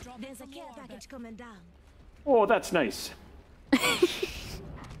 There's a care package coming down. Oh, that's nice.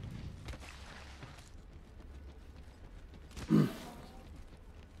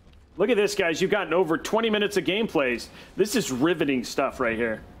 Look at this, guys. You've gotten over 20 minutes of gameplays. This is riveting stuff right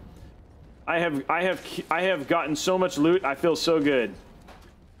here. I have gotten so much loot. I feel so good.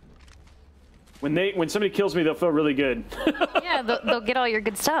 When somebody kills me, they'll feel really good. Yeah, they'll get all your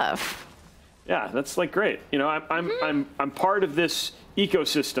good stuff. Yeah, that's like great. You know, I'm part of this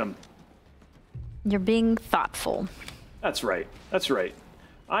ecosystem. You're being thoughtful. That's right. That's right.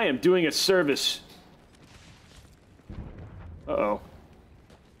 I am doing a service. Uh-oh.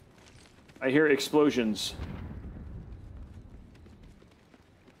 I hear explosions.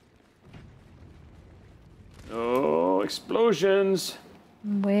 Oh, explosions.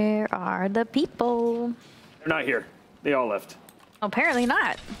 Where are the people? They're not here. They all left. Apparently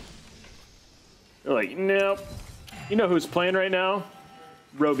not. They're like, nope. You know who's playing right now?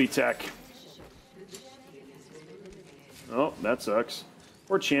 Robeytech. Oh, that sucks.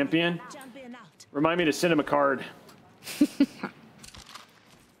 Poor champion. Remind me to send him a card.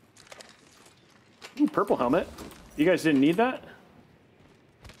 Ooh, purple helmet. You guys didn't need that?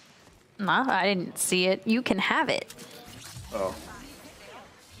 No, I didn't see it. You can have it. Oh.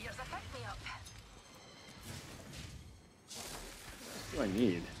 What do I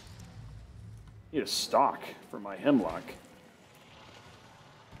need? I need a stock for my hemlock.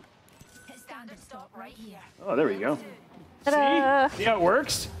 Standard stop right here. Oh, there we go. Ta-da! See how it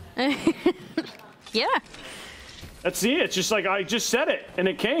works? Yeah. Let's see. It's just like I just said it, and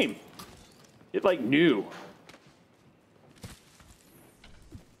it came. It like knew.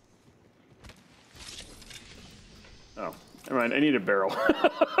 Oh, never mind. I need a barrel.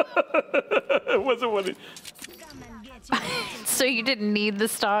 It wasn't what it. So you didn't need the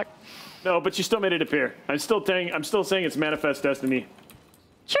stock? No, but you still made it appear. I'm still saying it's manifest destiny.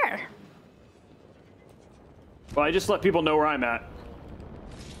 Sure. Well, I just let people know where I'm at.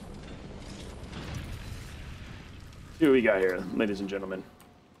 See what we got here, ladies and gentlemen.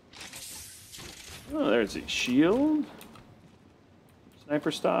 Oh, there's a shield.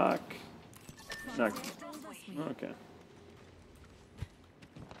 Sniper stock. No. Okay.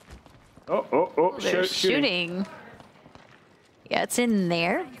 Oh, They're shooting. Yeah, it's in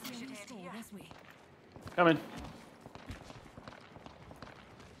there. Coming.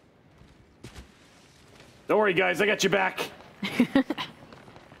 Don't worry, guys. I got you back.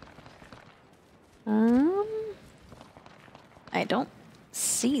 I don't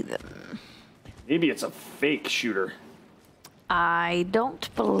see them. Maybe it's a fake shooter. I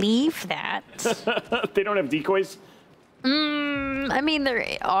don't believe that. They don't have decoys? I mean,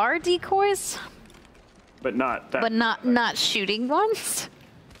 there are decoys, but not that. But not shooting ones.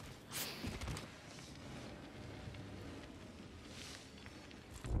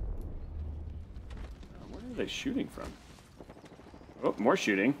 Where are they shooting from? Oh, more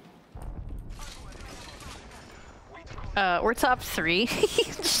shooting. We're top 3,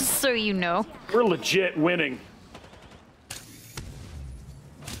 just so you know. We're legit winning.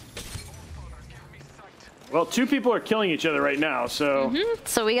 Well, 2 people are killing each other right now, so...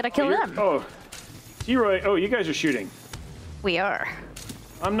 So we gotta kill them. Oh, T-Roy, oh, you guys are shooting. We are.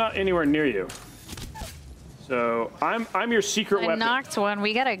 I'm not anywhere near you. So, I'm your secret I weapon. knocked one.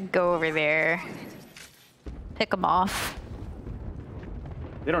 We gotta go over there. Pick them off.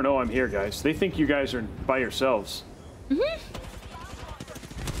 They don't know I'm here, guys. They think you guys are by yourselves.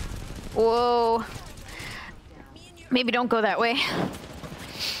 Whoa. Maybe don't go that way.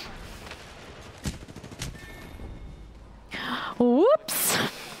 Whoops.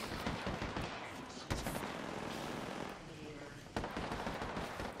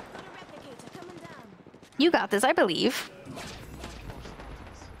 You got this, I believe.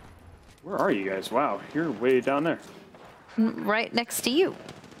 Where are you guys? Wow, you're way down there. Right next to you.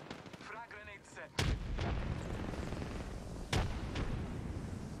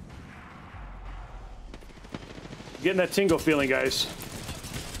 Getting that tingle feeling, guys.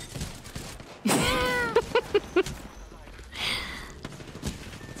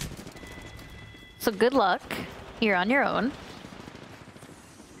 So good luck. You're on your own.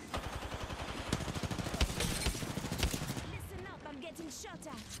 Listen up, I'm getting shot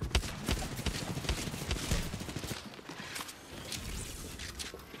at.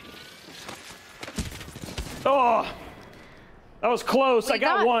 Oh, that was close. I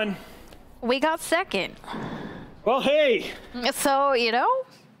got one. We got second. Well, hey. So, you know.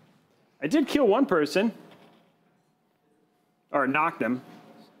 I did kill one person. Or knock them.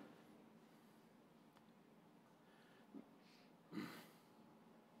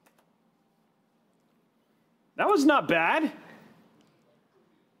 That was not bad.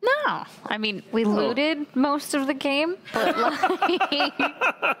 No. I mean, we looted most of the game, but like...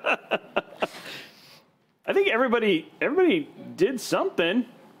 I think everybody did something.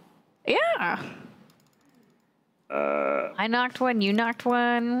 Yeah. I knocked one, you knocked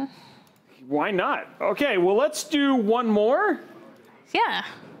one. Why not? Okay, well, let's do one more. Yeah.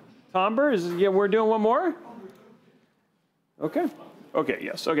 Tomber, we're doing one more? Okay. Okay,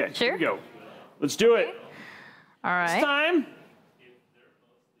 yes, okay. Sure. Here we go. Let's do it. All right. This time,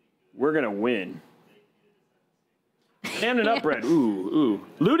 we're gonna win. And an upred. Ooh.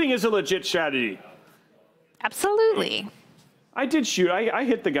 Looting is a legit strategy. Absolutely. I did shoot. I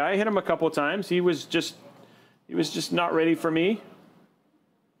hit the guy. I hit him a couple of times. He was just not ready for me.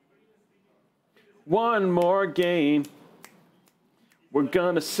 One more game. We're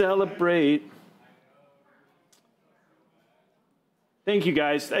gonna celebrate. Thank you,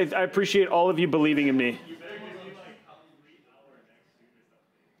 guys. I appreciate all of you believing in me.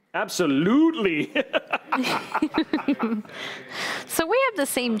 Absolutely. So we have the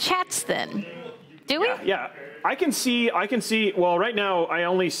same chats then, do we? Yeah. I can see. Well, right now I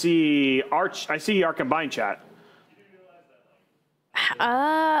only see I see our combined chat.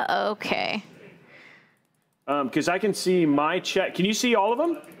 Okay. Because I can see my chat. Can you see all of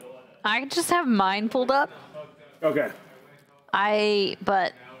them? I just have mine pulled up. Okay.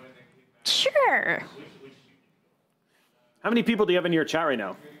 But sure. How many people do you have in your chat right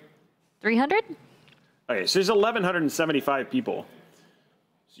now? 300? Okay, so there's 1,175 people.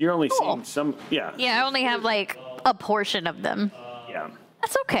 So you're only seeing some. Yeah. Yeah, I only have like a portion of them. Yeah.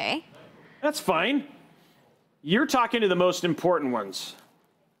 That's okay. That's fine. You're talking to the most important ones.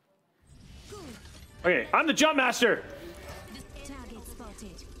 Okay, I'm the jump master. Target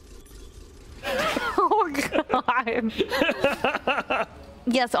spotted. Oh God.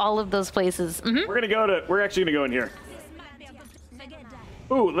 Yes, all of those places. Mm-hmm. We're actually gonna go in here.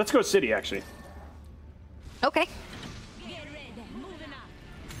 Ooh, let's go city actually. Okay.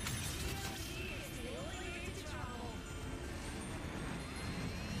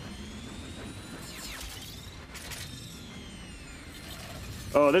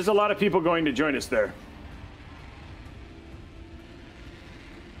 Oh, there's a lot of people going to join us there.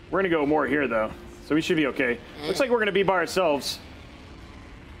 We're gonna go more here though, so we should be okay. Looks like we're gonna be by ourselves.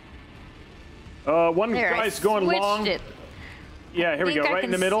 One guy's going long. It. Yeah, here we go, right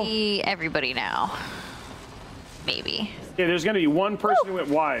in the middle. I can see everybody now. Maybe. Okay, there's gonna be one person who went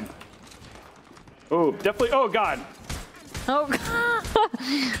wide. Oh, definitely. Oh, God. Oh, God.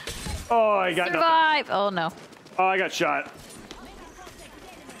 Oh, I got Survive. nothing. Oh, no. Oh, I got shot.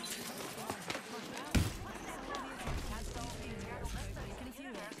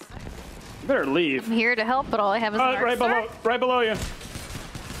 You better leave. I'm here to help, but all I have is an right below you.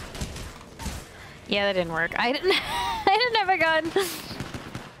 Yeah, that didn't work. I didn't have a gun.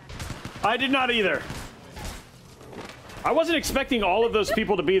 I did not either. I wasn't expecting all of those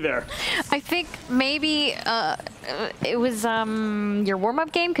people to be there. I think maybe it was your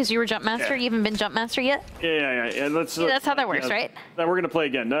warm-up game because you were Jump Master. You haven't been Jump Master yet. Yeah. That's how that works, right? We're gonna play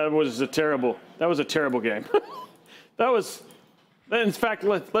again. That was a terrible game. That was. In fact,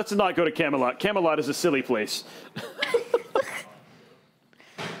 let's not go to Camelot. Camelot is a silly place.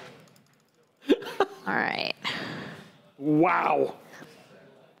 All right. Wow.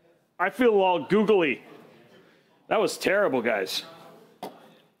 I feel all googly. That was terrible, guys.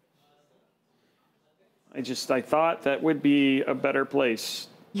 I thought that would be a better place.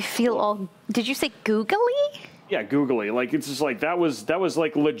 You feel all, did you say googly? Yeah, googly. Like, it's just like, that was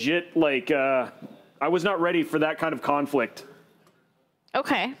like legit, like, I was not ready for that kind of conflict.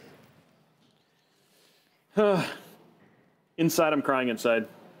 Okay. Inside, I'm crying inside.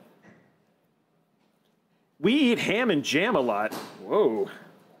 We eat ham and jam a lot. Whoa.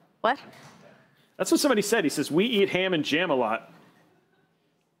 What? That's what somebody said. He says, we eat ham and jam a lot.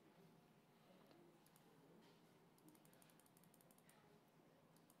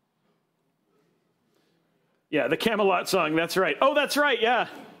 Yeah, the Camelot song. That's right. Oh, that's right. Yeah.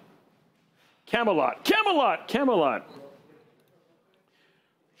 Camelot. Camelot. Camelot.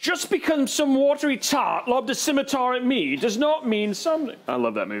 Just because some watery tart lobbed a scimitar at me does not mean something. I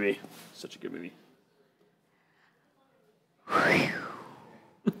love that movie. Such a good movie.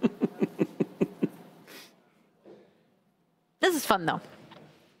 This is fun, though.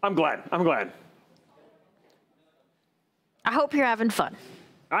 I'm glad. I hope you're having fun.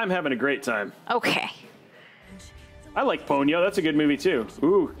 I'm having a great time. Okay. I like Ponyo. That's a good movie, too.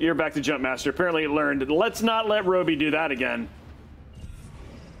 Ooh, you're back to Jump Master. Apparently it learned. Let's not let Robey do that again.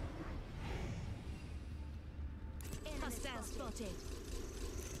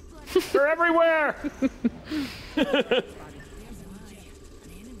 They're everywhere!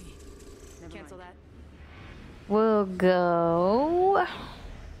 Cancel that. We'll go.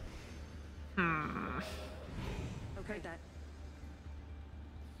 Okay, that.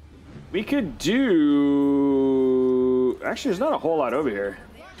 We could do... Actually, there's not a whole lot over here.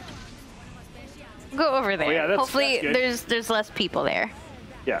 Go over there. Oh, yeah, Hopefully that's there's less people there.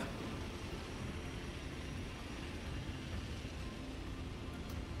 Yeah.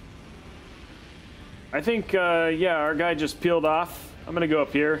 I think, yeah, our guy just peeled off. I'm gonna go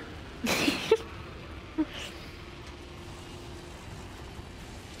up here.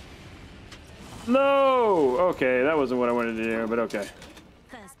 No! Okay, that wasn't what I wanted to do, but okay.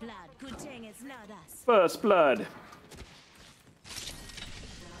 First blood. Good thing it's not us. First blood.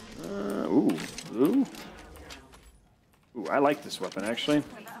 Ooh. Ooh, I like this weapon, actually.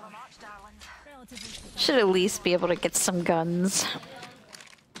 Should at least be able to get some guns.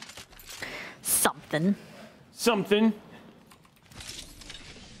 Something.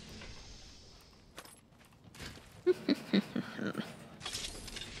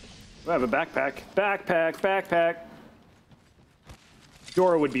 I have a backpack. Backpack.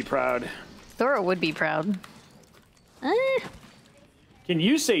 Dora would be proud. Can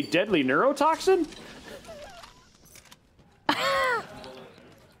you say deadly neurotoxin?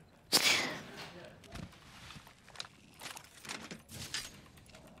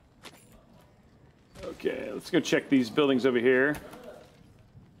 Okay, let's go check these buildings over here.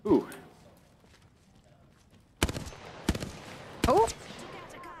 Ooh. Oh.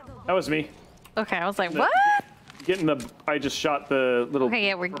 That was me. Okay, I was like, what? I just shot the little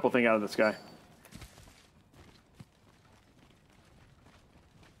Okay, purple thing out of the sky.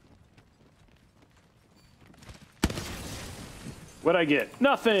 What'd I get?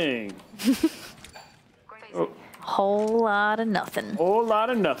 Nothing! Oh. Whole lot of nothing. Whole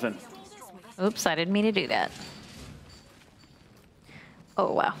lot of nothing. Oops, I didn't mean to do that.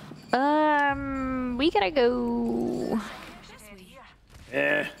 Oh, wow. We gotta go.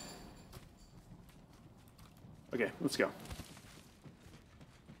 Eh. Okay, let's go.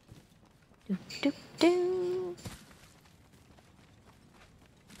 Do.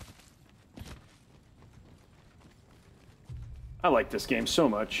 I like this game so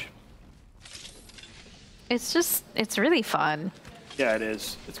much. It's really fun. Yeah, it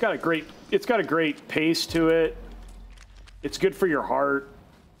is. It's got a great pace to it. It's good for your heart.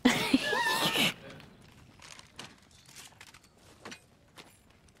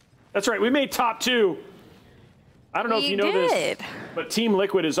 That's right. We made top 2. I don't know if you know this, but Team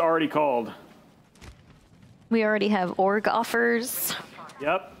Liquid is already called. We already have org offers.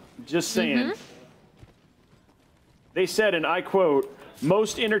 Yep. Just saying. They said, and I quote,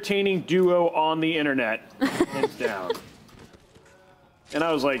 "Most entertaining duo on the internet." Hands down. And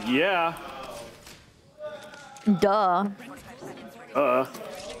I was like, yeah. Duh.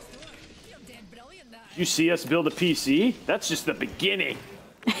 You see us build a PC? That's just the beginning.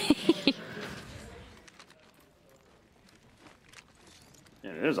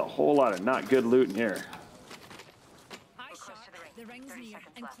 And there's a whole lot of not good loot in here.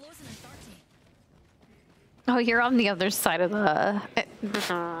 Oh, you're on the other side of the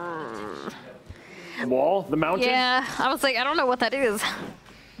wall? The mountain? Yeah, I was like, I don't know what that is.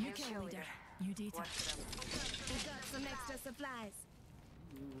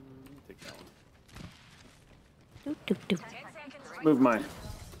 Move mine.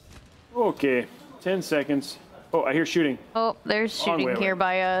 Okay, 10 seconds. Oh, I hear shooting. Oh, there's shooting here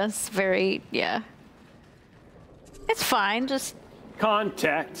by us. Very, yeah. It's fine, just...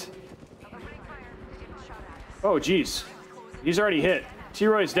 Contact. Oh, geez. He's already hit.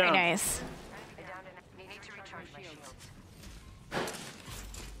 T-Roy's down. Very nice.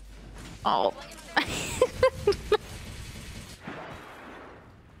 Oh.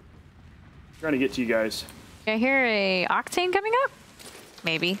 Trying to get to you guys. I hear a octane coming up?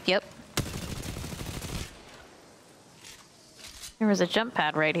 Maybe, yep. There was a jump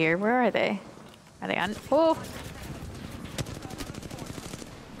pad right here. Where are they? Are they on? Oh!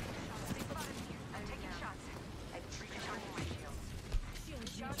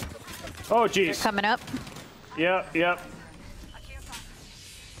 Oh, geez. They're coming up. Yep, yep.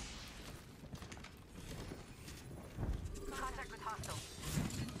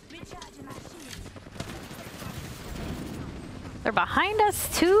 They're behind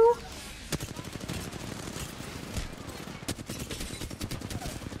us too?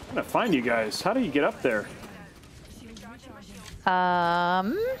 I'm gonna find you guys. How do you get up there?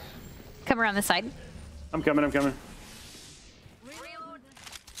 Come around the side. I'm coming, I'm coming.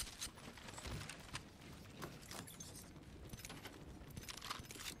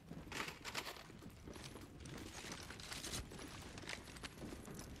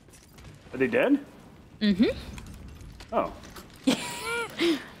 Are they dead? Mm-hmm. Oh.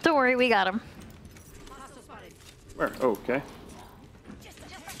 Don't worry, we got him. Where? Oh, okay.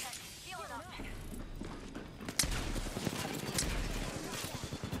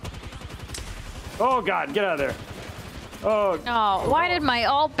 Oh, God, get out of there. Oh. Oh, why did my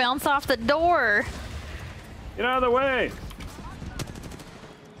ult bounce off the door? Get out of the way.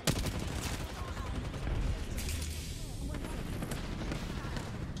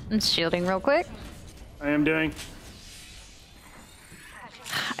 I'm shielding real quick. I am doing.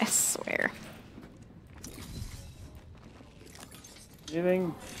 I swear.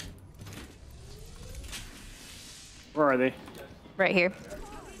 Anything? Where are they? Right here.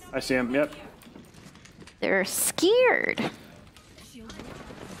 I see them, yep. They're scared.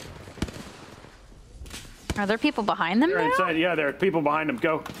 Are there people behind them They're now? inside. Yeah, there are people behind them.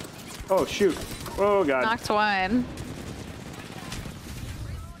 Go. Oh, shoot. Oh, God. Knocked one.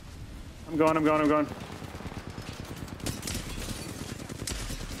 I'm going, I'm going, I'm going.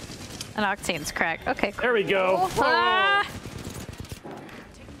 An octane's cracked. Okay, cool. There we go. Ah!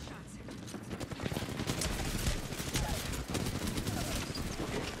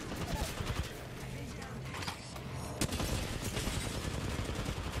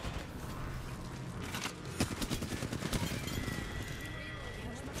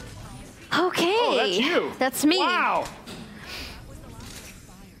 Okay. Oh, that's you. That's me. Wow.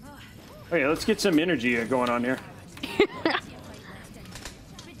 Okay, let's get some energy going on here.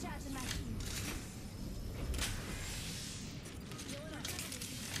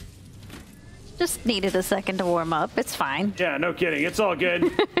 Just needed a second to warm up. It's fine. Yeah, no kidding. It's all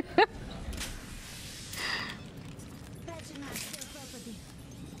good.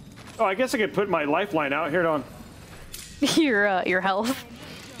 Oh, I guess I could put my lifeline out. Here, on. Your health.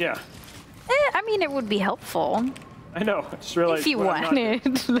 Yeah. I mean, it would be helpful. I know. I just realized if you what I'm not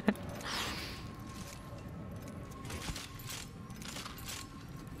wanted.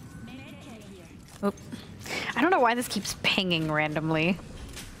 Oop. I don't know why this keeps pinging randomly.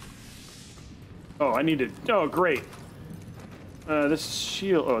 Oh, I need to. Oh, great. This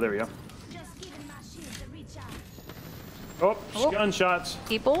shield. Oh, there we go. Oh, gunshots.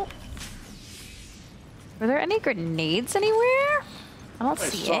 People? Were there any grenades anywhere? I don't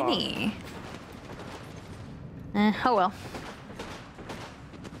see any. Oh well.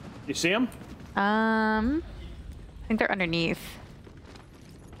 You see them? I think they're underneath.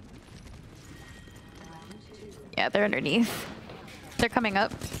 Yeah, they're underneath. They're coming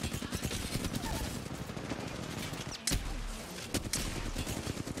up.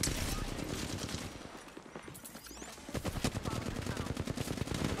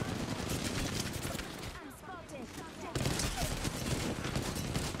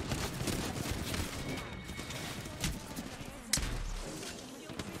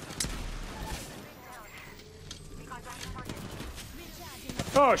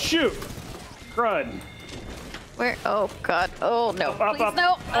 Oh shoot! Crud. Where? Oh god. Oh no. Up, Please up.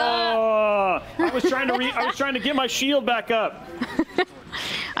 no. I was trying to get my shield back up.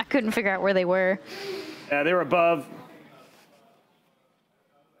 I couldn't figure out where they were. Yeah, they were above.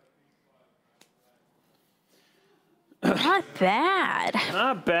 Not bad.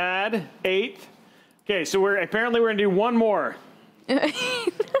 Not bad. 8th. Okay, so we're gonna do one more.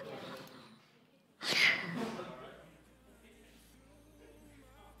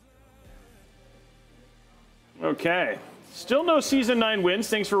 Okay. Still no Season 9 wins.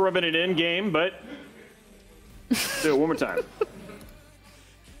 Thanks for rubbing it in, game, but do it one more time.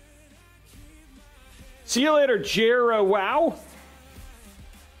 See you later, Jera. Wow.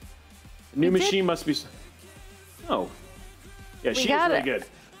 New machine must be. Oh. Yeah, she's really good.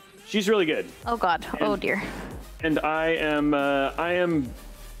 She's really good. Oh god. Oh dear. And I am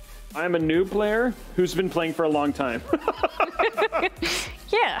a new player who's been playing for a long time.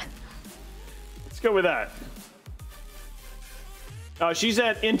 Yeah. Let's go with that. She's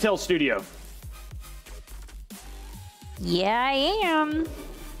at Intel Studio. Yeah, I am.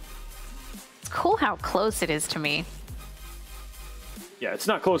 It's cool how close it is to me. Yeah, it's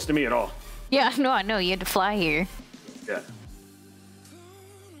not close to me at all. Yeah, no, I know. You had to fly here. Yeah.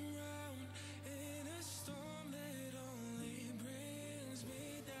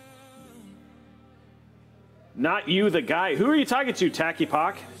 Not you, the guy. Who are you talking to, Tacky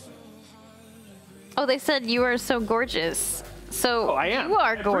Pock? Oh, they said you are so gorgeous. So I am. You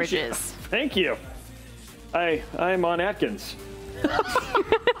are gorgeous. Thank you. I'm on Atkins.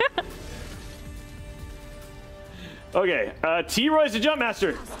 Okay, T-Roy's the jump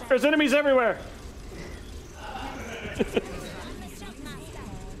master. There's enemies everywhere.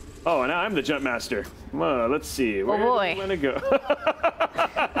 Oh, now I'm the jump master. Well, let's see. Where Oh boy. do I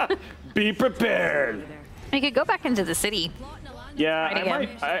go? Be prepared. We could go back into the city. Yeah,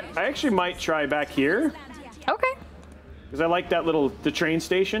 I actually might try back here. Okay. Because I like that the train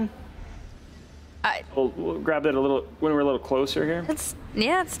station. We'll grab that when we're a little closer here. It's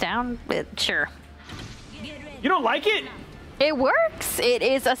down, but sure. You don't like it? It works. It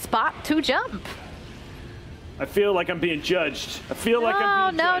is a spot to jump. I feel like I'm being judged. I feel like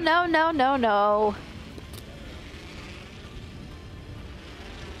I'm being judged. No.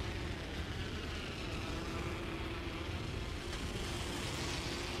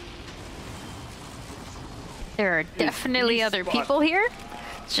 There are definitely other people here.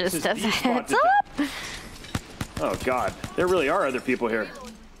 Just as a heads up. Oh god, there really are other people here.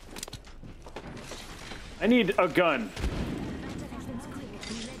 I need a gun.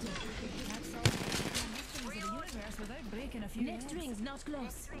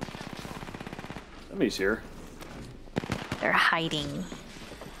 Somebody's here. They're hiding.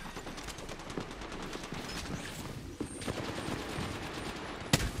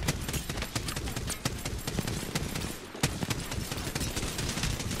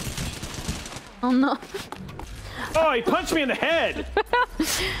 Oh no. Oh, he punched me in the head.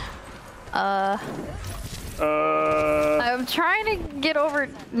 I'm trying to get over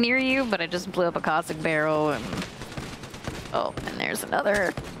near you, but I just blew up a caustic barrel and... Oh, and there's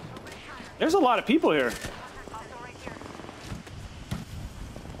another. There's a lot of people here.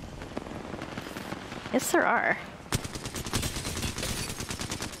 Yes, there are.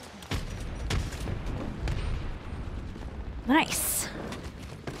 Nice.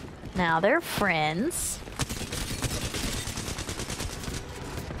 Now they're friends.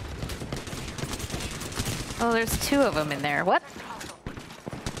 Oh, there's two of them in there. What?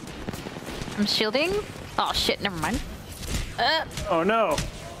 I'm shielding. Oh shit, never mind. Oh no.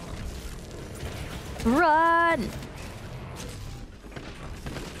 Run!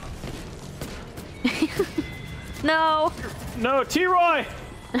 No! No, T-Roy!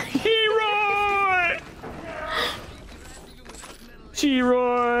 T-Roy!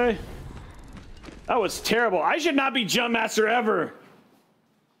 T-Roy! That was terrible. I should not be Jump Master ever.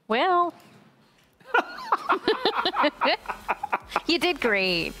 Well. You did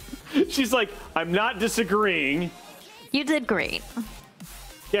great. She's like, I'm not disagreeing. You did great.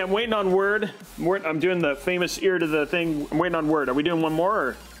 Yeah, I'm waiting on word. I'm doing the famous ear to the thing. I'm waiting on word. Are we doing one more?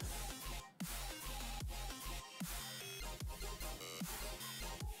 Or?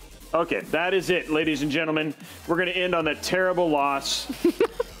 Okay, that is it, ladies and gentlemen. We're going to end on that terrible loss,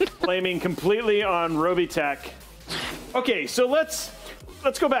 blaming completely on Robeytech. Okay, so let's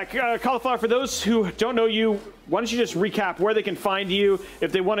go back. Cahlafour, for those who don't know you, why don't you just recap where they can find you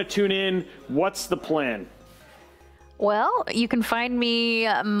if they want to tune in? What's the plan? Well, you can find me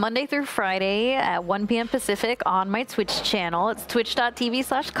Monday through Friday at 1 p.m. Pacific on my Twitch channel. It's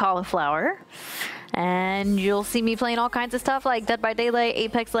twitch.tv/Cahlafour. And you'll see me playing all kinds of stuff like Dead by Daylight,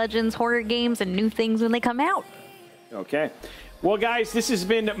 Apex Legends, horror games, and new things when they come out. Okay. Well, guys, this has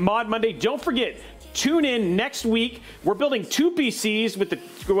been Mod Monday. Don't forget, tune in next week. We're building 2 PCs with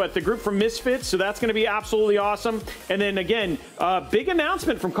the group from Misfits, so that's going to be absolutely awesome. And then, again, big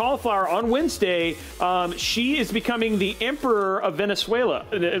announcement from Cahlafour on Wednesday. She is becoming the Emperor of Venezuela,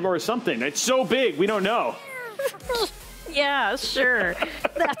 or something. It's so big, we don't know. Yeah, sure.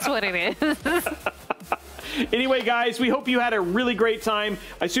 That's what it is. Anyway, guys, we hope you had a really great time.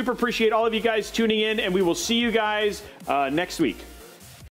 I super appreciate all of you guys tuning in, and we will see you guys next week.